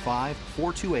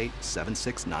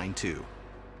 855-428-7692.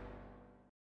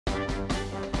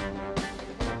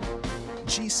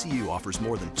 GCU offers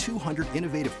more than 200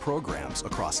 innovative programs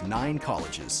across 9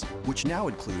 colleges, which now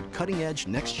include cutting-edge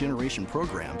next-generation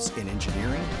programs in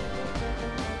engineering,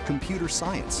 computer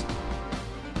science,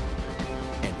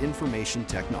 and information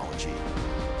technology.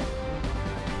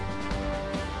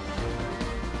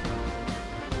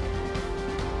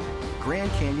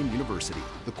 Grand Canyon University,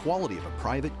 the quality of a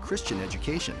private Christian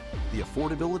education, the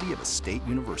affordability of a state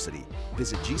university.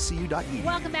 Visit gcu.edu.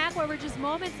 Welcome back, where we're just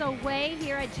moments away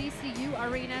here at GCU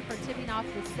Arena for tipping off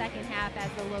the second half,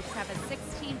 as the Lopes have a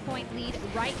 16-point lead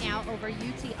right now over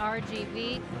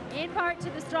UTRGV, in part to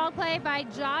the strong play by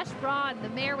Josh Braun, the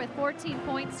mayor, with 14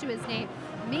 points to his name.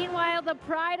 Meanwhile, the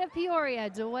pride of Peoria,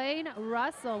 Dwayne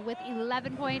Russell, with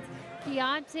 11 points.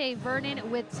 Keontae Vernon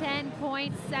with 10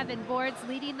 points, 7 boards,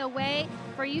 leading the way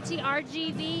for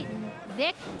UTRGV.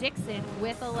 Nick Dixon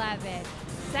with 11.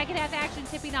 Second half action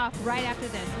tipping off right after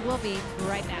this. We'll be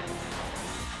right back.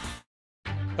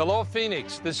 Hello,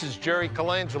 Phoenix. This is Jerry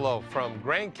Colangelo from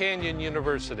Grand Canyon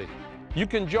University. You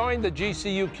can join the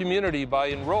GCU community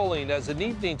by enrolling as an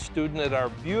evening student at our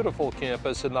beautiful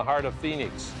campus in the heart of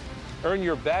Phoenix. Earn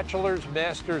your bachelor's,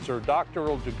 master's, or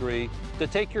doctoral degree to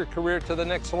take your career to the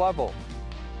next level.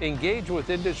 Engage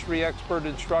with industry expert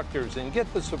instructors and get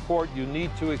the support you need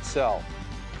to excel.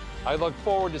 I look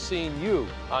forward to seeing you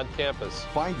on campus.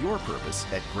 Find your purpose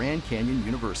at Grand Canyon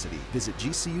University. Visit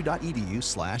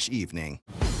gcu.edu/evening.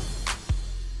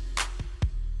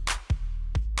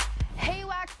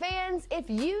 Fans, if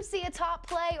you see a top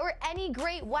play or any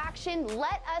great WACtion,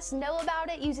 let us know about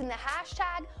it using the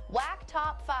hashtag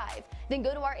WACTop5. Then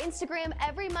go to our Instagram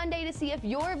every Monday to see if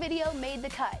your video made the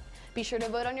cut. Be sure to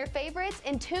vote on your favorites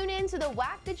and tune in to the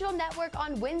WAC Digital Network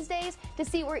on Wednesdays to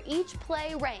see where each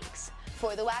play ranks.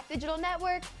 For the WAC Digital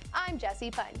Network, I'm Jessie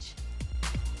Punch.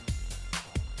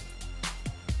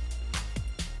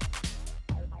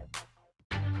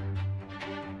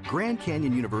 Grand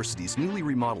Canyon University's newly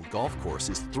remodeled golf course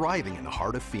is thriving in the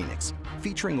heart of Phoenix,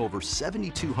 featuring over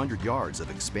 7,200 yards of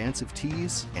expansive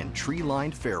tees and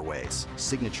tree-lined fairways,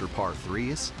 signature par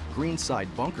 3s,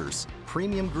 greenside bunkers,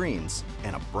 premium greens,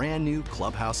 and a brand new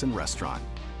clubhouse and restaurant.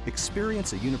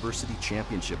 Experience a University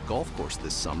Championship golf course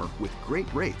this summer with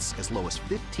great rates as low as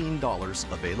 $15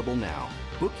 available now.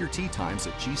 Book your tee times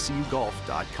at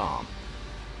gcugolf.com.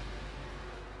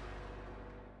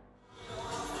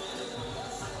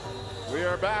 We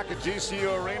are back at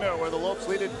GCU Arena, where the Lopes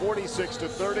lead it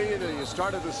 46-30. The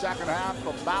start of the second half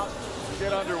about to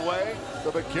get underway.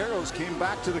 The Vaqueros came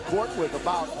back to the court with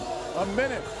about a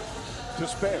minute to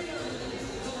spare.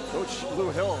 Coach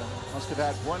Lou Hill must have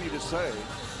had plenty to say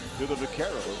to the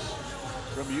Vaqueros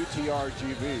from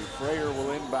UTRGV. Freyer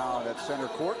will inbound at center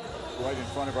court, right in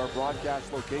front of our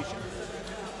broadcast location.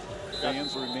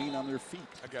 Fans remain on their feet.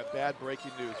 I got bad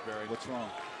breaking news, Barry. What's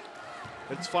wrong?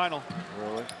 It's final.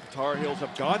 Really? The Tar Heels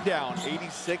have gone down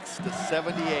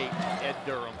 86-78 at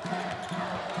Durham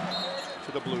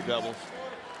to the Blue Devils.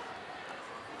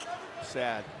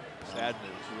 Sad news. You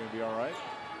gonna be all right?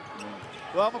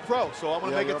 Well, I'm a pro, so I'm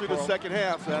going to make it through the second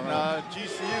half. And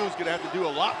GCU is going to have to do a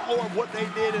lot more of what they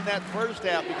did in that first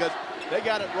half, because they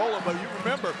got it rolling. But you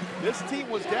remember, this team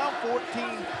was down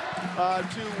 14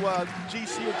 to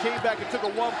GCU, came back and took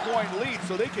a 1-point lead,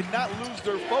 so they could not lose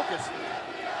their focus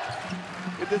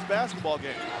in this basketball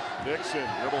game. Dixon,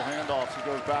 dribble handoffs. He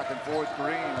goes back and forth.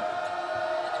 Green,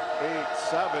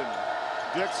 8-7.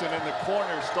 Dixon in the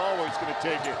corner. Stalwart's going to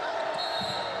take it.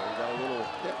 We got a little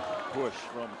hip push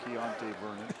from Keontae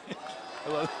Vernon. I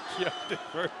love Keontae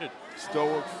Vernon.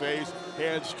 Stoic face,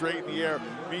 hands straight in the air.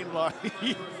 Meanwhile,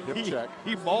 he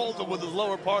mauled him with his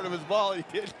lower part of his ball. He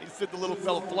sent the little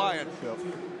fella flying. Yep.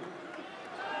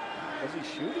 Was he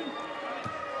shooting?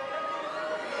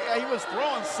 Yeah, he was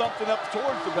throwing something up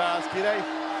towards the basket.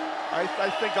 I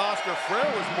think Oscar Frere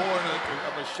was more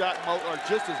of a shot or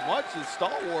just as much as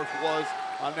Stallworth was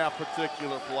on that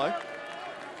particular play.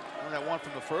 And that one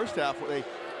from the first half where they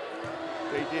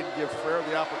did give Frere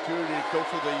the opportunity to go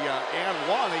for the and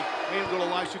one. They made him go to the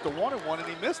line, shoot the 1-and-1, and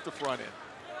he missed the front end.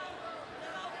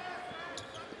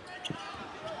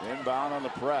 Inbound on the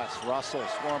press. Russell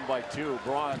swarmed by 2.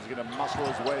 Braun's going to muscle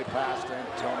his way past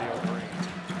Antonio Green.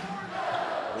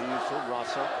 Leaves for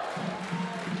Russell.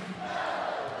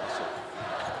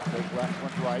 Take left,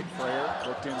 went right. Frere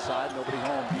looked inside. Nobody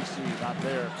home. BC not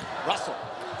there. Russell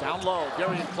down low.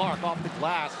 Darian Clark off the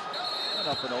glass. And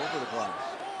up and over the glass.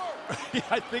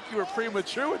 I think you were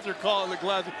premature with your call on the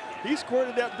glass. He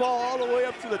squirted that ball all the way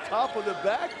up to the top of the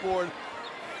backboard.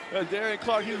 Darian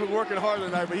Clark, he's been working hard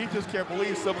tonight, but he just can't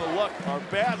believe some of the luck or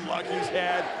bad luck he's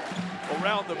had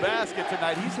around the basket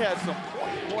tonight. He's had some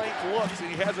point-blank looks, and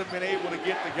he hasn't been able to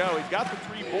get to go. He's got the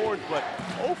 3 boards, but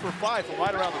 0 for 5 from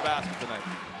right around the basket tonight.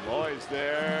 Lloyd's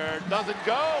there, doesn't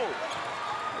go.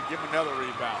 Give him another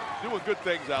rebound. Doing good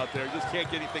things out there. Just can't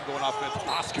get anything going offensively.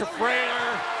 Oscar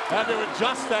Frere had to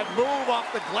adjust that move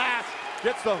off the glass.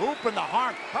 Gets the hoop in the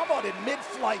heart. How about in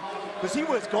mid-flight? Because he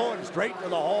was going straight to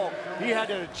the hole. He had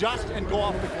to adjust and go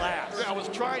off the glass. Yeah, I was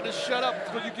trying to shut up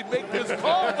so you can make this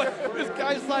call, but this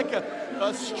guy's like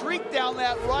a streak down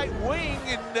that right wing,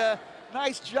 and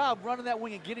nice job running that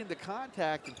wing and getting the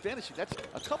contact and finishing. That's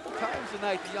a couple times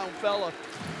tonight, the young fella.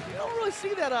 You don't really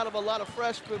see that out of a lot of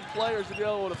freshman players to be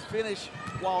able to finish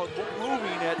while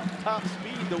moving at top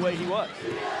speed the way he was.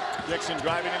 Dixon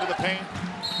driving into the paint.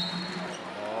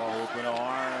 Open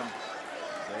arm.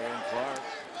 Darian Clark.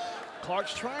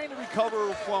 Clark's trying to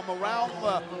recover from around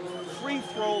the free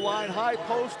throw line, high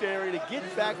post area to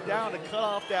get back down to cut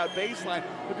off that baseline.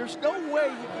 But there's no way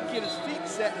he can get his feet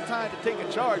set in time to take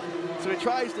a charge. So he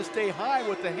tries to stay high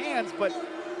with the hands, but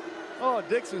oh,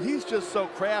 Dixon, he's just so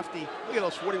crafty. Look at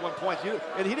those 41 points.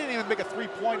 And he didn't even make a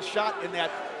 3-point shot in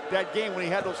that game when he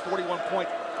had those 41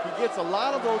 points. He gets a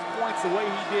lot of those points the way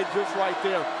he did just right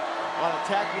there on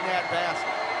attacking that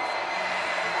basket.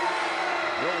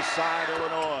 Hillside,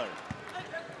 Illinois.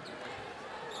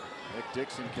 Nick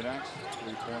Dixon connects.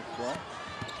 3-point play.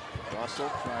 Russell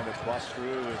trying to bust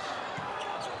through his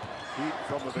feet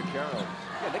from the Vaqueros.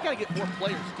 Yeah, they got to get more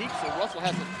players deep so Russell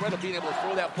has the threat of being able to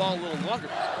throw that ball a little longer.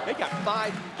 They got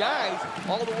 5 guys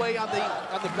all the way on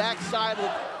the backside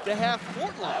of the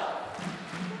half-court line.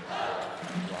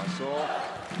 Russell.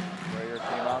 Frayer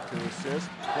came out to assist.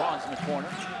 Braun's in the corner.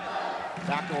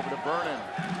 Back over to Vernon.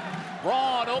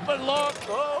 Braun, open look.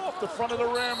 Oh, off the front of the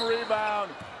rim, rebound.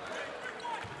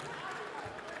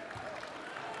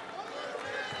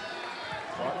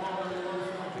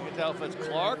 You can tell if it's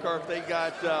Clark or if they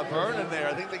got Vernon there.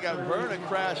 I think they got Vernon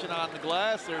crashing on the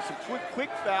glass. There's some quick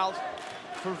fouls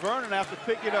for Vernon after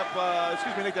picking up,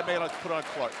 excuse me, I think that made us put on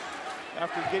Clark.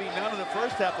 After getting none in the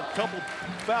first half, a couple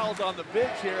fouls on the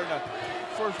bench here in the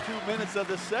first 2 minutes of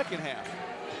the second half.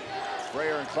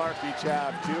 Frayer and Clark each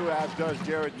have 2, as does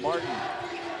Jared Martin.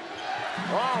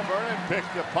 Oh, Vernon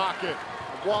picked the pocket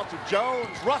of Walter Jones.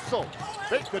 Russell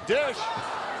picked the dish.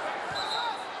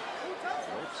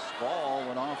 Oops, ball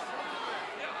went off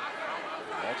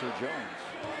Walter Jones.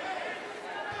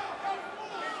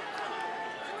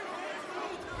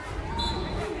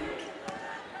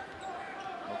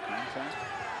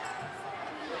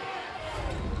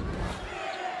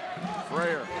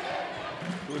 Frayer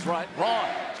to his right. Braun.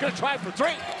 He's going to try for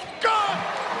 3. Good!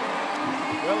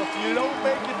 Well, if you don't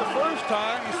make it the first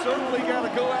time, you certainly got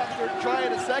to go after and try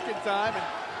it a second time. And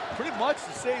pretty much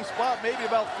the same spot, maybe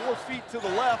about 4 feet to the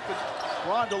left. And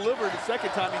Braun delivered the second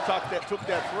time he took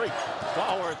that 3.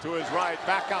 Stallworth to his right.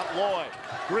 Back out Lloyd.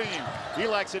 Green. He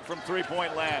likes it from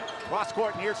 3-point land. Cross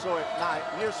court near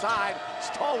side.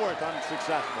 Stallworth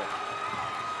unsuccessful.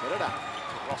 Get it out.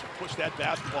 Russell pushed that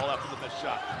basketball after the missed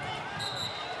shot.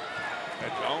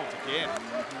 And Jones again.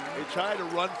 They tried to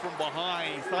run from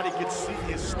behind. He thought he could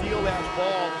steal that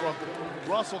ball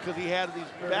from Russell because he had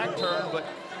these back turn, but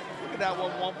look at that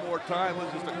one more time. It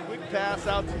was just a quick pass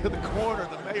out to the corner.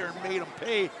 The mayor made him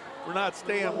pay for not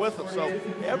staying with him. So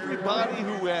everybody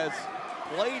who has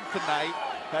played tonight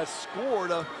has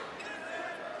scored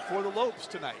for the Lopes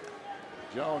tonight.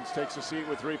 Jones takes a seat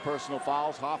with 3 personal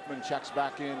fouls. Hoffman checks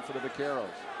back in for the Vaqueros.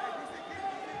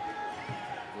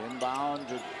 Inbound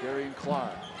to Darian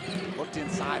Clark. Looked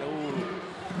inside. Ooh.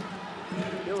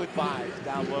 Ill-advised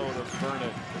down low to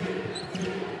Vernon.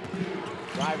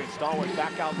 Driving Stallworth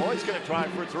back out. Lloyd's going to try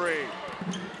for 3.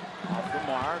 Off the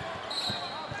mark.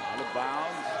 Out of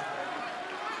bounds.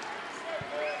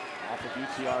 Off of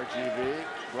UTRGV.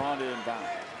 Braun inbound.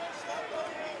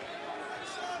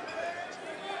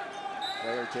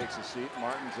 Player takes a seat.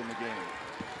 Martin's in the game.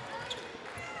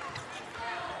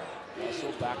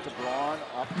 Russell back to Braun.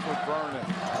 Up for Vernon.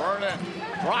 Vernon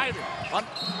driving.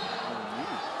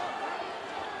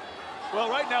 Well,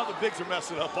 right now the bigs are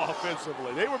messing up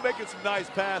offensively. They were making some nice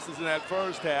passes in that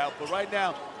first half, but right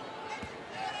now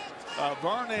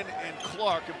Vernon and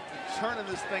Clark are turning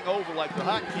this thing over like the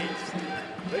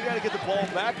hotcakes. They got to get the ball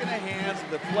back in the hands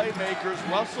of the playmakers,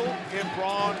 Russell and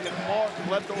Braun and Martin.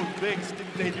 Let those bigs do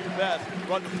what they do best,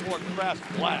 run the floor and crash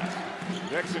glass.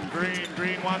 Dixon Green.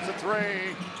 Green wants a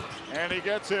three, and he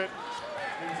gets it.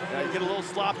 Yeah, you get a little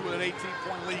sloppy with an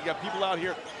 18-point lead. You got people out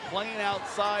here playing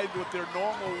outside what their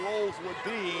normal roles would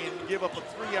be and give up a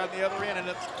three on the other end. And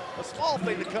it's a small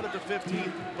thing to cut it to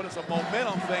 15, but it's a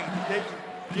momentum thing. They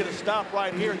can get a stop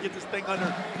right here and get this thing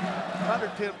under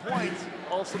 10 points.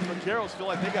 All of a sudden, the Vaqueros feel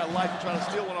like they got life to try to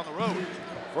steal one on the road.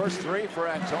 First three for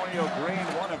Antonio Green,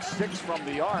 1 of 6 from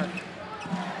the arc.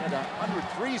 And 100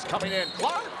 threes coming in.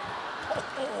 Clark!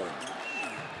 Oh.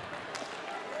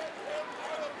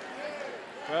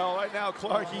 Well, right now,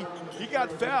 Clark, he got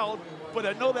fouled, but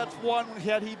I know that's one,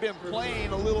 had he been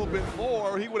playing a little bit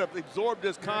more, he would have absorbed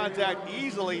this contact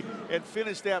easily and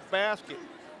finished that basket.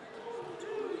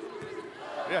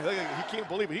 Yeah, he can't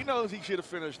believe it. He knows he should have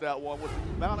finished that one with the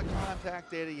amount of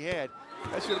contact that he had.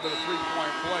 That should have been a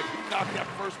three-point play. He knocked that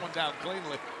first one down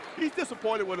cleanly. He's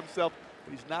disappointed with himself,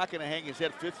 but he's not going to hang his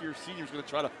head. Fifth-year senior is going to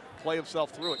try to play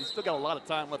himself through it. He's still got a lot of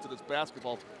time left in this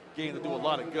basketball game to do a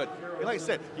lot of good. And like I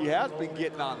said, he has been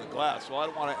getting on the glass, so I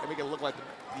don't want to make it look like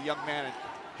the young man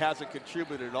hasn't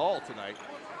contributed at all tonight.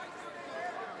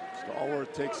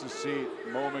 Stallworth takes a seat.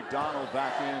 Mo McDonald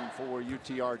back in for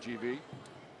UTRGV.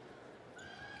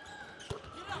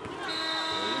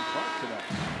 Clark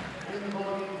connects.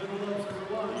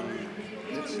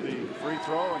 He hits the free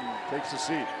throw and takes a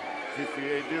seat.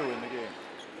 Fifier do in the game.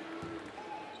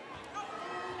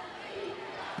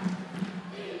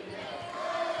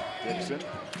 Dixon.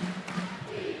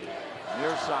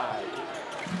 Near side.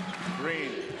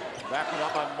 Green backing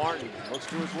up on Martin. Looks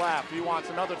to his left. He wants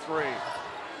another three.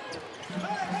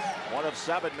 1 of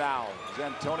 7 now. It's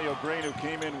Antonio Green, who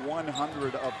came in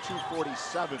 100 of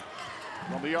 247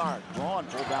 from the arc. Braun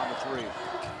pulled down the three.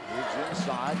 Moves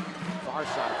inside. Far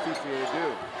side. Fifier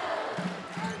do.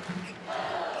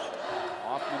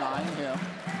 Hoffman eyeing him.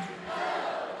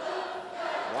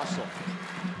 Russell.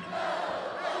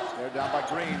 Stared down by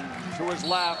Green. To his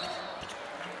left.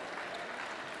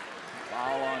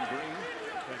 Foul on Green.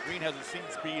 And Green hasn't seen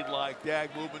speed like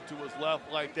that, moving to his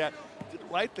left like that. Did the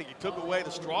right thing. He took away the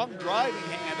strong driving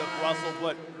hand of Russell,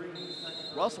 but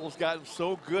Russell's gotten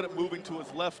so good at moving to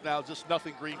his left now, just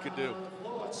nothing Green could do.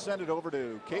 Let's send it over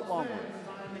to Kate Longwood.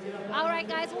 All right,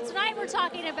 guys. Well, tonight we're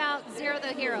talking about Zero the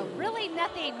Hero. Really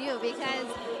nothing new because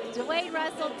Dwayne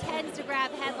Russell tends to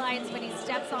grab headlines when he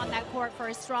steps on that court for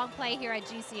a strong play here at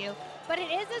GCU. But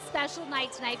it is a special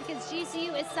night tonight because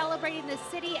GCU is celebrating the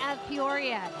city of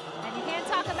Peoria. And you can't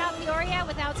talk about Peoria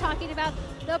without talking about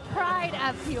the pride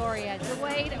of Peoria.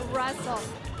 Dwayne Russell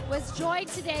was joined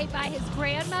today by his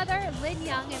grandmother, Lynn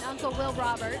Young, and Uncle Will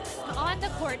Roberts on the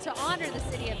court to honor the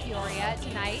city of Peoria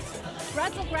tonight.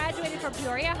 Russell graduated from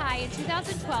Peoria High in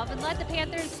 2012 and led the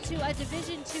Panthers to a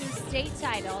Division II state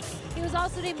title. He was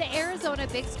also named the Arizona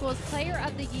Big Schools Player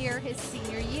of the Year his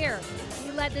senior year.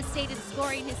 He led the state in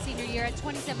scoring his senior year at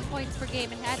 27 points per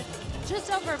game and had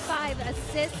just over 5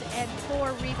 assists and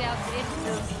 4 rebounds in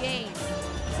those games.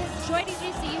 Since joining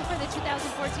GCU for the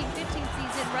 2014-15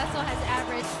 season, Russell has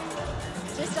averaged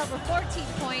just over 14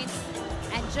 points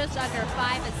and just under 5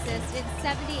 assists in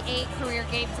 78 career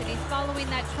games, and he's following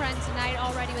that trend tonight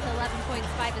already with 11 points,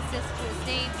 5 assists to his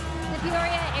name. The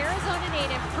Peoria, Arizona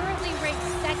native currently ranks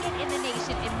 2nd in the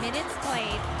nation in minutes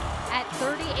played at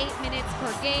 38 minutes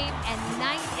per game and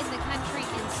 9th in the country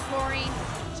in scoring,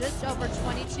 just over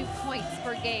 22 points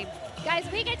per game. Guys,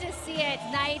 we get to see it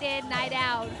night in, night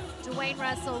out. Dwayne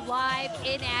Russell live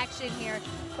in action here.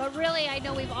 But really, I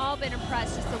know we've all been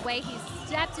impressed just the way he's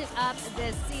stepped it up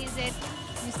this season.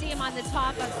 You see him on the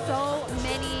top of so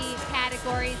many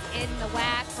categories in the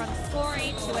WAC, from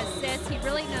scoring to assists. He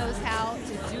really knows how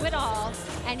to do it all.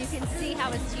 And you can see how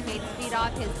his teammates feed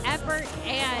off his effort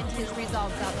and his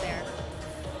results up there.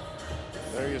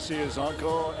 There you see his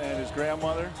uncle and his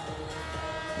grandmother.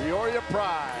 Peoria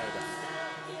pride.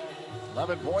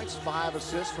 11 points, 5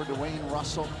 assists for Dwayne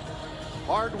Russell.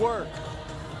 Hard work,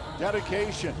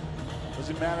 dedication.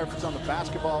 Doesn't matter if it's on the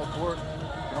basketball court,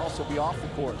 it can also be off the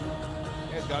court.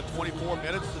 He's got 24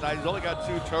 minutes tonight. He's only got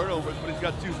 2 turnovers, but he's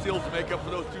got 2 steals to make up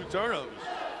for those 2 turnovers.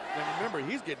 And remember,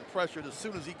 he's getting pressured as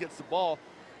soon as he gets the ball,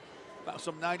 about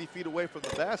some 90 feet away from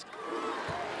the basket.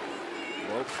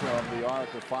 Lopes from the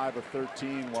arc are 5 of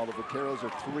 13, while the Vaqueros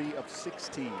are 3 of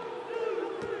 16.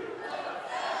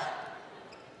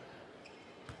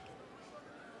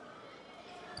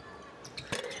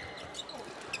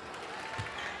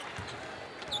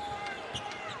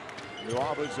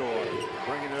 Abazor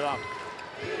bringing it up.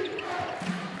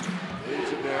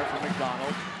 Leads it there for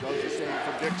McDonald. Does the same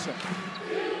for Dixon.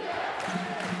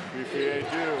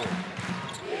 Fifi-Adu.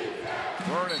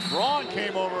 Vernon. Braun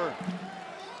came over.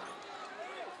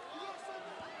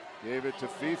 Gave it to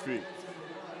Fifi.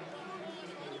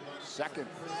 Second.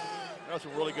 That was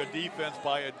some really good defense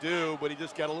by Adu, but he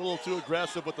just got a little too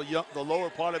aggressive with the lower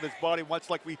part of his body, much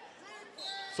like we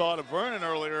saw to Vernon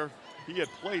earlier. He had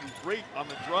played great on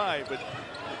the drive, but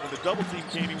when the double team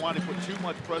came, he wanted to put too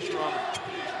much pressure on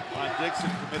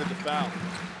Dixon, committed the foul.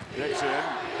 Dixon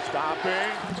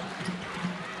stopping.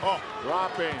 Oh,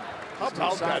 dropping. How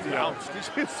about that bounce? Did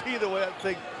you see the way that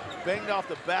thing banged off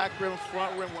the back rim,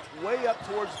 front rim, went way up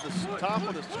towards the top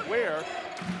of the square,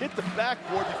 hit the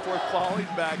backboard before falling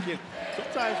back in.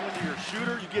 Sometimes when you're a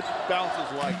shooter, you get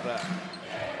bounces like that.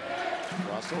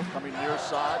 Russell coming near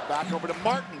side, back over to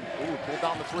Martin. Ooh, pulled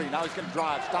down the three. Now he's going to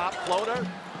drive. Stop, floater.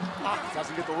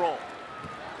 Doesn't get the roll.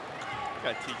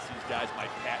 Got to teach these guys my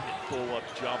patented pull-up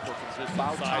jumper from just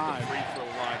About inside time. the free throw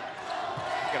line.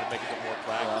 Got to make it more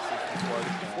practices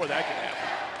before that can happen.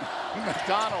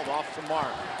 McDonald off the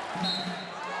mark.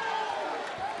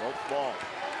 Lopes ball.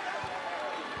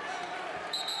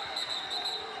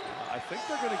 I think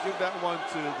they're going to give that one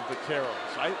to the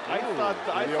Vaqueros. I thought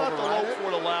the Lopes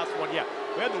were the last one. Yeah,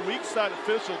 we had the weak side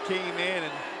official came in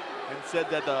and said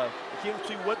that I can't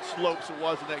see what Lopes it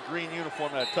was in that green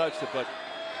uniform that touched it, but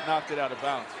knocked it out of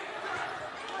bounds.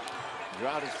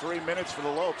 Drought is 3 minutes for the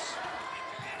Lopes.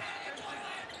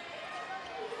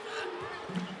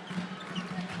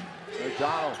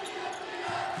 McDonald.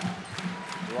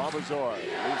 Abazor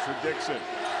leaves for Dixon.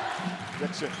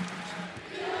 Dixon.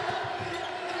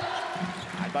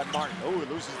 By Martin. Oh, he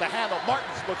loses the handle. Martin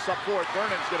looks up for it.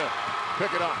 Vernon's going to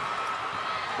pick it up.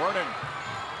 Vernon.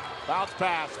 Bounce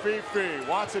pass. Fifi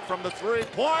wants it from the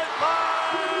three-point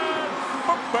line.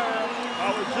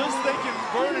 I was just thinking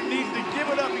Vernon needs to give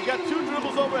it up. He got 2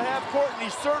 dribbles over half court, and he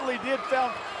certainly did.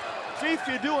 Found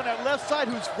Fifi doing that left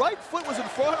side, whose right foot was in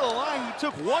front of the line. He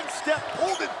took 1 step,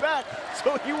 pulled it back,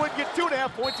 so he wouldn't get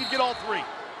 2.5 points. He'd get all 3.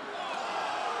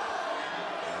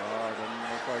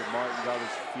 Like Martin got his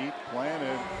feet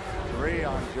planted. 3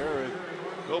 on Jared.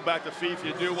 Go back to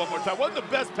Fifi, do one more time. Wasn't the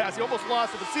best pass. He almost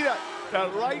lost it. But see that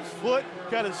right foot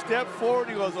kind of step forward.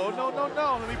 He goes, oh, no, no,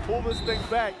 no. Let me pull this thing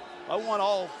back. I want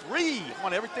all 3. I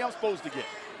want everything I'm supposed to get.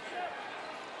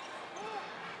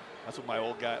 That's what my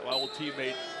old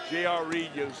teammate J.R.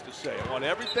 Reed used to say. I want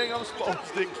everything I'm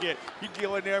supposed to get. He'd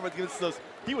go in there, but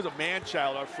he was a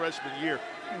man-child our freshman year.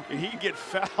 And he'd get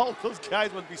fouled. Those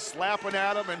guys would be slapping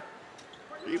at him, and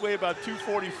he weighed about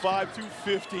 245,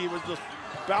 250. He would just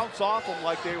bounce off them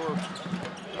like they were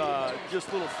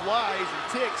just little flies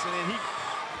and ticks, and then he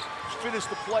finished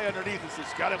the play underneath and said,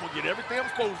 Scott, I'm going to get everything I'm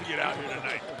supposed to get out here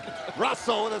tonight.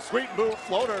 Russell with a sweet move,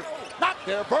 floater. Not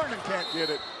there. Vernon can't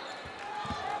get it.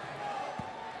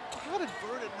 How did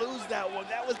Vernon lose that one?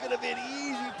 That was going to be an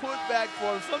easy putback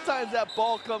for him. Sometimes that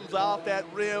ball comes off that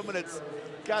rim, and it's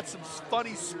got some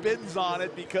funny spins on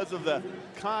it because of the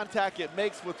contact it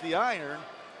makes with the iron.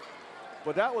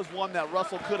 But that was one that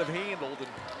Russell could have handled, and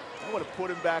I would have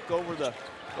put him back over the,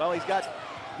 well, he's got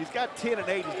 10 and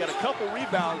 8. He's got a couple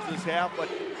rebounds this half, but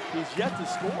he's yet to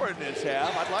score in this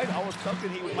half. I was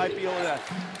thinking he might be able to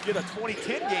get a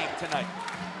 20-10 game tonight.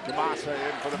 Jamasa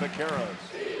in for the Vaqueros.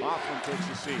 Hoffman takes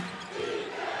a seat.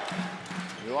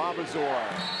 Abazor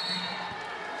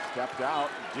stepped out,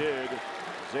 did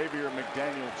Xavier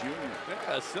McDaniel Jr.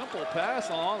 Yeah, a simple pass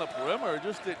on the perimeter,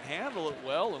 just didn't handle it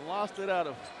well and lost it right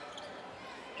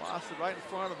in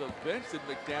front of the bench. Did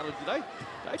McDaniel? Did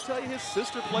I tell you his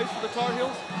sister plays for the Tar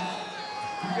Heels?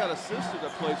 He's got a sister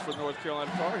that plays for North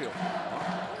Carolina Tar Heels.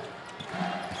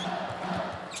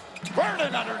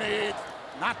 Vernon underneath,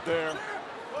 not there.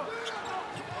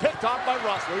 Picked off by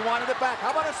Russell. He wanted it back.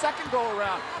 How about a second go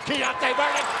around? Keontae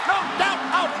Vernon, no doubt,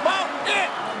 out, in.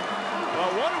 A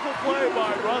wonderful play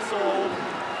by Russell.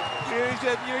 He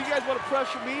said, you guys want to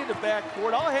pressure me in the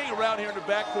backcourt? I'll hang around here in the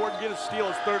backcourt and get a steal,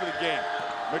 his 3rd of the game.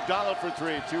 McDonald for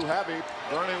 3, too heavy.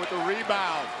 Vernon with the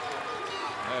rebound.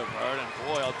 Hey, Vernon,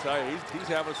 boy, I'll tell you, he's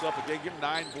having us up again. Give him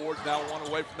 9 boards now, 1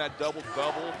 away from that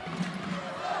double-double.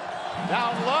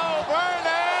 Down low,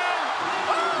 Vernon!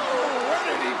 Oh, where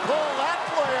did he pull that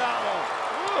play out of?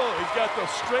 Oh, he's got the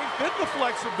strength and the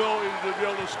flexibility to be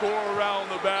able to score around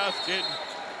the basket.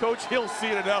 Coach Hill's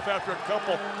seen enough after a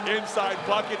couple inside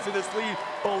buckets, and this lead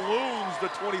balloons to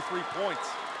 23 points.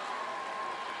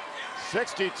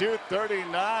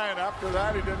 62-39. After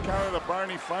that, he did kind of the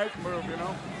Barney Fife move, you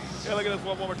know. Yeah, look at this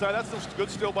one more time. That's a good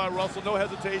steal by Russell. No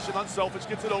hesitation, unselfish.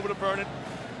 Gets it over to Vernon.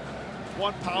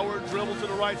 One power dribble to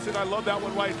the right side. I love that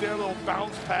one right there. A little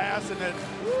bounce pass, and then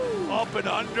up and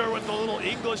under with a little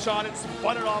English on it.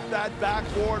 Spun it off that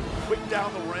backboard. Quick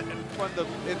down the rim and from the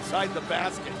inside the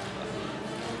basket.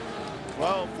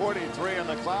 12:43 on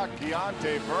the clock.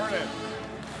 Keontae Vernon.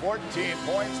 14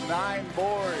 points, 9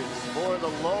 boards for the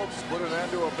Lopes. Put an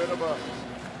end to a bit of a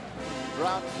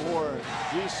drought for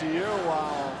GCU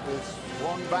while it's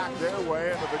swung back their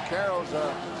way. And the Vaqueros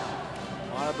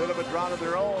on a bit of a drought of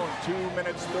their own. 2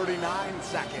 minutes, 39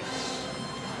 seconds.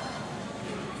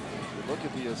 You look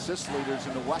at the assist leaders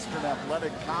in the Western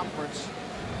Athletic Conference.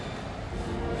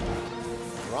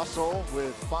 Russell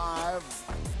with 5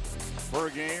 per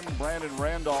game. Brandon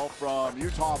Randolph from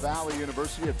Utah Valley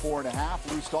University at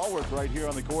 4.5. Lou Stallworth right here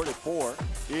on the court at 4.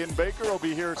 Ian Baker will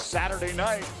be here Saturday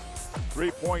night.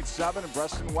 3.7. And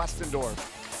Preston Westendorf.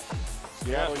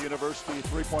 Seattle University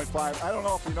 3.5. I don't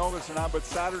know if you know this or not, but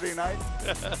Saturday night,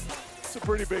 it's a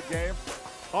pretty big game.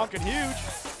 Honking huge.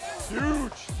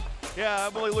 Huge. Yeah,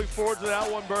 I'm really looking forward to that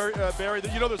one, Barry.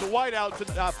 You know there's a whiteout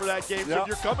for that game. So if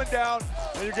you're coming down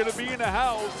and you're going to be in the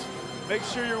house, make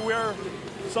sure you wear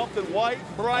something white,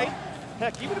 bright.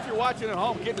 Heck, even if you're watching at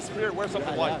home, get in the spirit, wear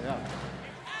something white.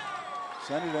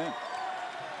 Send it in.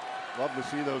 Love to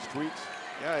see those tweets.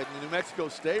 Yeah, in New Mexico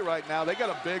State right now, they got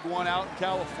a big one out in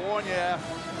California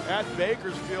at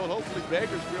Bakersfield. Hopefully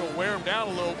Bakersfield will wear them down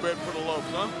a little bit for the Lopes,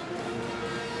 huh?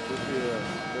 Could be a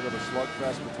bit of a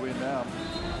slugfest between them.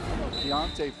 How about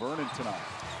Keontae Vernon tonight?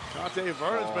 Keontae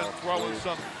Vernon's been throwing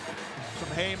some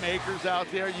haymakers out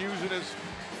there, using his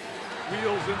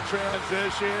wheels in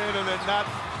transition and then not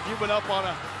giving up on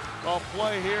a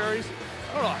play here.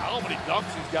 I don't know how many dunks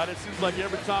he's got. It seems like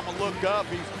every time I look up,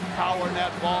 he's powering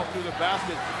that ball through the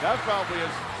basket. That's probably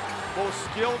his most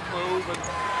skilled move, and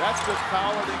that's just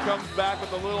power. And he comes back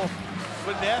with a little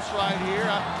finesse right here.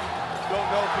 I don't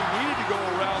know if he needed to go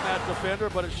around that defender,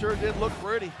 but it sure did look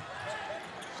pretty.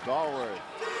 Stallworth,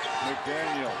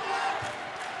 McDaniel,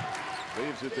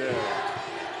 leaves it there.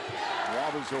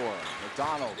 Wabazor,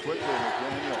 McDonald, quickly,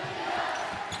 McDaniel.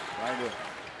 Trying to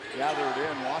gather it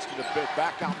in, lost it a bit.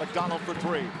 Back out McDonald for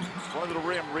 3. Going to the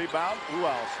rim, rebound. Who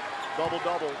else?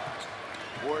 Double-double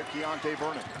for Keontae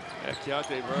Vernon. Yeah,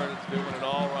 Keontae Vernon's doing it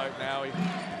all right now. He's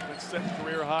been setting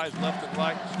career highs left and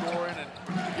right, scoring and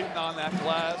getting on that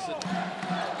glass. And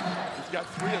he's got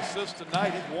 3 assists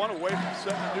tonight. He's 1 away from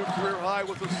setting a new career high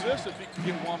with assists if he can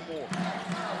get 1 more.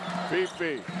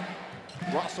 Fifi.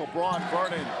 Russell, Braun,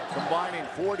 Vernon combining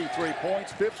 43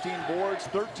 points, 15 boards,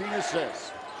 13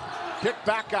 assists. Kick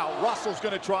back out. Russell's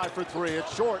going to try for 3.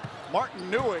 It's short. Martin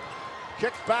knew it.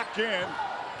 Kicks back in.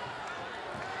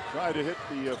 Tried to hit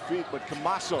the feet, but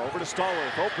Camasso over to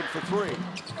Stallworth. Open for 3.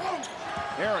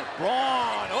 Aaron,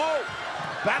 Braun. Oh!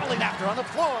 Battling after on the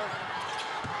floor.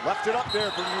 Left it up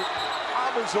there for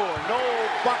Abazor. No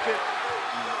bucket.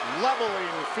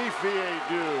 Leveling Fifi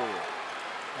Adu.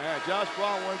 Yeah, Josh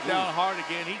Braun went down hard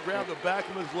again. He grabbed the back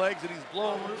of his legs and he's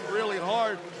blowing really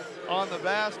hard on the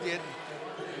basket.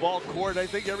 Ball court, I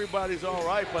think everybody's all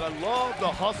right, but I love the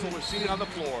hustle we're seeing on the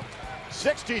floor.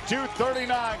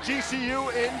 62-39, GCU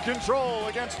in control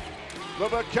against the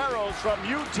Vaqueros from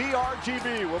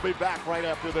UTRGV. We'll be back right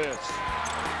after this.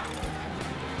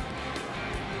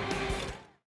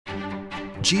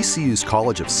 GCU's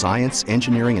College of Science,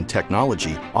 Engineering, and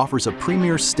Technology offers a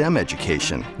premier STEM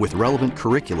education with relevant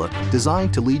curricula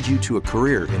designed to lead you to a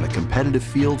career in the competitive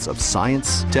fields of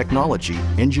science, technology,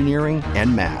 engineering,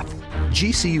 and math.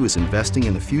 GCU is investing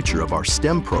in the future of our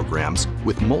STEM programs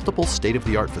with multiple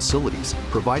state-of-the-art facilities,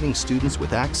 providing students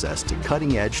with access to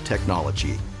cutting-edge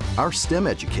technology. Our STEM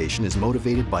education is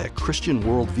motivated by a Christian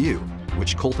worldview,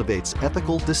 which cultivates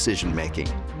ethical decision-making.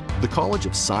 The College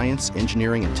of Science,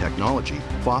 Engineering, and Technology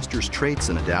fosters traits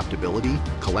in adaptability,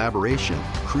 collaboration,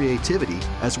 creativity,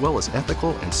 as well as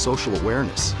ethical and social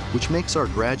awareness, which makes our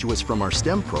graduates from our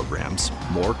STEM programs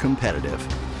more competitive.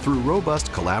 Through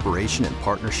robust collaboration and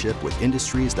partnership with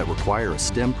industries that require a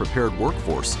STEM-prepared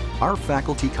workforce, our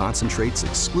faculty concentrates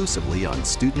exclusively on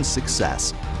student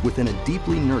success within a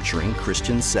deeply nurturing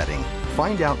Christian setting.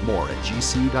 Find out more at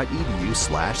gcu.edu/CSET.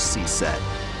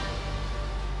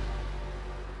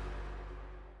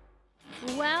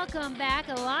 welcome back.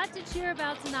 A lot to cheer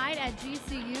about tonight at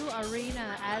GCU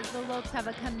Arena as the Lopes have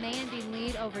a commanding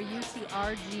lead over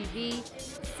UTRGV,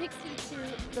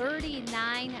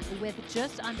 62-39 with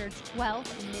just under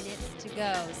 12 minutes to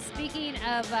go. Speaking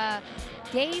of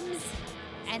games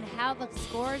and how the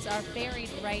scores are faring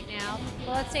right now,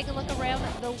 well, let's take a look around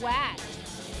the WAC.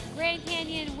 Grand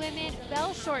Canyon women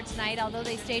fell short tonight, although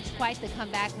they staged quite the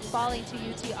comeback, falling to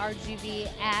UTRGV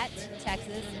at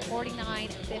Texas,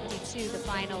 49-52 the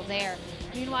final there.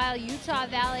 Meanwhile, Utah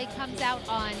Valley comes out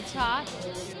on top.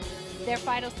 Their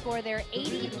final score there,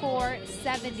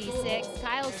 84-76.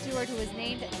 Kyle Stewart, who was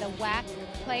named the WAC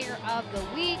Player of the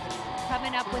Week,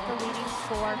 coming up with the leading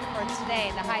score for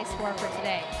today, the high score for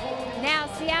today. Now,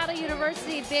 Seattle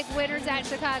University, big winners at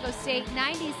Chicago State,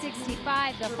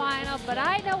 90-65 the final, but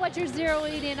I know what you're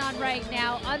zeroing in on right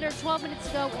now. Under 12 minutes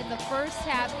to go in the first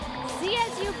half,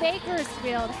 CSU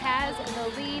Bakersfield has the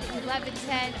lead,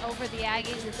 11-10 over the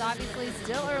Aggies. It's obviously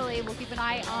still early. We'll keep an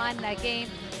eye on that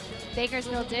game.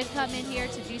 Bakersfield did come in here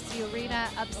to GCU Arena,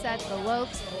 upset the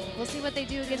Lopes. We'll see what they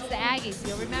do against the Aggies.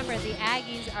 You'll remember the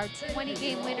Aggies are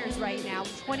 20-game winners right now,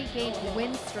 20-game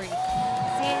win streak.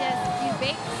 CSU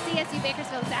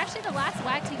Bakersfield is actually the last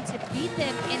WAC team to beat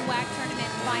them in WAC tournament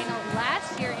final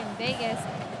last year in Vegas.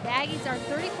 The Aggies are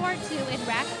 34-2 in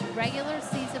regular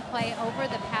season play over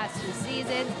the past 2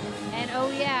 seasons. And oh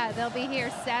yeah, they'll be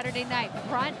here Saturday night,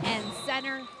 front and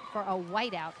center for a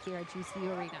whiteout here at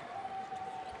GCU Arena.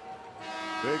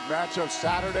 Big matchup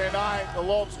Saturday night. The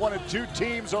Lopes wanted 2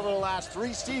 teams over the last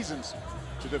 3 seasons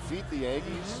to defeat the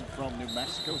Aggies from New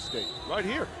Mexico State. Right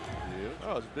here. Yeah.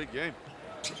 Oh, it's a big game.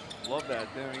 Love that.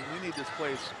 I mean, we need this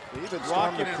place. They even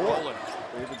stormed the court. Rolling.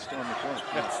 They even stormed the court.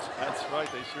 That's right.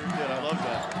 They sure did. I love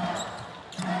that.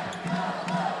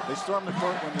 They stormed the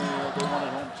court when they won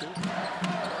at home too.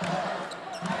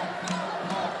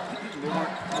 They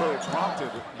weren't really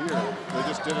prompted here. They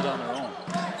just did it on their own.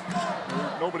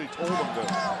 Nobody told him to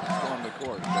storm the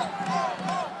court.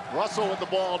 Russell with the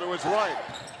ball to his right.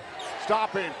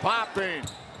 Stopping, popping.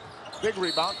 Big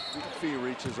rebound. Fifi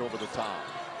reaches over the top.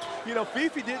 You know,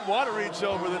 Fifi didn't want to reach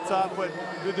over the top, but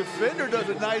the defender does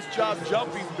a nice job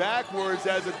jumping backwards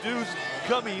as a deuce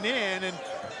coming in, and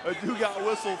a dude got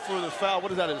whistled for the foul.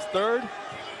 What is that, his 3rd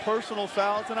personal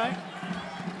foul tonight?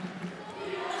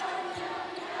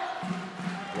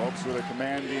 Lopes with a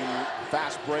commanding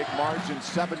fast break margin,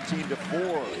 17-4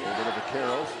 over the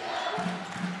Vaqueros.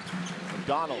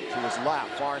 McDonald to his left,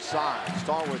 far side.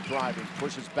 Stallworth driving,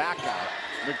 pushes back out.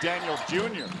 McDaniel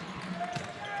Jr.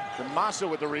 Tommaso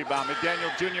with the rebound.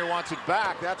 McDaniel Jr. wants it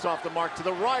back. That's off the mark to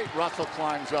the right. Russell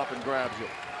climbs up and grabs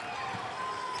it.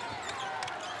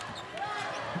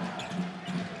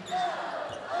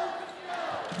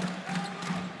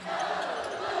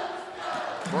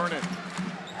 Vernon.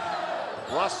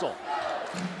 Russell.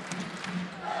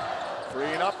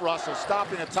 Freeing up Russell,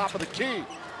 stopping at top of the key.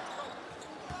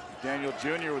 Daniel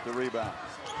Jr. with the rebound.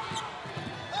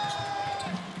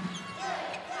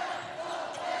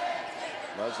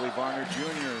 Leslie Varner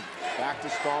Jr. back to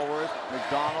Stallworth.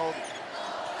 McDonald.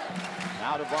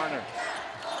 Now to Varner.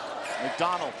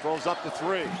 McDonald throws up the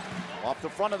 3. Off the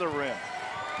front of the rim.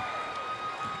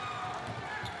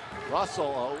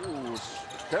 Russell,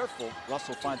 careful.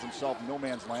 Russell finds himself in no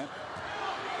man's land.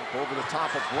 Over the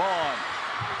top of Braun.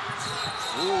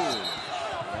 Ooh.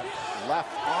 Left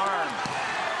arm.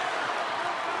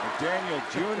 McDaniel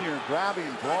Jr.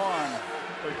 grabbing Braun.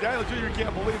 McDaniel Jr.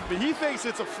 can't believe it, but he thinks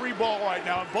it's a free ball right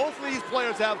now. And both of these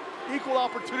players have equal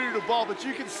opportunity to ball, but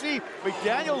you can see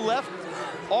McDaniel left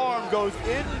arm goes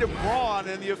into Braun,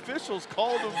 and the officials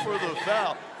called him for the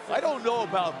foul. I don't know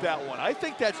about that one. I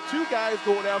think that's 2 guys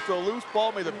going after a loose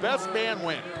ball. May the best man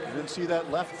win. You didn't see that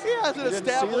left? He hasn't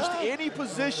established any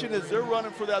position as they're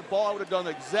running for that ball. I would have done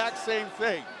the exact same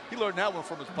thing. He learned that one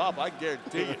from his pop, I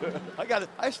guarantee you.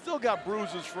 I still got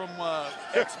bruises from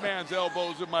X-Man's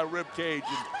elbows in my rib cage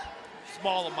and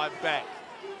small in my back.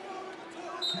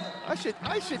 I should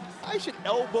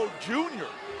elbow Junior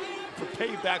for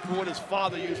payback for what his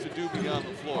father used to do me on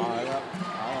the floor. I don't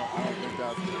think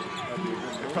that'd be a good move.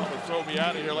 They'll probably throw me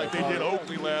out of here like they did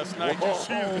Oakley last night.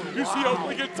 You see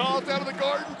Oakley get tossed out of the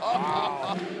garden?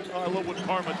 I love when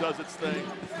karma does its thing.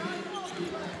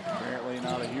 Apparently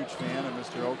not a huge fan of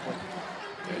Mr. Oakley.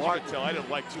 Yeah, you can tell I didn't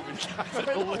like too many guys in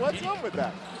the league. What's up with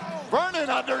that? Vernon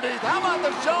underneath. How about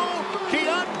the show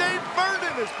Keontae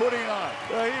Vernon is putting on?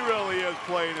 He really is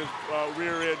playing his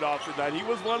rear end off tonight. He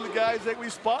was one of the guys that we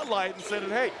spotlight and said,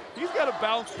 hey, he's got to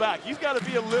bounce back. He's got to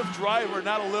be a lift driver,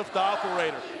 not a lift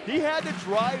operator. He had to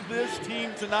drive this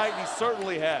team tonight, and he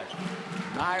certainly had.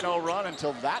 9-0 run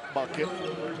until that bucket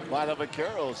by the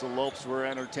Vaqueros. The Lopes were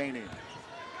entertaining.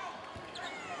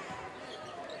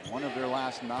 One of their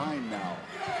last 9 now.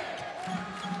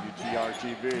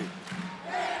 UTRGV.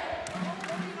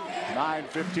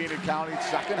 9:15 and counting,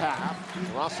 second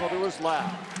half. Russell to his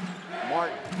left.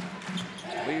 Martin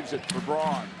leaves it for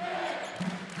Braun.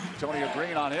 Antonio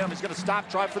Green on him. He's going to stop,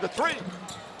 try for the 3.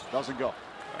 Doesn't go.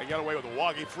 He got away with a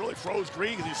walk. He really froze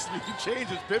Green because he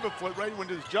changed his pivot foot right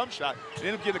into his jump shot. He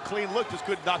ended up getting a clean look, just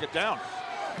couldn't knock it down.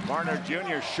 Varner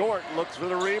Jr. short, looks for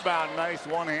the rebound. Nice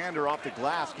one-hander off the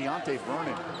glass. Keontae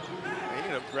Vernon. He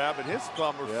ended up grabbing his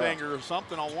thumb or finger or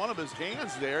something on one of his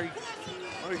hands there.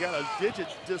 He got a digit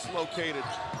dislocated.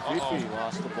 Fifi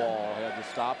lost the ball, had to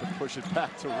stop and push it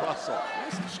back to Russell.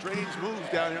 There's some strange moves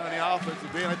down here on the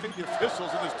offensive end. I think the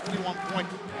officials in this 21-point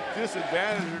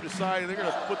disadvantage are deciding they're going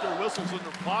to put their whistles in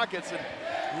their pockets, and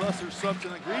unless there's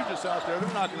something egregious out there,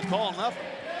 they're not going to call nothing.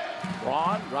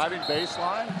 Braun driving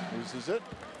baseline, loses it.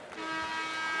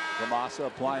 Gamasa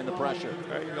applying the pressure.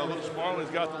 There you go, Luke Marley's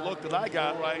got the look that I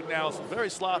got right now. Some very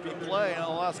sloppy play in the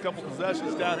last couple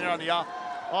possessions down here on the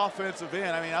offensive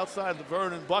end. I mean, outside the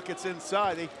Vernon buckets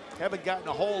inside, they haven't gotten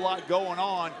a whole lot going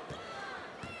on.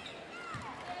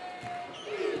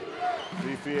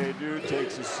 Fifi Adu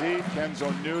takes a seat.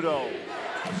 Kenzo Nudo,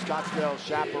 Scottsdale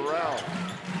Chaparral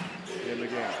in the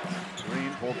game.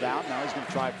 Green pulled down, now he's going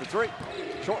to try for 3.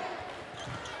 Short.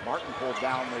 Martin pulled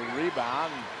down the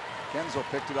rebound. Kenzo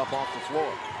picked it up off the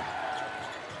floor.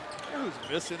 Who's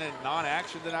missing in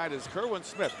non-action tonight is Kerwin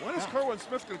Smith. When is Kerwin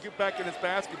Smith going to get back in his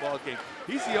basketball game?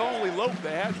 He's the only lope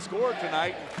that hadn't scored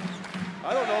tonight.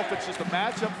 I don't know if it's just a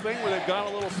matchup thing where they've gone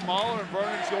a little smaller and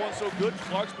Vernon's going so good.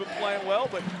 Clark's been playing well,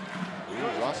 but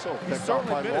Russell he's picked up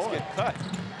by certainly Lloyd. get cut.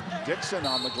 Dixon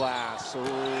on the glass. Oh,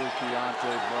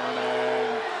 Keontae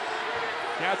Vernon.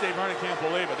 Keontae Vernon can't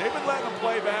believe it. They've been letting him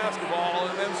play basketball,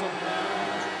 and then some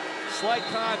slight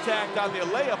contact on the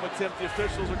layup attempt. The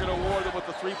officials are going to award them with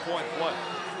the 3-point play.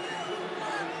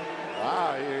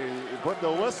 Wow, he put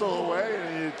the whistle away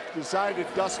and he decided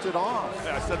to dust it off.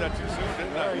 Yeah, I said that too soon,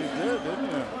 didn't I? Yeah, you did,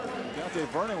 didn't you? Keontae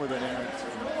Vernon with an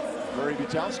errant. Murray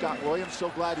Butel, Scott Williams, so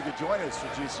glad you could join us for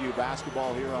GCU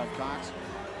basketball here on Cox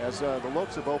as the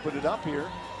Lopes have opened it up here.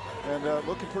 And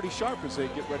looking pretty sharp as they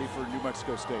get ready for New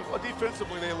Mexico State. Well,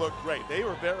 defensively, they look great. They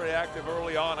were very active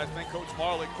early on. I think Coach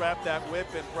Marley crapped that whip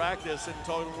in practice and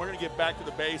told them we're going to get back to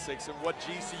the basics. And what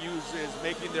GCU is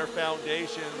making their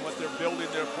foundation, what they're building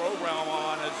their program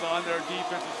on, is on their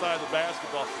defensive side of the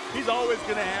basketball. He's always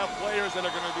going to have players that are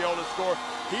going to be able to score.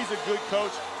 He's a good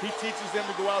coach. He teaches them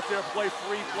to go out there, play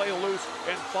free, play loose,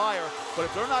 and fire. But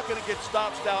if they're not going to get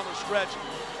stops down the stretch,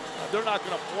 they're not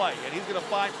going to play, and he's going to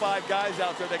find 5 guys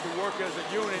out there that can work as a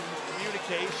unit,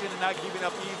 communication, and not giving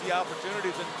up easy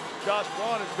opportunities. And Josh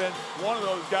Braun has been one of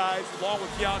those guys, along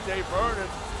with Keontae Vernon,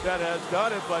 that has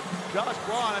done it. But Josh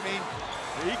Braun, I mean,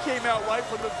 he came out right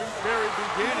from the very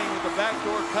beginning with the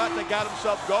backdoor cut that got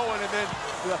himself going, and then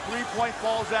the 3-point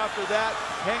falls after that,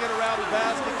 hanging around the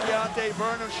basket. Keontae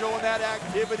Vernon showing that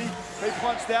activity. They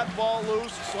punch that ball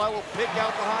loose. Sly will pick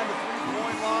out behind the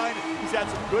 3-point line. He's had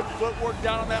some good footwork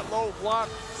down on that low block.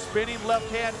 Spinning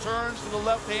left-hand turns to the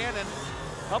left hand. And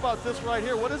how about this right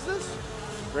here? What is this?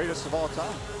 Greatest of all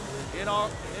time.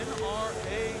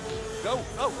 NRA. Go.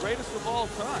 Oh, greatest of all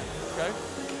time. Okay.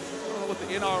 I don't know what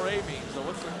the NRA means. So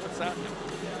what's that mean?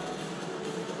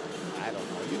 I don't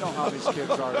know. You know how these kids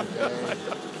are today.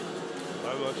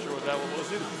 I'm not sure what that one was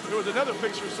either. There was another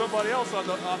picture of somebody else on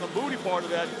the booty part of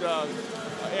that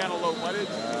antelope. I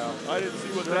didn't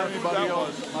see what that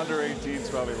was. Under 18's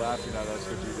probably laughing at us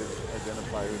because we didn't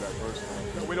identify who that person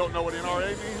was. We don't know what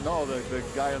NRA means? No, the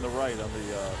guy on the right on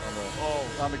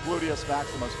the gluteus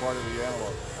maximus part of the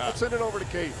antelope. Let's send it over to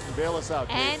Kate and bail us out,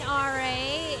 Kate.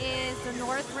 NRA is the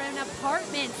North Rim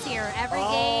Apartments here. Every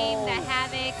game, the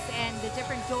Havocs and the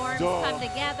different dorms come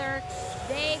together.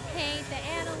 They paint the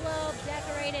antelope,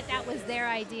 decorate it. That was their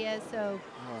idea, so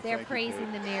they're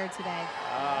praising the mayor today.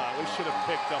 We should have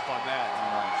picked up on that.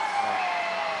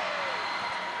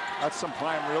 That's some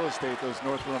prime real estate, those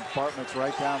North Rim Apartments,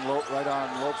 right on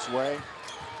Lope's Way.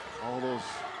 All those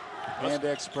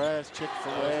Panda Express,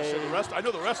 Chick-fil-A. I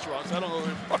know the restaurants. I don't know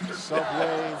the apartments. Subway.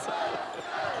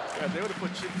 Yeah, if they would have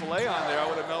put Chick-fil-A on there, I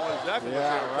would have known exactly what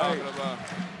they were talking about.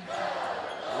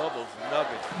 Love those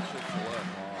nuggets from Chick-fil-A.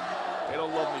 They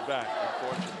don't love me back,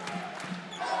 unfortunately.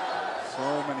 So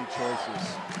many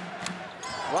choices.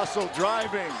 Russell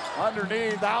driving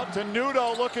underneath, out to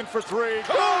Nudo, looking for 3.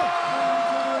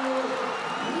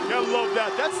 Gotta love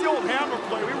that. That's the old Hammer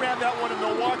play. We ran that one in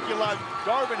Milwaukee a lot.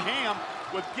 Darvin Ham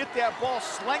would get that ball,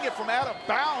 sling it from out of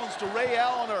bounds to Ray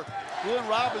Allen or Glenn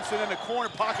Robinson in the corner,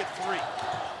 pocket 3.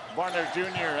 Varner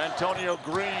Jr., Antonio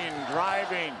Green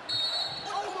driving.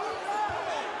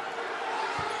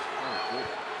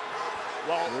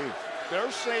 Well,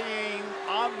 they're saying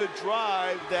on the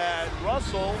drive that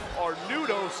Russell, or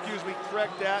Nudo, excuse me,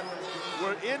 correct that,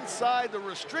 were inside the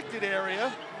restricted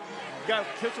area. Got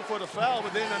whistled for the foul,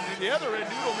 but then on the other end,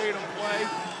 Nudo made him play.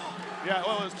 Yeah,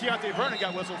 well, it was Keontae Vernon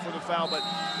got whistled for the foul, but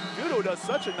Nudo does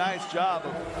such a nice job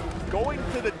of going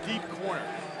to the deep corner.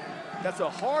 That's a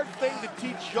hard thing to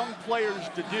teach young players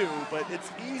to do, but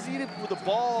it's easy to, with the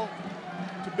ball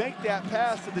to make that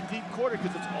pass to the deep corner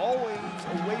because it's always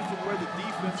away from where the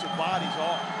defensive bodies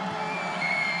are.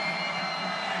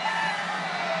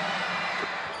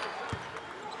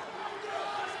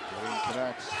 Green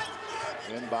connects.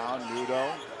 Inbound,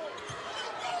 Nudo.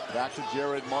 Back to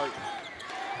Jared Martin.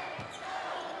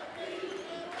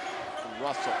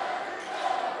 Russell.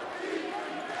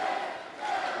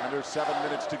 Under 7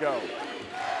 minutes to go.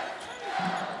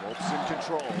 Wolves in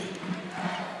control.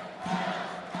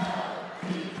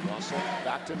 Russell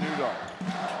back to Nudo.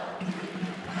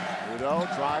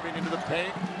 Nudo driving into the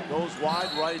paint. Goes wide,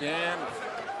 right hand.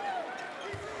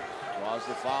 Draws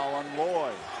the foul on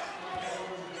Lloyd.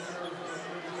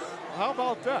 How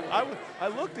about that? I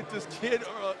looked at this kid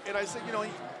and I said, you know,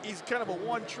 he's kind of a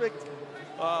one-trick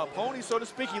pony, so to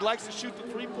speak. He likes to shoot the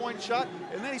three-point shot,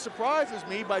 and then he surprises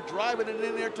me by driving it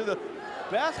in there to the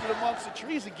basket amongst the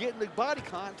trees and getting the body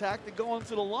contact and going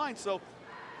to the line. So,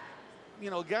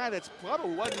 you know, a guy that's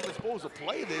probably wasn't even supposed to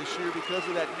play this year because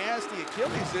of that nasty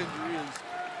Achilles injury is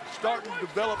starting to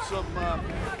develop some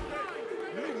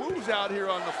new moves out here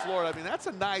on the floor. I mean, that's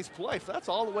a nice play. That's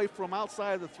all the way from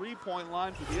outside of the three-point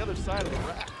line to the other side of the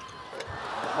rack.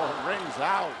 Oh, rings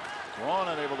out. Braun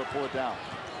unable to pull it down.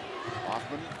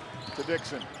 Hoffman to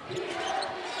Dixon.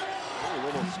 Oh, a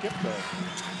little skip there.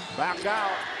 Back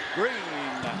out. Green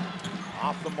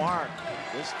off the mark.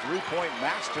 This three-point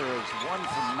master is 1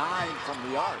 from 9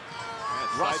 from the arc.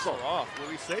 Russell off. Well,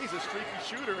 he say he's a streaky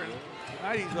shooter, and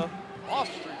tonight he's a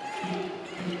off-streaky.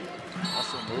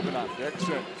 Russell moving on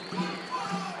Dixon.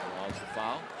 Draws the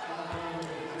foul.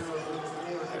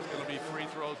 There's going to be free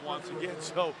throws once again.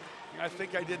 So I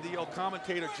think I did the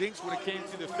commentator jinx when it came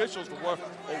to the officials. For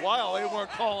a while, they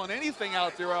weren't calling anything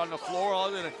out there on the floor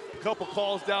other than a couple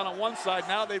calls down on one side.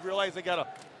 Now they've realized they got to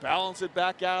balance it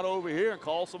back out over here and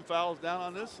call some fouls down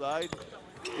on this side.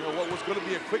 You know, what was going to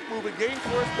be a quick moving game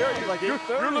for us, Barry? Like you're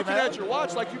looking at your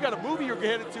watch like you got a movie you're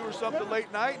headed to or something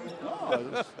late night.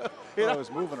 I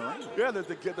was moving around. Yeah, the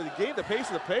game, the pace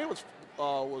of the play was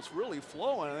really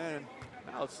flowing, and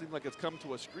now it seems like it's come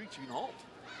to a screeching halt.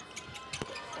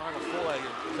 Final full,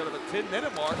 instead of a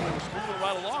 10-minute mark, it was moving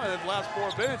right along, and then the last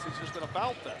 4 minutes, it's just been a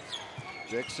foul fest.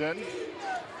 Dixon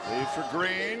leaves for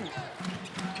Green.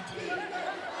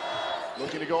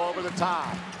 Looking to go over the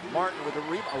top. Martin with the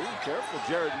rebound. Oh, careful,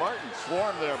 Jared Martin.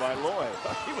 Swarmed there by Lloyd.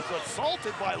 He was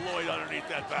assaulted by Lloyd underneath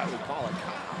that basket. We call it.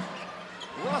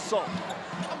 Russell,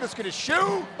 I'm just going to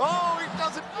shoot. Oh, he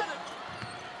doesn't get it.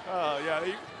 Oh, yeah,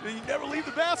 he never leave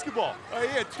the basketball. He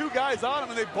had 2 guys on him,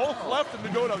 and they both left him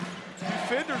to go to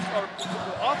defenders or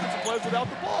offensive players without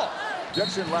the ball.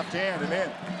 Dixon left hand and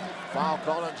in. Foul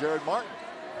called on Jared Martin.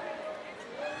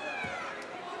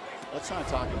 Let's not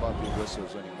talk about the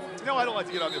whistles anymore. No, I don't like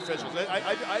to get on the officials. And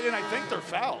I think they're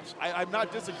fouls. I'm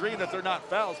not disagreeing that they're not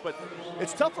fouls, but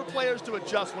it's tough for players to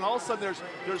adjust when all of a sudden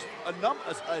there's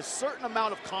a certain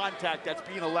amount of contact that's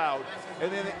being allowed,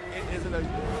 and then is it a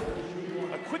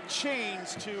quick change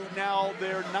to now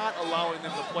they're not allowing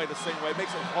them to play the same way. It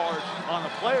makes it hard on the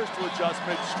players to adjust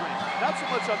midstream. Not so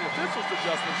much on the officials to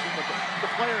adjust midstream, but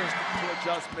the players to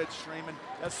adjust midstream, and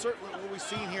that's certainly what we've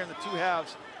seen here in the 2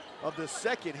 halves of the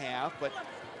second half. But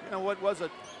you know what was I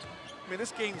mean,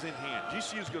 this game's in hand.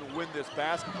 GCU's going to win this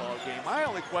basketball game. My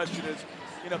only question is,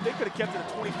 you know, if they could have kept it a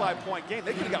 25-point game,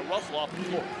 they could have got Russell off the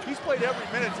floor. He's played every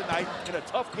minute tonight in a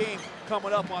tough game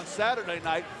coming up on Saturday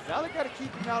night. Now they've got to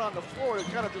keep him out on the floor to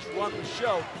kind of just run the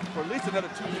show for at least another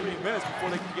 2-3 minutes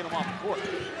before they can get him off the court.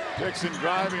 Dixon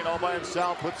driving all by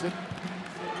himself, puts it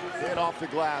in off the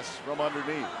glass from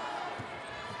underneath.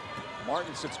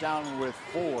 Martin sits down with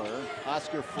 4.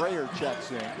 Oscar Freyer checks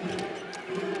in.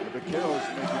 The Vaqueros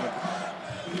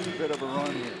making a bit of a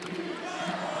run here.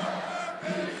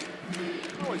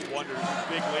 I always wondered in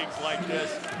big leagues like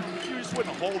this, you just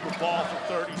wouldn't hold the ball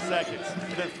for 30 seconds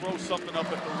and then throw something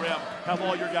up at the rim, have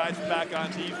all your guys back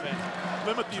on defense,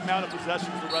 limit the amount of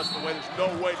possessions the rest of the way. There's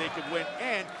no way they could win,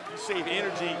 and you save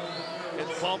energy and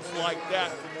bumps like that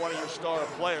from one of your star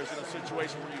players in a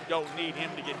situation where you don't need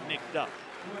him to get nicked up.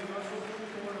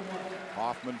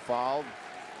 Hoffman fouled.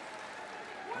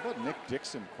 How about Nick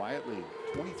Dixon quietly?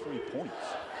 23 points.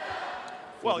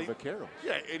 Well, the Vaqueros.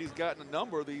 Yeah, and he's gotten a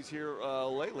number of these here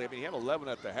lately. I mean, he had 11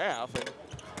 at the half, and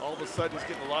all of a sudden he's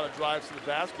getting a lot of drives to the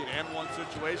basket, and one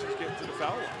situation is getting to the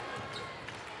foul line.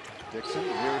 Dixon,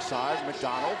 near side,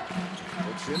 McDonald.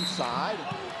 Looks inside.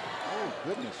 Oh,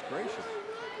 goodness gracious.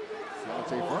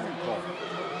 That's a Vernon call.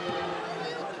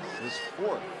 His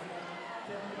fourth.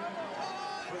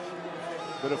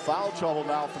 Bit of foul trouble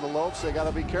now for the Lopes. They got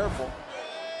to be careful.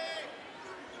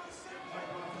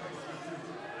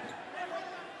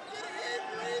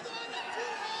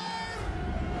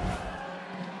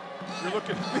 You're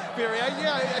looking, Barry,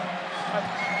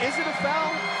 is it a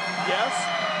foul? Yes.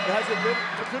 Has it been,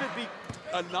 could it be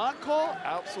a non-call?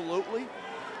 Absolutely.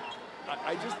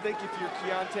 I just think if you're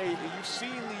Keontae, you've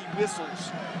seen the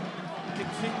whistles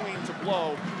continuing to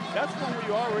blow, that's when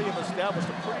we already have established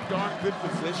a pretty darn good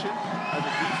position as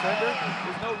a defender.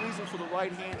 There's no reason for the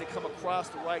right hand to come across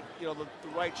the right, the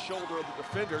right shoulder of the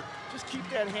defender. Just keep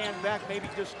that hand back, maybe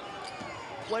just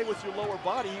play with your lower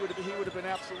body. He would have been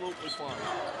absolutely fine.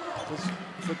 Does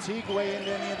fatigue weigh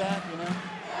into any of that,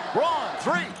 Braun,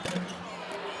 three!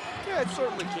 Yeah, it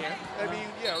certainly can. I mean,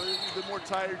 the more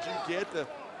tired you get, the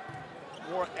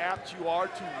more apt you are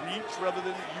to reach rather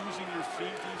than using your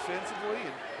feet defensively.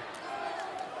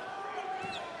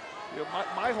 And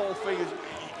my whole thing is,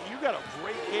 you got a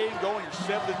great game going. You're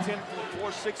 7 to 10 from the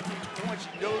floor, 16 points.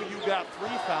 You know you got 3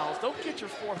 fouls. Don't get your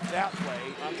fourth that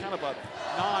way on kind of a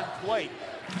non-play.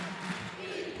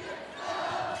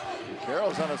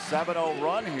 Carroll's on a 7-0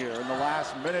 run here in the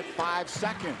last minute, 5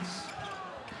 seconds.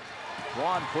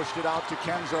 Braun pushed it out to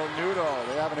Kenzo Nudo.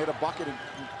 They haven't hit a bucket in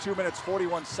 2 minutes,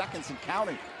 41 seconds and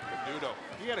counting. Nudo,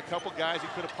 he had a couple guys he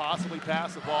could have possibly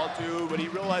passed the ball to, but he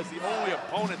realized the only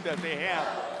opponent that they have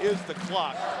is the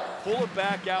clock. Pull it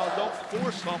back out, don't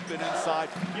force something inside.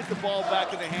 Get the ball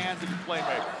back in the hands of your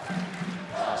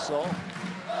playmaker. So,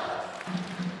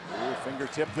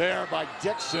 fingertip there by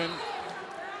Dixon.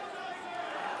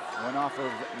 Went off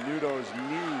of Nudo's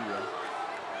knee,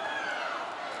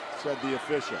 said the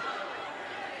official.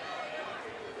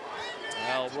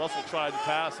 Well, Russell tried to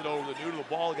pass it over to Nudo. The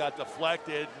ball got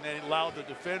deflected, and then he allowed the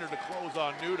defender to close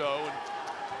on Nudo, and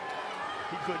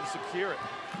he couldn't secure it.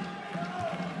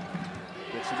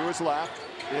 Gets it to his left.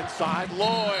 Inside,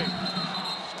 Lloyd.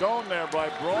 Stoned there by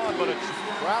Braun, but a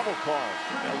travel call.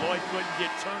 Yeah, Lloyd couldn't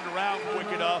get turned around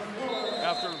quick enough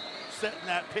after setting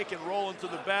that pick and roll into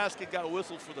the basket. Got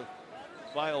whistled for the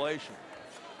violation.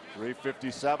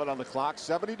 3:57 on the clock,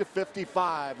 70 to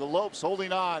 55. The Lopes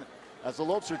holding on as the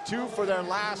Lopes are 2 for their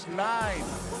last 9.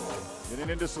 Getting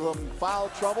into some foul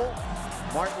trouble.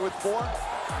 Martin with 4,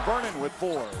 Vernon with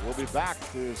 4. We'll be back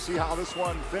to see how this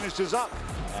one finishes up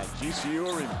at GCU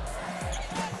Arena.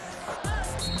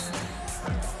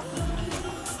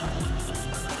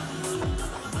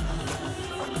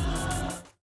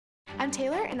 I'm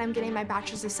Taylor, and I'm getting my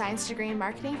Bachelor's of Science degree in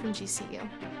marketing from GCU.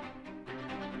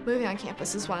 Moving on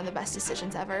campus was one of the best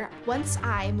decisions ever. Once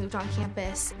I moved on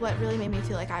campus, what really made me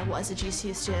feel like I was a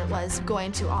GCU student was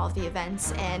going to all of the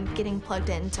events and getting plugged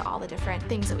into all the different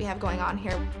things that we have going on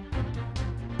here.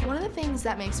 One of the things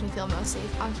that makes me feel most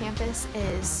safe on campus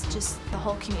is just the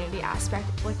whole community aspect.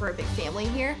 Like, we're a big family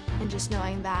here, and just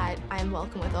knowing that I'm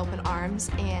welcome with open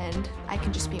arms and I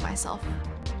can just be myself.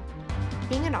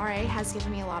 Being an RA has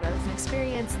given me a lot of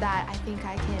experience that I think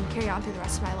I can carry on through the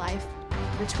rest of my life.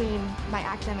 Between my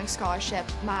academic scholarship,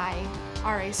 my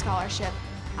RA scholarship,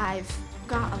 I've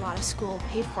got a lot of school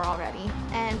paid for already.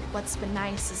 And what's been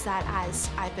nice is that as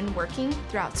I've been working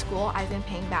throughout school, I've been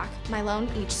paying back my loan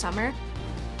each summer.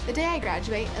 The day I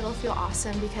graduate, it'll feel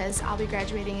awesome because I'll be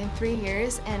graduating in 3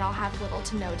 years and I'll have little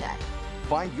to no debt.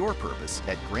 Find your purpose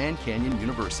at Grand Canyon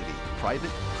University.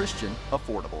 Private, Christian,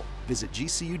 affordable. Visit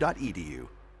gcu.edu.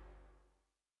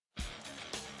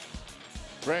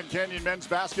 Grand Canyon men's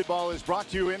basketball is brought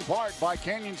to you in part by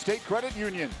Canyon State Credit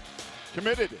Union.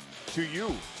 Committed to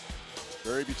you.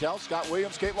 Barry Butel, Scott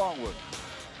Williams, Kate Longwood.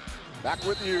 Back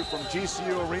with you from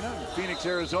GCU Arena in Phoenix,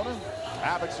 Arizona.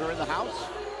 Havocs are in the house.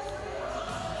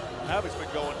 Havocs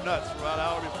been going nuts for about an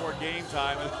hour before game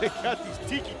time, and they got these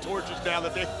tiki torches now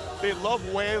that they love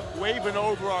waving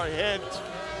over our heads,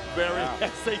 Barry,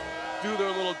 as they do their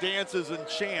little dances and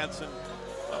chants, and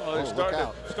they're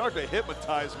starting to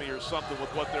hypnotize me or something with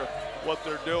what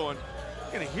they're doing.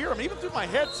 I can hear them even through my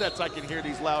headsets. I can hear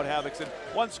these loud Havocs. And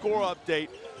one score update: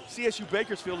 CSU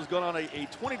Bakersfield has gone on a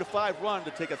 20-5 run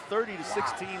to take a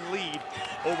 30-16 lead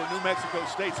over New Mexico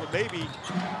State, so maybe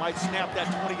might snap that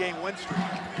 20-game win streak.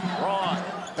 Braun,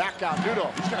 back out,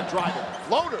 Nudo, he's gonna drive it.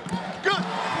 Floater, good!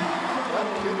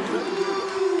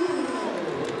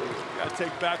 Gotta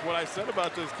take back what I said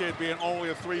about this kid being only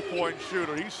a 3-point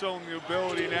shooter. He's shown the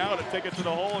ability now to take it to the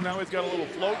hole, and now he's got a little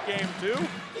float game too.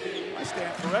 I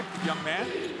stand corrected, young man.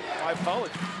 My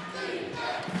apologies.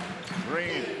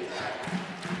 Green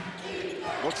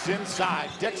looks inside.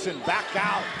 Dixon back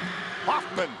out.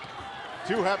 Hoffman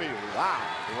too heavy. Wow.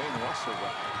 Dwayne Russell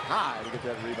went high to get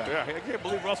that rebound. Yeah, I can't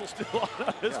believe Russell's still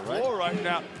on his floor right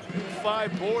now.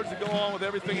 5 boards to go on with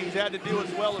everything he's had to do,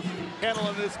 as well as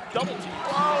handling this double team.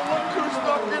 Oh, look who's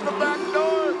stuck in the back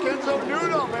door. Kenzo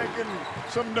Nuno making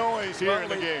some noise here in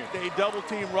the game. They double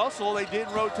team Russell. They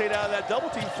didn't rotate out of that double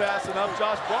team fast enough.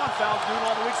 Josh Braun found Nuno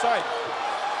on the weak side.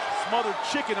 Smothered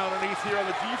chicken underneath here on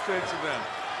the defensive end.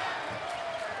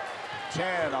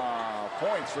 10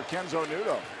 points for Kenzo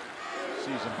Nuno.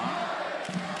 Season high.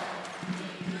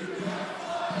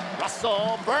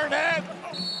 Russell, Vernon.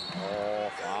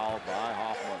 Oh, fouled by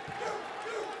Hoffman.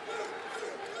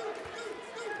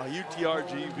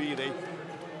 UTRGV, they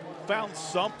found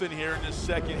something here in this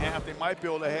second half. They might be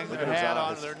able to hang their hat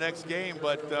on to their next game,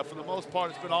 but for the most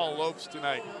part, it's been all Lopes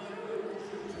tonight.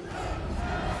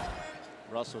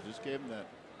 Russell just gave him that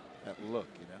look,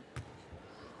 you know.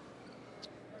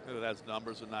 That's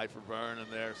numbers tonight for Vernon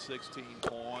there. 16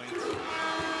 points. I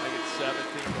think it's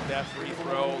 17 with that free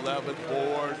throw, 11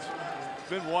 boards.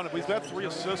 He's had 3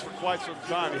 assists for quite some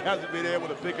time. He hasn't been able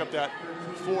to pick up that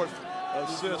 4th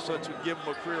assist that should give him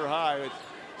a career high. It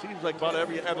seems like about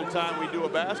every other time we do a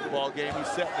basketball game, he's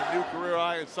setting a new career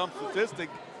high in some statistic,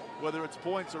 whether it's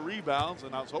points or rebounds,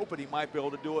 and I was hoping he might be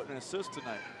able to do it in an assist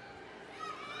tonight.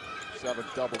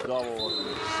 7th double-double of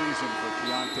the season for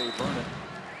Keontae Vernon.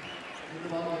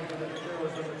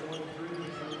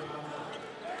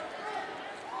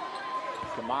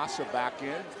 Kamasa back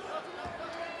in.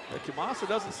 Kamasa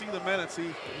doesn't see the minutes he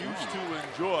used to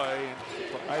enjoy.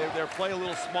 And they're playing a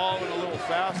little smaller and a little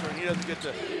faster, and he doesn't get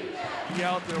to be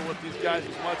out there with these guys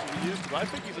as much as he used to. But I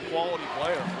think he's a quality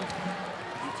player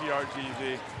for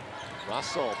UTRGV.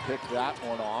 Russell picked that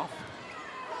one off.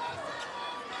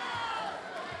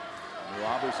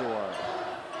 Abazor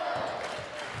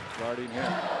guarding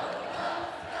him.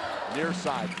 Near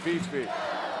side, Fifi.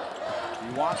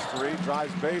 He wants 3,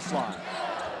 drives baseline.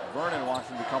 Vernon wants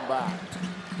him to come back.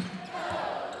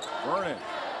 Vernon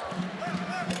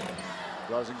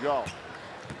doesn't go.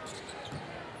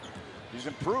 He's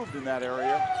improved in that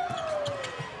area.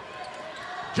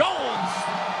 Jones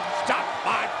stopped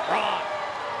by Braun.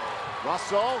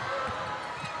 Russell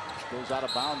goes out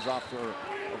of bounds off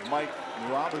of Mike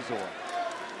Abazor.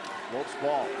 Lopes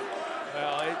ball.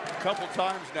 Well, a couple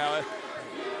times now. I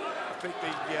think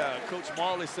Coach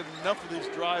Marley said enough of these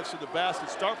drives to the basket.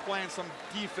 Start playing some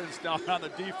defense down on the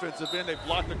defensive end. They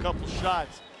blocked a couple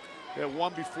shots. They had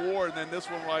one before, and then this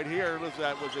one right here. Was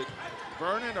it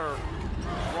Vernon or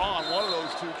Braun? One of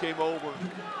those 2 came over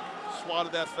and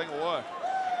swatted that thing away.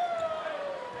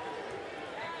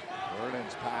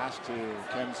 Vernon's pass to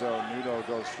Kenzo Nuno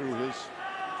goes through his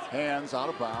hands, out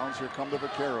of bounds. Here come the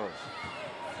Vaqueros.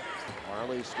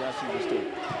 Marley stressing just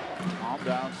to calm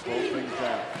down, slow things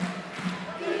down.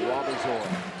 Abazor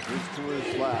moves to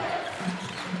his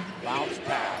left. Bounce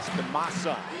pass to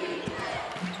Massa.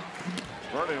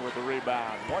 Vernon with the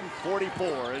rebound.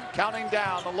 1:44 and counting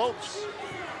down. The Lopes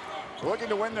looking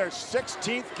to win their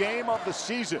 16th game of the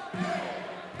season.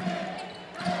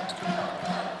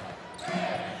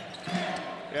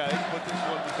 Yeah, they put this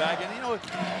one back in. You know,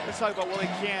 let's talk about, well,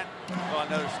 they can't. Well,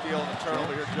 another steal and a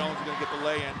turnover here. Jones is going to get the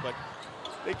lay-in, but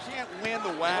they can't win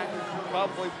the WAC.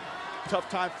 Probably tough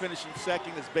time finishing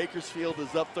second as Bakersfield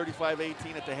is up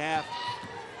 35-18 at the half.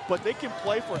 But they can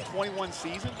play for a 21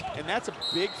 season, and that's a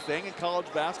big thing in college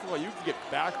basketball. You can get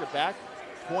back-to-back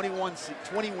 20-win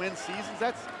seasons.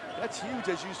 That's huge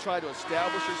as you try to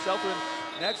establish yourself. And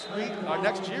next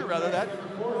year, that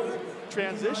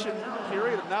transition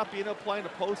period of not being able to play in the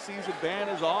postseason ban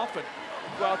is off, and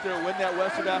go out there and win that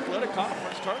Western Athletic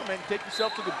Conference tournament and take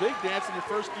yourself to the big dance in your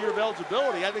first year of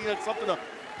eligibility. I think that's something to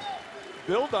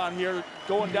build on here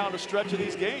going down the stretch of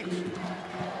these games.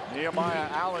 Nehemiah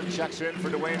Allen checks in for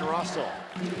Dwayne Russell.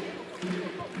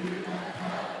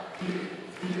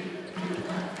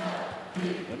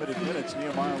 Limited minutes,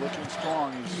 Nehemiah looking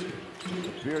strong. He's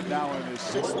appeared now in his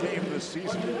 6th game this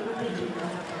season.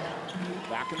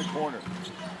 Back in the corner.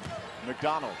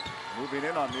 McDonald moving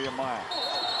in on Nehemiah.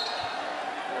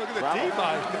 Look at the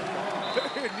D-line.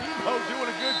 Nemo doing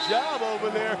a good job over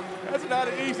there. That's not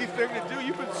an easy thing to do.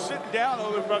 You've been sitting down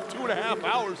over about 2.5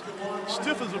 hours,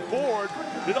 stiff as a board.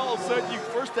 Then all of a sudden, you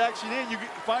first action in, you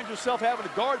find yourself having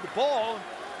to guard the ball.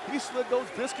 And he slid those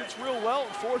biscuits real well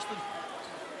and forced the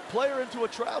player into a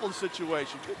travel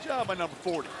situation. Good job by number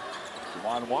 40.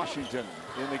 Juwan Washington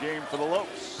in the game for the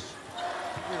Lopes.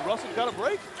 I mean, Russell got a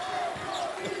break.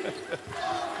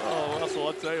 Oh, Russell,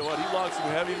 I'll tell you what, he logged some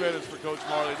heavy minutes for Coach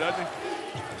Marley, doesn't he?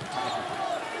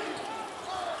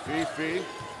 Fifi,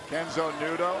 Kenzo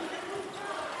Nuno,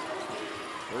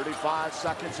 35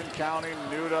 seconds and counting.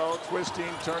 Nudo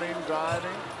twisting, turning,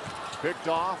 driving. Picked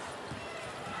off.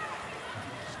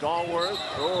 Stallworth.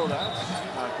 Oh, that's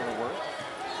not going to work.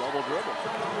 Double dribble.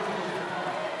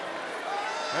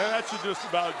 And that should just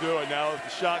about do it now. If the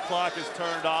shot clock is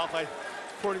turned off, I'm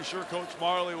pretty sure Coach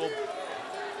Marley will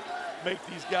make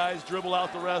these guys dribble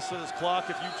out the rest of this clock.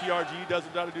 If UTRGV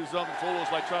doesn't try to do something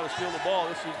foolish like try to steal the ball,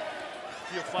 this would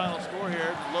be a final score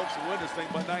here. The Lopes will win this thing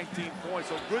by 19 points.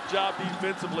 So good job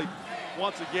defensively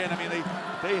once again. I mean,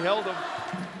 they held them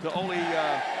to only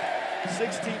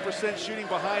 16% shooting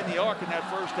behind the arc in that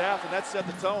first half, and that set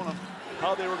the tone of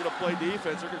how they were going to play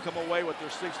defense. They're going to come away with their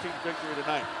 16th victory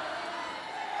tonight.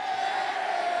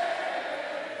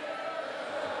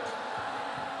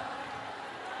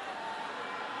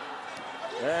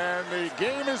 And the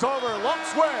game is over.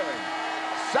 Lopes win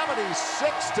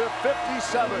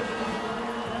 76-57.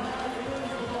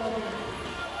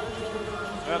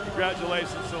 Well,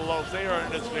 congratulations to the Lopes. They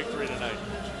earned this victory tonight.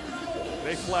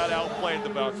 They flat out played the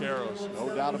Vaqueros. No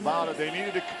doubt about it. They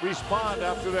needed to respond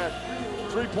after that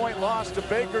three-point loss to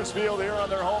Bakersfield here on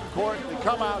their home court. They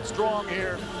come out strong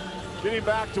here. Getting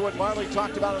back to what Marley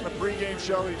talked about on the pregame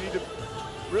show, you need to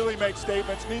really make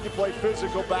statements, need to play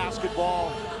physical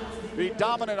basketball, be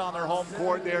dominant on their home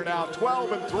court. They are now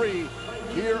 12-3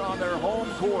 here on their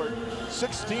home court.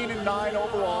 16-9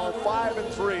 overall,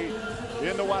 5-3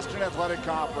 in the Western Athletic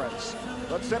Conference.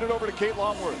 Let's send it over to Kate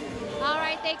Longworth. All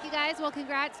right, thank you guys. Well,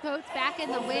 congrats, Coach, back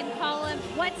in the win column.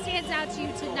 What stands out to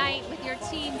you tonight with your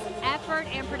team's effort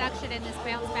and production in this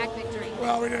bounce-back victory?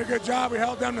 Well, we did a good job. We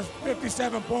held them to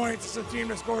 57 points. It's a team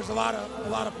that scores a lot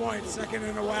of points, second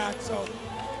in the WAC. So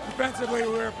defensively,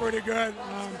 we were pretty good.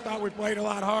 Thought we played a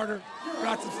lot harder,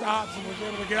 got some stops, and was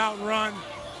able to get out and run,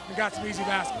 and got some easy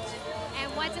baskets.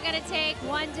 And what's it going to take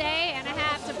 1 day and a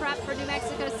half to prep for New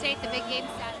Mexico State, the big game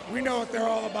Saturday? We know what they're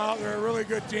all about. They're a really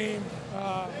good team.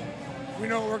 We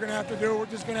know what we're going to have to do. We're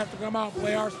just going to have to come out and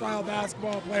play our style of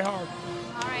basketball, play hard.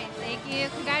 All right, thank you.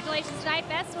 Congratulations tonight.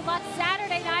 Best of luck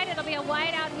Saturday night. It'll be a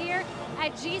whiteout here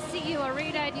at GCU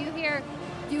Arena. And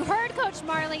you heard Coach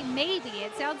Marley, maybe.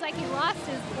 It sounds like he lost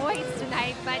his voice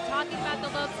tonight, but talking about the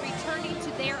Lopes returning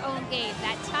to their own game,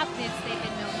 that toughness they've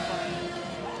been known for.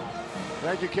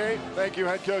 Thank you, Kate. Thank you,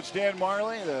 head coach Dan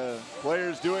Marley. The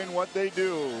players doing what they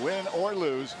do, win or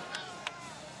lose.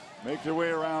 Make their way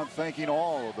around thanking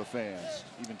all of the fans,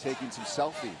 even taking some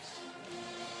selfies.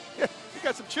 Yeah, he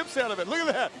got some chips out of it. Look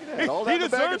at that. He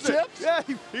deserves it. Chips? Yeah,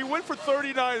 he went for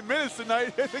 39 minutes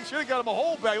tonight. I think should have got him a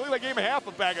whole bag. Look like I gave him half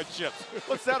a bag of chips.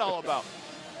 What's that all about?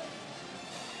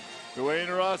 Dwayne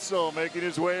Russell making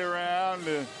his way around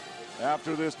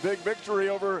after this big victory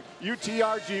over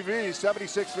UTRGV,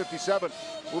 76-57.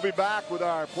 We'll be back with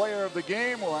our player of the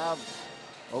game. We'll have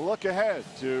a look ahead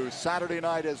to Saturday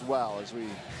night as well as we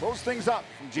close things up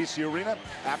from GCU Arena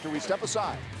after we step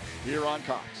aside here on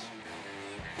Cox.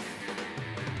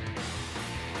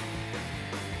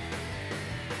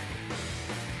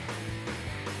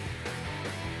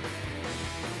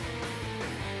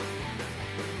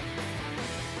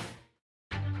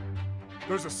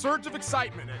 There's a surge of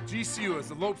excitement at GCU as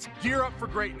the Lopes gear up for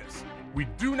greatness. We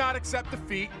do not accept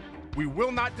defeat. We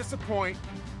will not disappoint.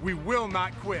 We will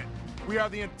not quit. We are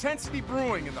the intensity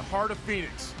brewing in the heart of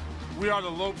Phoenix. We are the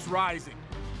Lopes rising.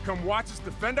 Come watch us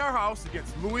defend our house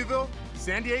against Louisville,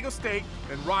 San Diego State,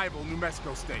 and rival New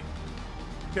Mexico State.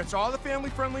 Catch all the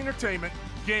family-friendly entertainment.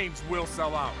 Games will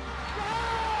sell out.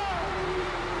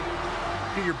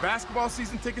 Get your basketball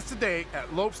season tickets today at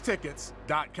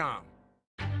lopestickets.com.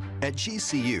 At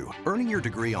GCU, earning your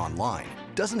degree online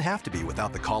doesn't have to be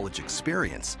without the college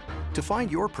experience. To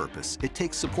find your purpose, it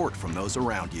takes support from those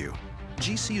around you.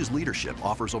 GCU's leadership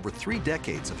offers over 3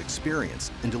 decades of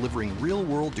experience in delivering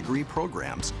real-world degree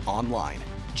programs online.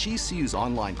 GCU's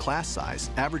online class size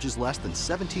averages less than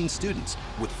 17 students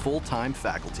with full-time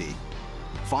faculty.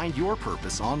 Find your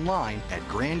purpose online at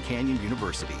Grand Canyon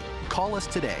University. Call us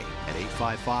today at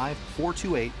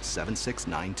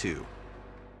 855-428-7692.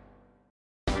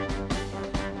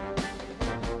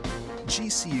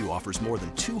 GCU offers more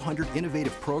than 200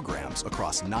 innovative programs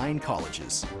across 9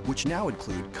 colleges, which now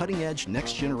include cutting-edge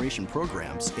next-generation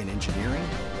programs in engineering,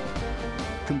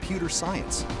 computer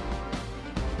science,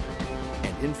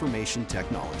 and information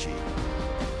technology.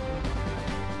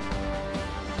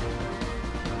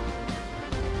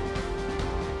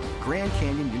 Grand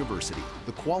Canyon University,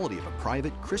 the quality of a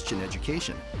private Christian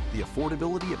education, the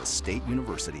affordability of a state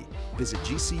university. Visit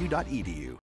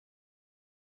gcu.edu.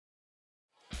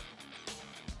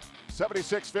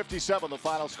 76-57, the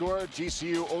final score.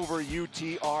 GCU over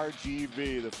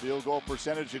UTRGV. The field goal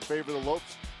percentage in favor of the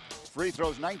Lopes. Free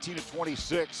throws 19 to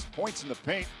 26. Points in the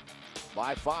paint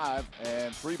by 5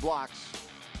 and 3 blocks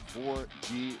for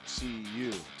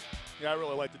GCU. Yeah, I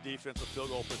really like the defensive field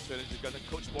goal percentage. I think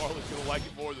Coach Marley's going to like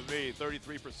it more than me,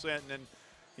 33%. And then,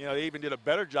 you know, they even did a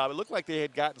better job. It looked like they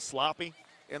had gotten sloppy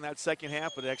in that second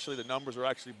half, but actually the numbers are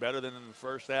actually better than in the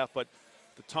first half. But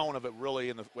the tone of it really,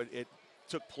 it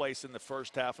took place in the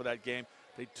first half of that game.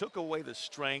 They took away the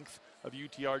strength of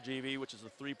UTRGV, which is a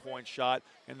three-point shot.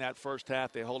 In that first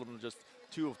half, they held them to just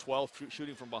 2 of 12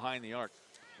 shooting from behind the arc.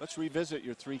 Let's revisit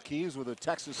your 3 keys with a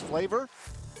Texas flavor.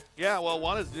 Yeah, well,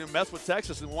 one is to mess with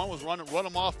Texas, and one was run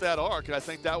them off that arc, and I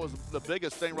think that was the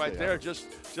biggest thing right there. Just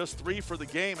 3 for the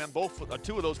game, and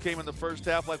 2 of those came in the first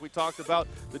half, like we talked about.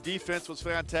 The defense was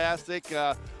fantastic.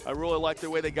 I really liked the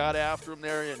way they got after them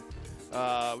there,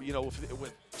 and you know,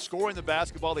 with scoring the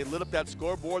basketball, they lit up that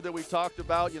scoreboard that we talked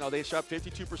about. You know, they shot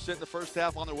 52% in the first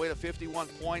half on their way to 51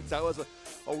 points. That was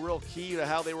a real key to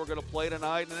how they were going to play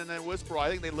tonight. And then Whisper, I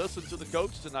think they listened to the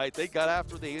coach tonight. They got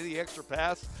after the extra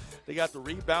pass. They got the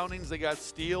reboundings. They got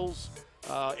steals.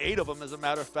 8 of them, as a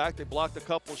matter of fact. They blocked a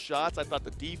couple shots. I thought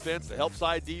the defense, the help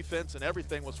side defense, and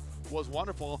everything was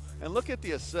wonderful. And look at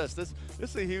the assists. This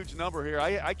is a huge number here.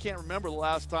 I can't remember the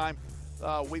last time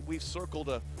we've circled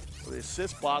the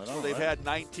assist box where they've had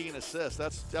 19 assists.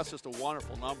 That's just a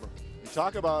wonderful number. You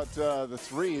talk about the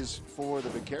threes for the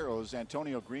Vaqueros.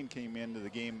 Antonio Green came into the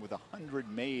game with 100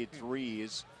 made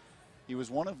threes. He was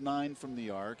 1 of 9 from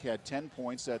the arc, had 10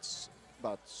 points. That's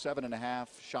about 7.5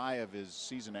 shy of his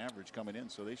season average coming in,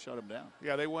 so they shut him down.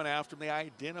 Yeah, they went after him. They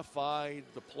identified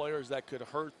the players that could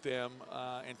hurt them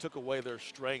and took away their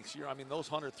strengths. I mean, those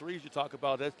 100 threes you talk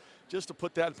about, just to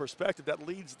put that in perspective, that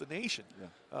leads the nation.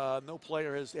 Yeah. No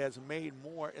player has made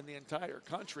more in the entire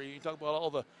country. You talk about all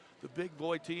the big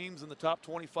boy teams in the top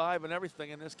 25 and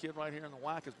everything, and this kid right here in the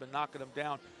WAC has been knocking them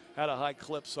down at a high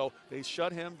clip. So they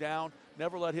shut him down,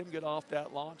 never let him get off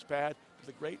that launch pad.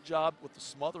 Did a great job with the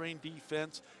smothering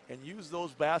defense and use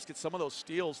those baskets, some of those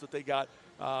steals that they got,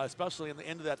 especially in the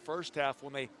end of that first half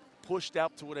when they pushed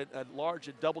out to a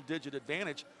large double-digit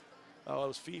advantage. It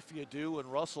was Fifi Adu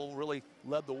and Russell really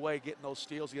led the way, getting those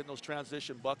steals, getting those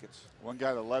transition buckets. One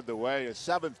guy that led the way, a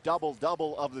 7th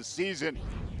double-double of the season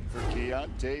for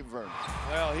Keontae Vernon.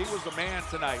 Well, he was the man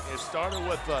tonight. It started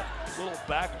with a little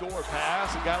backdoor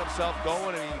pass. He got himself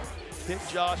going, and he hit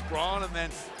Josh Braun and then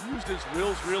used his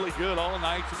wheels really good all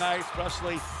night tonight,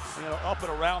 especially up and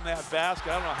around that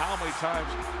basket. I don't know how many times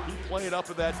he played up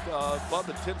at that above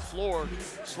the 10th floor,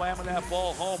 slamming that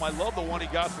ball home. I love the one he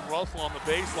got from Russell on the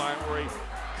baseline where he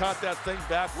caught that thing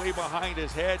back way behind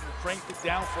his head and cranked it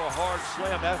down for a hard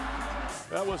slam.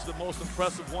 That was the most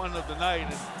impressive one of the night.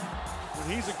 And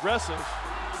when he's aggressive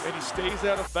and he stays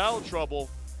out of foul trouble,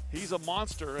 he's a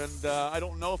monster, and I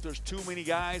don't know if there's too many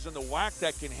guys in the WAC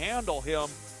that can handle him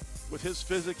with his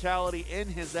physicality and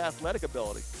his athletic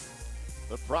ability.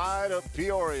 The pride of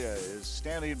Peoria is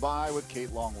standing by with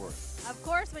Kate Longworth. Of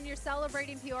course, when you're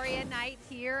celebrating Peoria night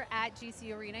here at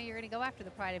GCU Arena, you're going to go after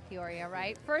the pride of Peoria,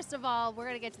 right? First of all, we're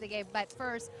going to get to the game, but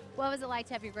first, what was it like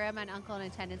to have your grandma and uncle in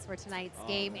attendance for tonight's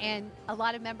game and a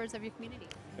lot of members of your community?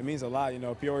 It means a lot.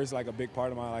 Peoria is like a big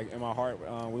part of in my heart.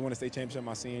 We won a state championship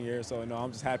my senior year, so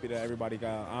I'm just happy that everybody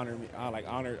got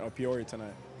honored Peoria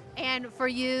tonight. And for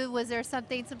you, was there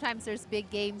something? Sometimes there's big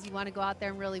games you want to go out there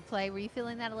and really play. Were you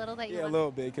feeling that a little? Yeah, a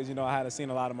little bit, because I had seen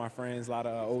a lot of my friends, a lot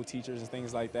of old teachers and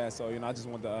things like that. So I just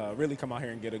wanted to really come out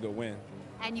here and get a good win.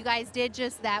 And you guys did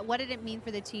just that. What did it mean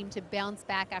for the team to bounce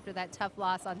back after that tough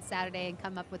loss on Saturday and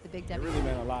come up with the big W? It really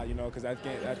meant a lot, because that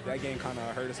game kind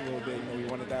of hurt us a little bit. We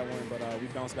wanted that one, but we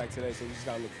bounced back today, so we just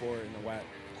got to look forward in the WAC.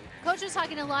 Coach was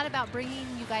talking a lot about bringing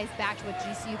you guys back to what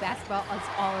GCU basketball is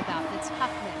all about, the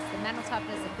toughness, the mental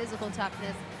toughness, the physical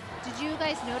toughness. Did you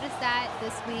guys notice that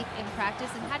this week in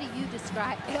practice, and how do you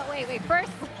describe wait,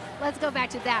 first, let's go back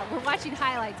to that. We're watching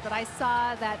highlights, but I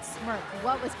saw that smirk.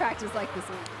 What was practice like this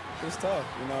week? It was tough,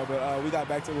 but we got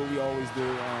back to what we always do.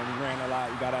 We ran a lot.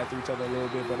 We got after each other a little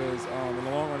bit, but it was, in the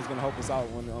long run, it's going to help us out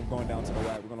when I'm going down to the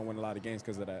WAC. We're going to win a lot of games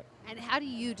because of that. And how do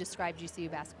you describe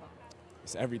GCU basketball?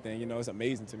 It's everything, it's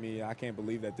amazing to me. I can't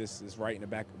believe that this is right in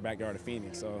the backyard of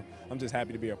Phoenix, so I'm just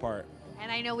happy to be a part.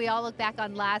 And I know we all look back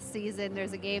on last season.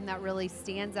 There's a game that really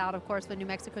stands out, of course, when New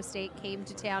Mexico State came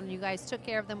to town and you guys took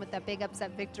care of them with that big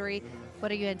upset victory.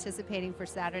 What are you anticipating for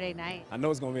Saturday night? I know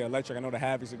it's going to be electric. I know the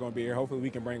Havocs are going to be here. Hopefully we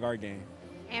can bring our game.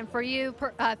 And for you,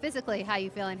 physically, how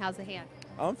you feeling? How's the hand?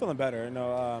 I'm feeling better.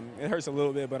 It hurts a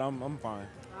little bit, but I'm fine.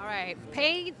 All right,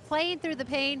 playing through the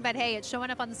pain, but hey, it's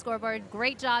showing up on the scoreboard.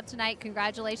 Great job tonight.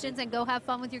 Congratulations, and go have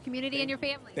fun with your community and your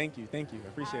family. Thank you. I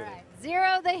appreciate it.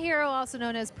 Zero the hero, also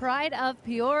known as Pride of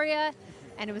Peoria,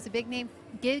 and it was a big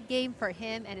game for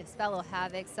him and his fellow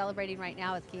Havocs, celebrating right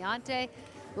now with Keontae.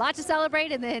 lot to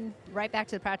celebrate, and then right back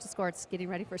to the practice courts, getting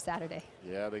ready for Saturday.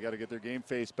 Yeah, they got to get their game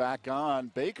face back on.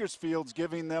 Bakersfield's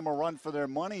giving them a run for their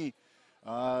money.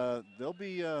 They'll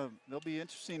be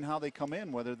interesting how they come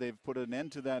in, whether they've put an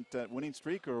end to that winning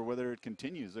streak or whether it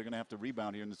continues. They're going to have to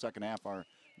rebound here in the second half. Are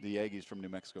the Aggies from New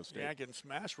Mexico State? Yeah, getting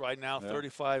smashed right now, Yeah.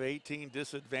 35-18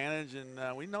 disadvantage,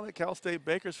 and we know that Cal State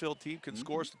Bakersfield team can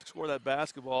score that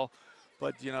basketball.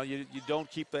 But, you know, you don't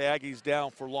keep the Aggies down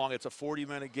for long. It's a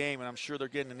 40-minute game, and I'm sure they're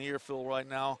getting an earful right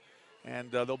now, and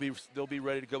they'll be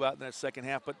ready to go out in that second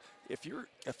half. But if you're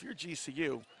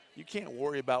GCU, you can't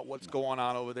worry about what's going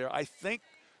on over there. I think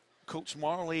Coach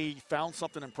Marley found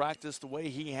something in practice, the way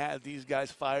he had these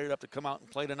guys fired up to come out and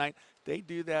play tonight. They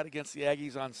do that against the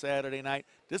Aggies on Saturday night.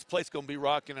 This place going to be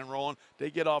rocking and rolling.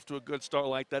 They get off to a good start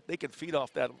like that. They can feed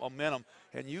off that momentum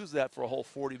and use that for a whole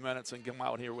 40 minutes and come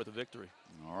out here with a victory.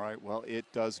 All right, well, it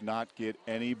does not get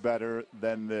any better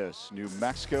than this. New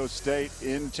Mexico State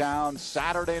in town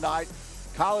Saturday night.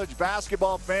 College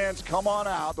basketball fans, come on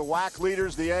out. The WAC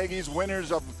leaders, the Aggies,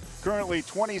 winners of currently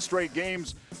 20 straight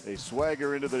games. They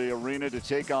swagger into the arena to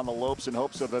take on the Lopes in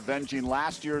hopes of avenging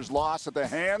last year's loss at the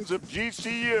hands of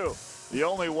GCU. The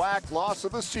only WAC loss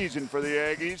of the season for the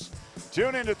Aggies.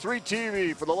 Tune into 3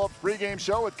 TV for the Lopes pregame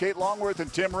show with Kate Longworth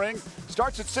and Tim Ring.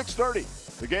 Starts at 6:30.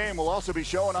 The game will also be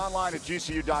shown online at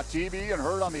GCU.tv and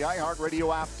heard on the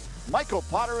iHeartRadio app. Michael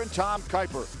Potter and Tom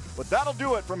Kuiper. But that'll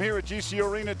do it from here at GCU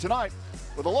Arena tonight,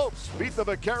 where the Lopes beat the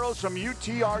Vaqueros from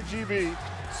UTRGV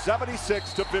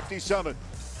 76-57.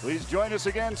 Please join us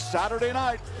again Saturday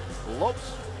night. The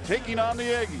Lopes taking on the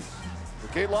Aggies.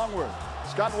 For Kate Longworth,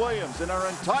 Scott Williams, and our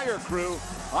entire crew,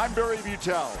 I'm Barry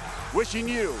Butel, wishing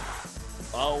you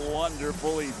a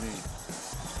wonderful evening.